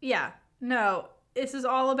 Yeah, no, this is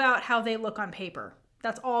all about how they look on paper.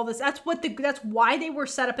 That's all this. That's why they were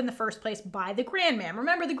set up in the first place by the Grandmam.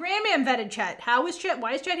 Remember, the Grandmam vetted Chet. How is Chet?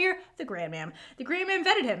 Why is Chet here? The Grandmam. The Grandmam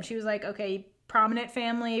vetted him. She was like, okay, prominent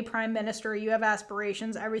family, prime minister, you have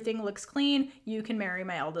aspirations, everything looks clean, you can marry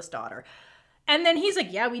my eldest daughter. And then he's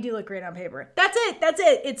like, yeah, we do look great on paper. That's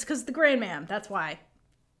it. It's because the Grandmam. That's why.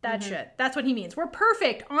 That shit. That's what he means. We're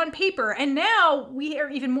perfect on paper. And now we are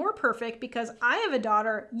even more perfect because I have a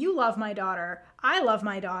daughter. You love my daughter. I love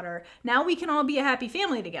my daughter. Now we can all be a happy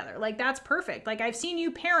family together. Like, that's perfect. Like, I've seen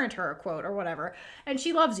you parent her, quote, or whatever. And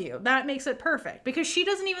she loves you. That makes it perfect because she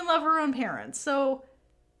doesn't even love her own parents. So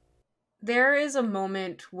there is a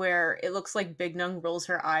moment where it looks like Big Nung rolls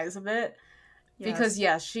her eyes a bit. Because,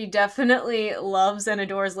 yes, she definitely loves and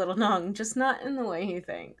adores little Nung, just not in the way he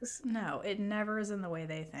thinks. No, it never is in the way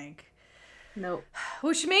they think. Nope.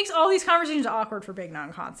 Which makes all these conversations awkward for Big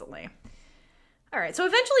Nung constantly. All right, so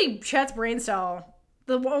eventually Chet's brain cell,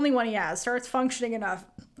 the only one he has, starts functioning enough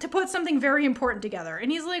to put something very important together.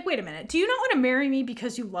 And he's like, wait a minute, do you not want to marry me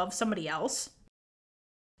because you love somebody else?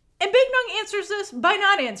 And Big Nung answers this by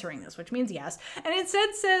not answering this, which means yes. And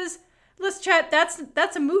instead says, listen, Chet,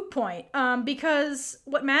 that's a moot point. Because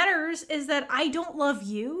what matters is that I don't love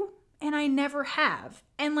you and I never have.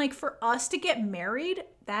 And like for us to get married,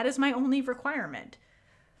 that is my only requirement.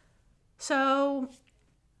 So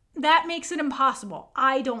that makes it impossible.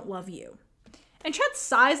 I don't love you. And Chet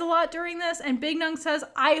sighs a lot during this, and Big Nung says,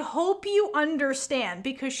 I hope you understand,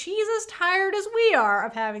 because she's as tired as we are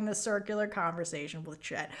of having this circular conversation with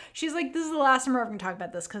Chet. She's like, this is the last time we're ever going to talk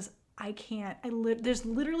about this, because I can't. There's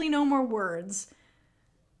literally no more words.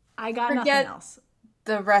 I got nothing else.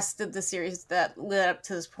 The rest of the series that led up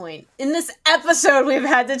to this point. In this episode we've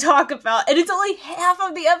had to talk about, and it's only half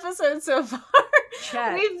of the episode so far.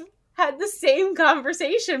 Chet. We've had the same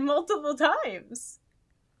conversation multiple times.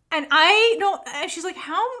 And I don't, and she's like,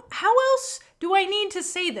 how else do I need to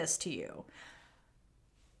say this to you?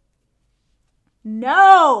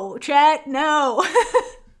 No, Chet, no.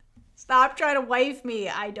 Stop trying to wife me.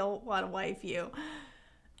 I don't want to wife you.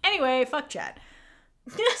 Anyway, fuck Chet.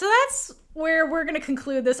 So that's where we're going to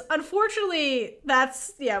conclude this. Unfortunately,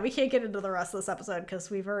 we can't get into the rest of this episode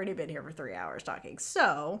because we've already been here for 3 hours talking.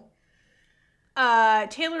 So,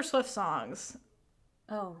 Taylor Swift songs.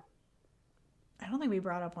 Oh. I don't think we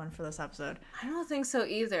brought up one for this episode. I don't think so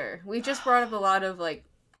either. We just brought up a lot of, like,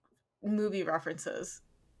 movie references.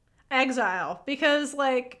 Exile. Because,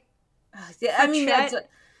 like,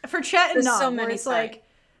 for Chet and Nung, so many it's like,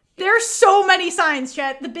 there's so many signs,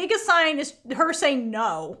 Chet. The biggest sign is her saying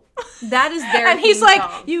no. That is their And he's like,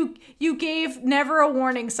 you gave never a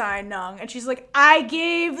warning sign, Nung. And she's like, I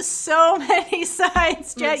gave so many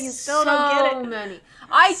signs, Chet. You still don't get it. So many.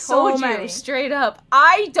 I told you straight up,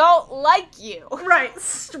 I don't like you. Right,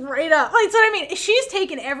 straight up. Like, that's what I mean. She's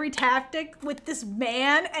taken every tactic with this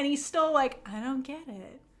man, and he's still like, I don't get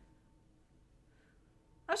it.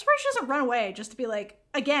 I'm surprised she doesn't run away just to be like,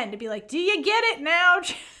 do you get it now?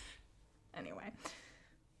 Anyway.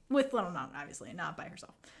 With Little Nung, obviously, not by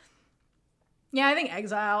herself. Yeah, I think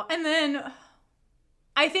Exile. And then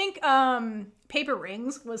I think Paper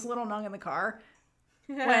Rings was Little Nung in the car.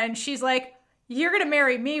 When she's like, you're going to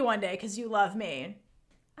marry me one day because you love me.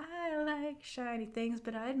 I like shiny things,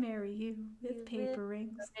 but I'd marry you with paper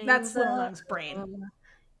rings. That's Little Nung's brain.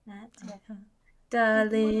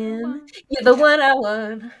 Darling, you're the one I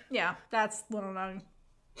want. Yeah, that's Little Nung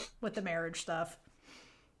with the marriage stuff.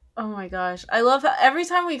 Oh my gosh. I love how every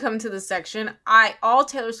time we come to this section, all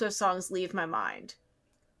Taylor Swift songs leave my mind.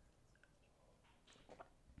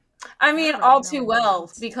 I mean, All Too Well,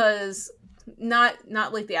 because not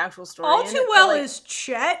like the actual story. All Too Well is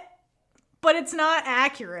Chet, but it's not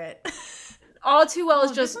accurate. All Too Well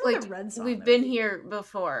is just like we've been here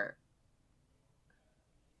before.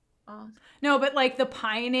 No, but like the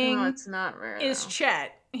pining it's not rare, is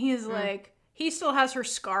Chet. He's like, he still has her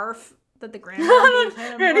scarf that the grandma gave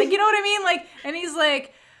him. Like, you know what I mean? Like, and he's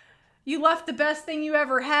like, you left the best thing you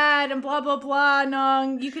ever had and blah, blah, blah,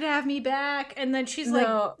 Nung, you could have me back. And then she's like,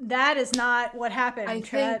 that is not what happened,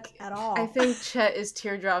 Chet, at all. I think Chet is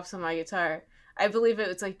Teardrops on my guitar. I believe it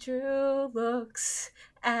was like, Drew looks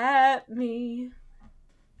at me.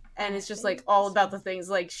 And it's just like all about the things,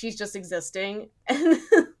 like she's just existing.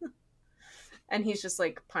 And he's just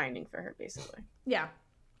like pining for her, basically. Yeah.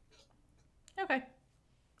 Okay.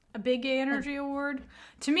 A big gay energy award.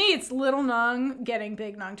 To me, it's Little Nung getting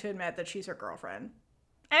Big Nung to admit that she's her girlfriend.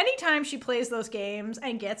 Anytime she plays those games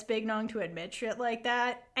and gets Big Nung to admit shit like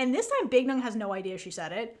that, and this time Big Nung has no idea she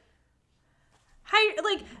said it.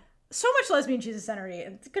 Like, so much lesbian Jesus energy.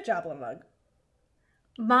 Good job, Little Nung.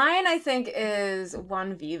 Mine, I think, is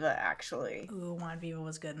Juan Viva, actually. Ooh, Juan Viva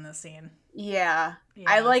was good in this scene. Yeah.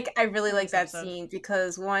 I really like that scene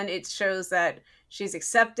because, one, it shows that she's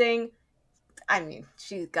accepting. I mean,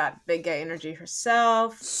 she's got big gay energy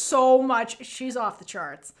herself. So much. She's off the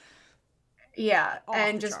charts. Yeah.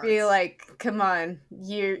 And just be like, come on,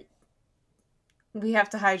 we have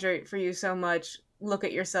to hydrate for you so much. Look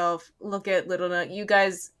at yourself. Look at Little Nung. You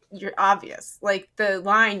guys, you're obvious. Like, the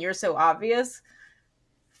line, you're so obvious.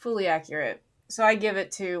 Fully accurate. So I give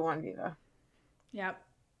it to Juan Viva. Yep.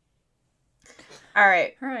 All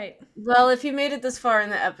right. Well, if you made it this far in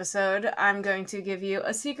the episode, I'm going to give you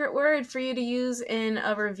a secret word for you to use in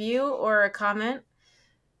a review or a comment.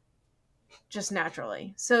 Just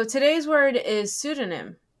naturally. So today's word is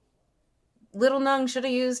pseudonym. Little Nung should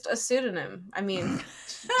have used a pseudonym. I mean,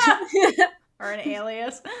 or an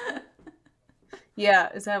alias.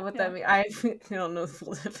 Yeah, is that what that means? I don't know the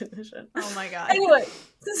full definition. Oh my god. Anyway,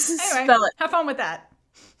 spell it. Have fun with that.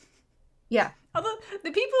 Yeah. Although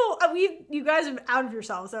the people you guys are out of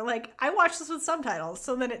yourselves. They're like, I watched this with subtitles,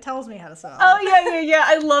 so then it tells me how to spell. Oh yeah.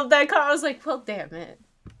 I love that comment. I was like, well, damn it.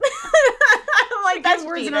 I'm like, that's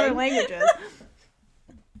words cheating. in other languages.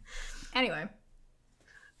 Anyway.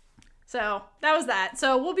 So that was that.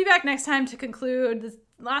 So we'll be back next time to conclude the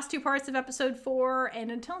last 2 parts of episode 4.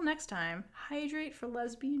 And until next time, hydrate for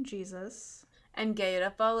lesbian Jesus. And gay it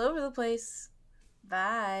up all over the place.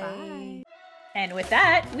 Bye. Bye. And with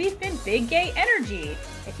that, we've been Big Gay Energy.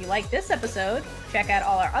 If you like this episode, check out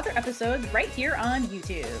all our other episodes right here on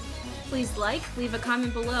YouTube. Please like, leave a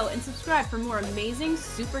comment below, and subscribe for more amazing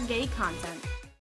super gay content.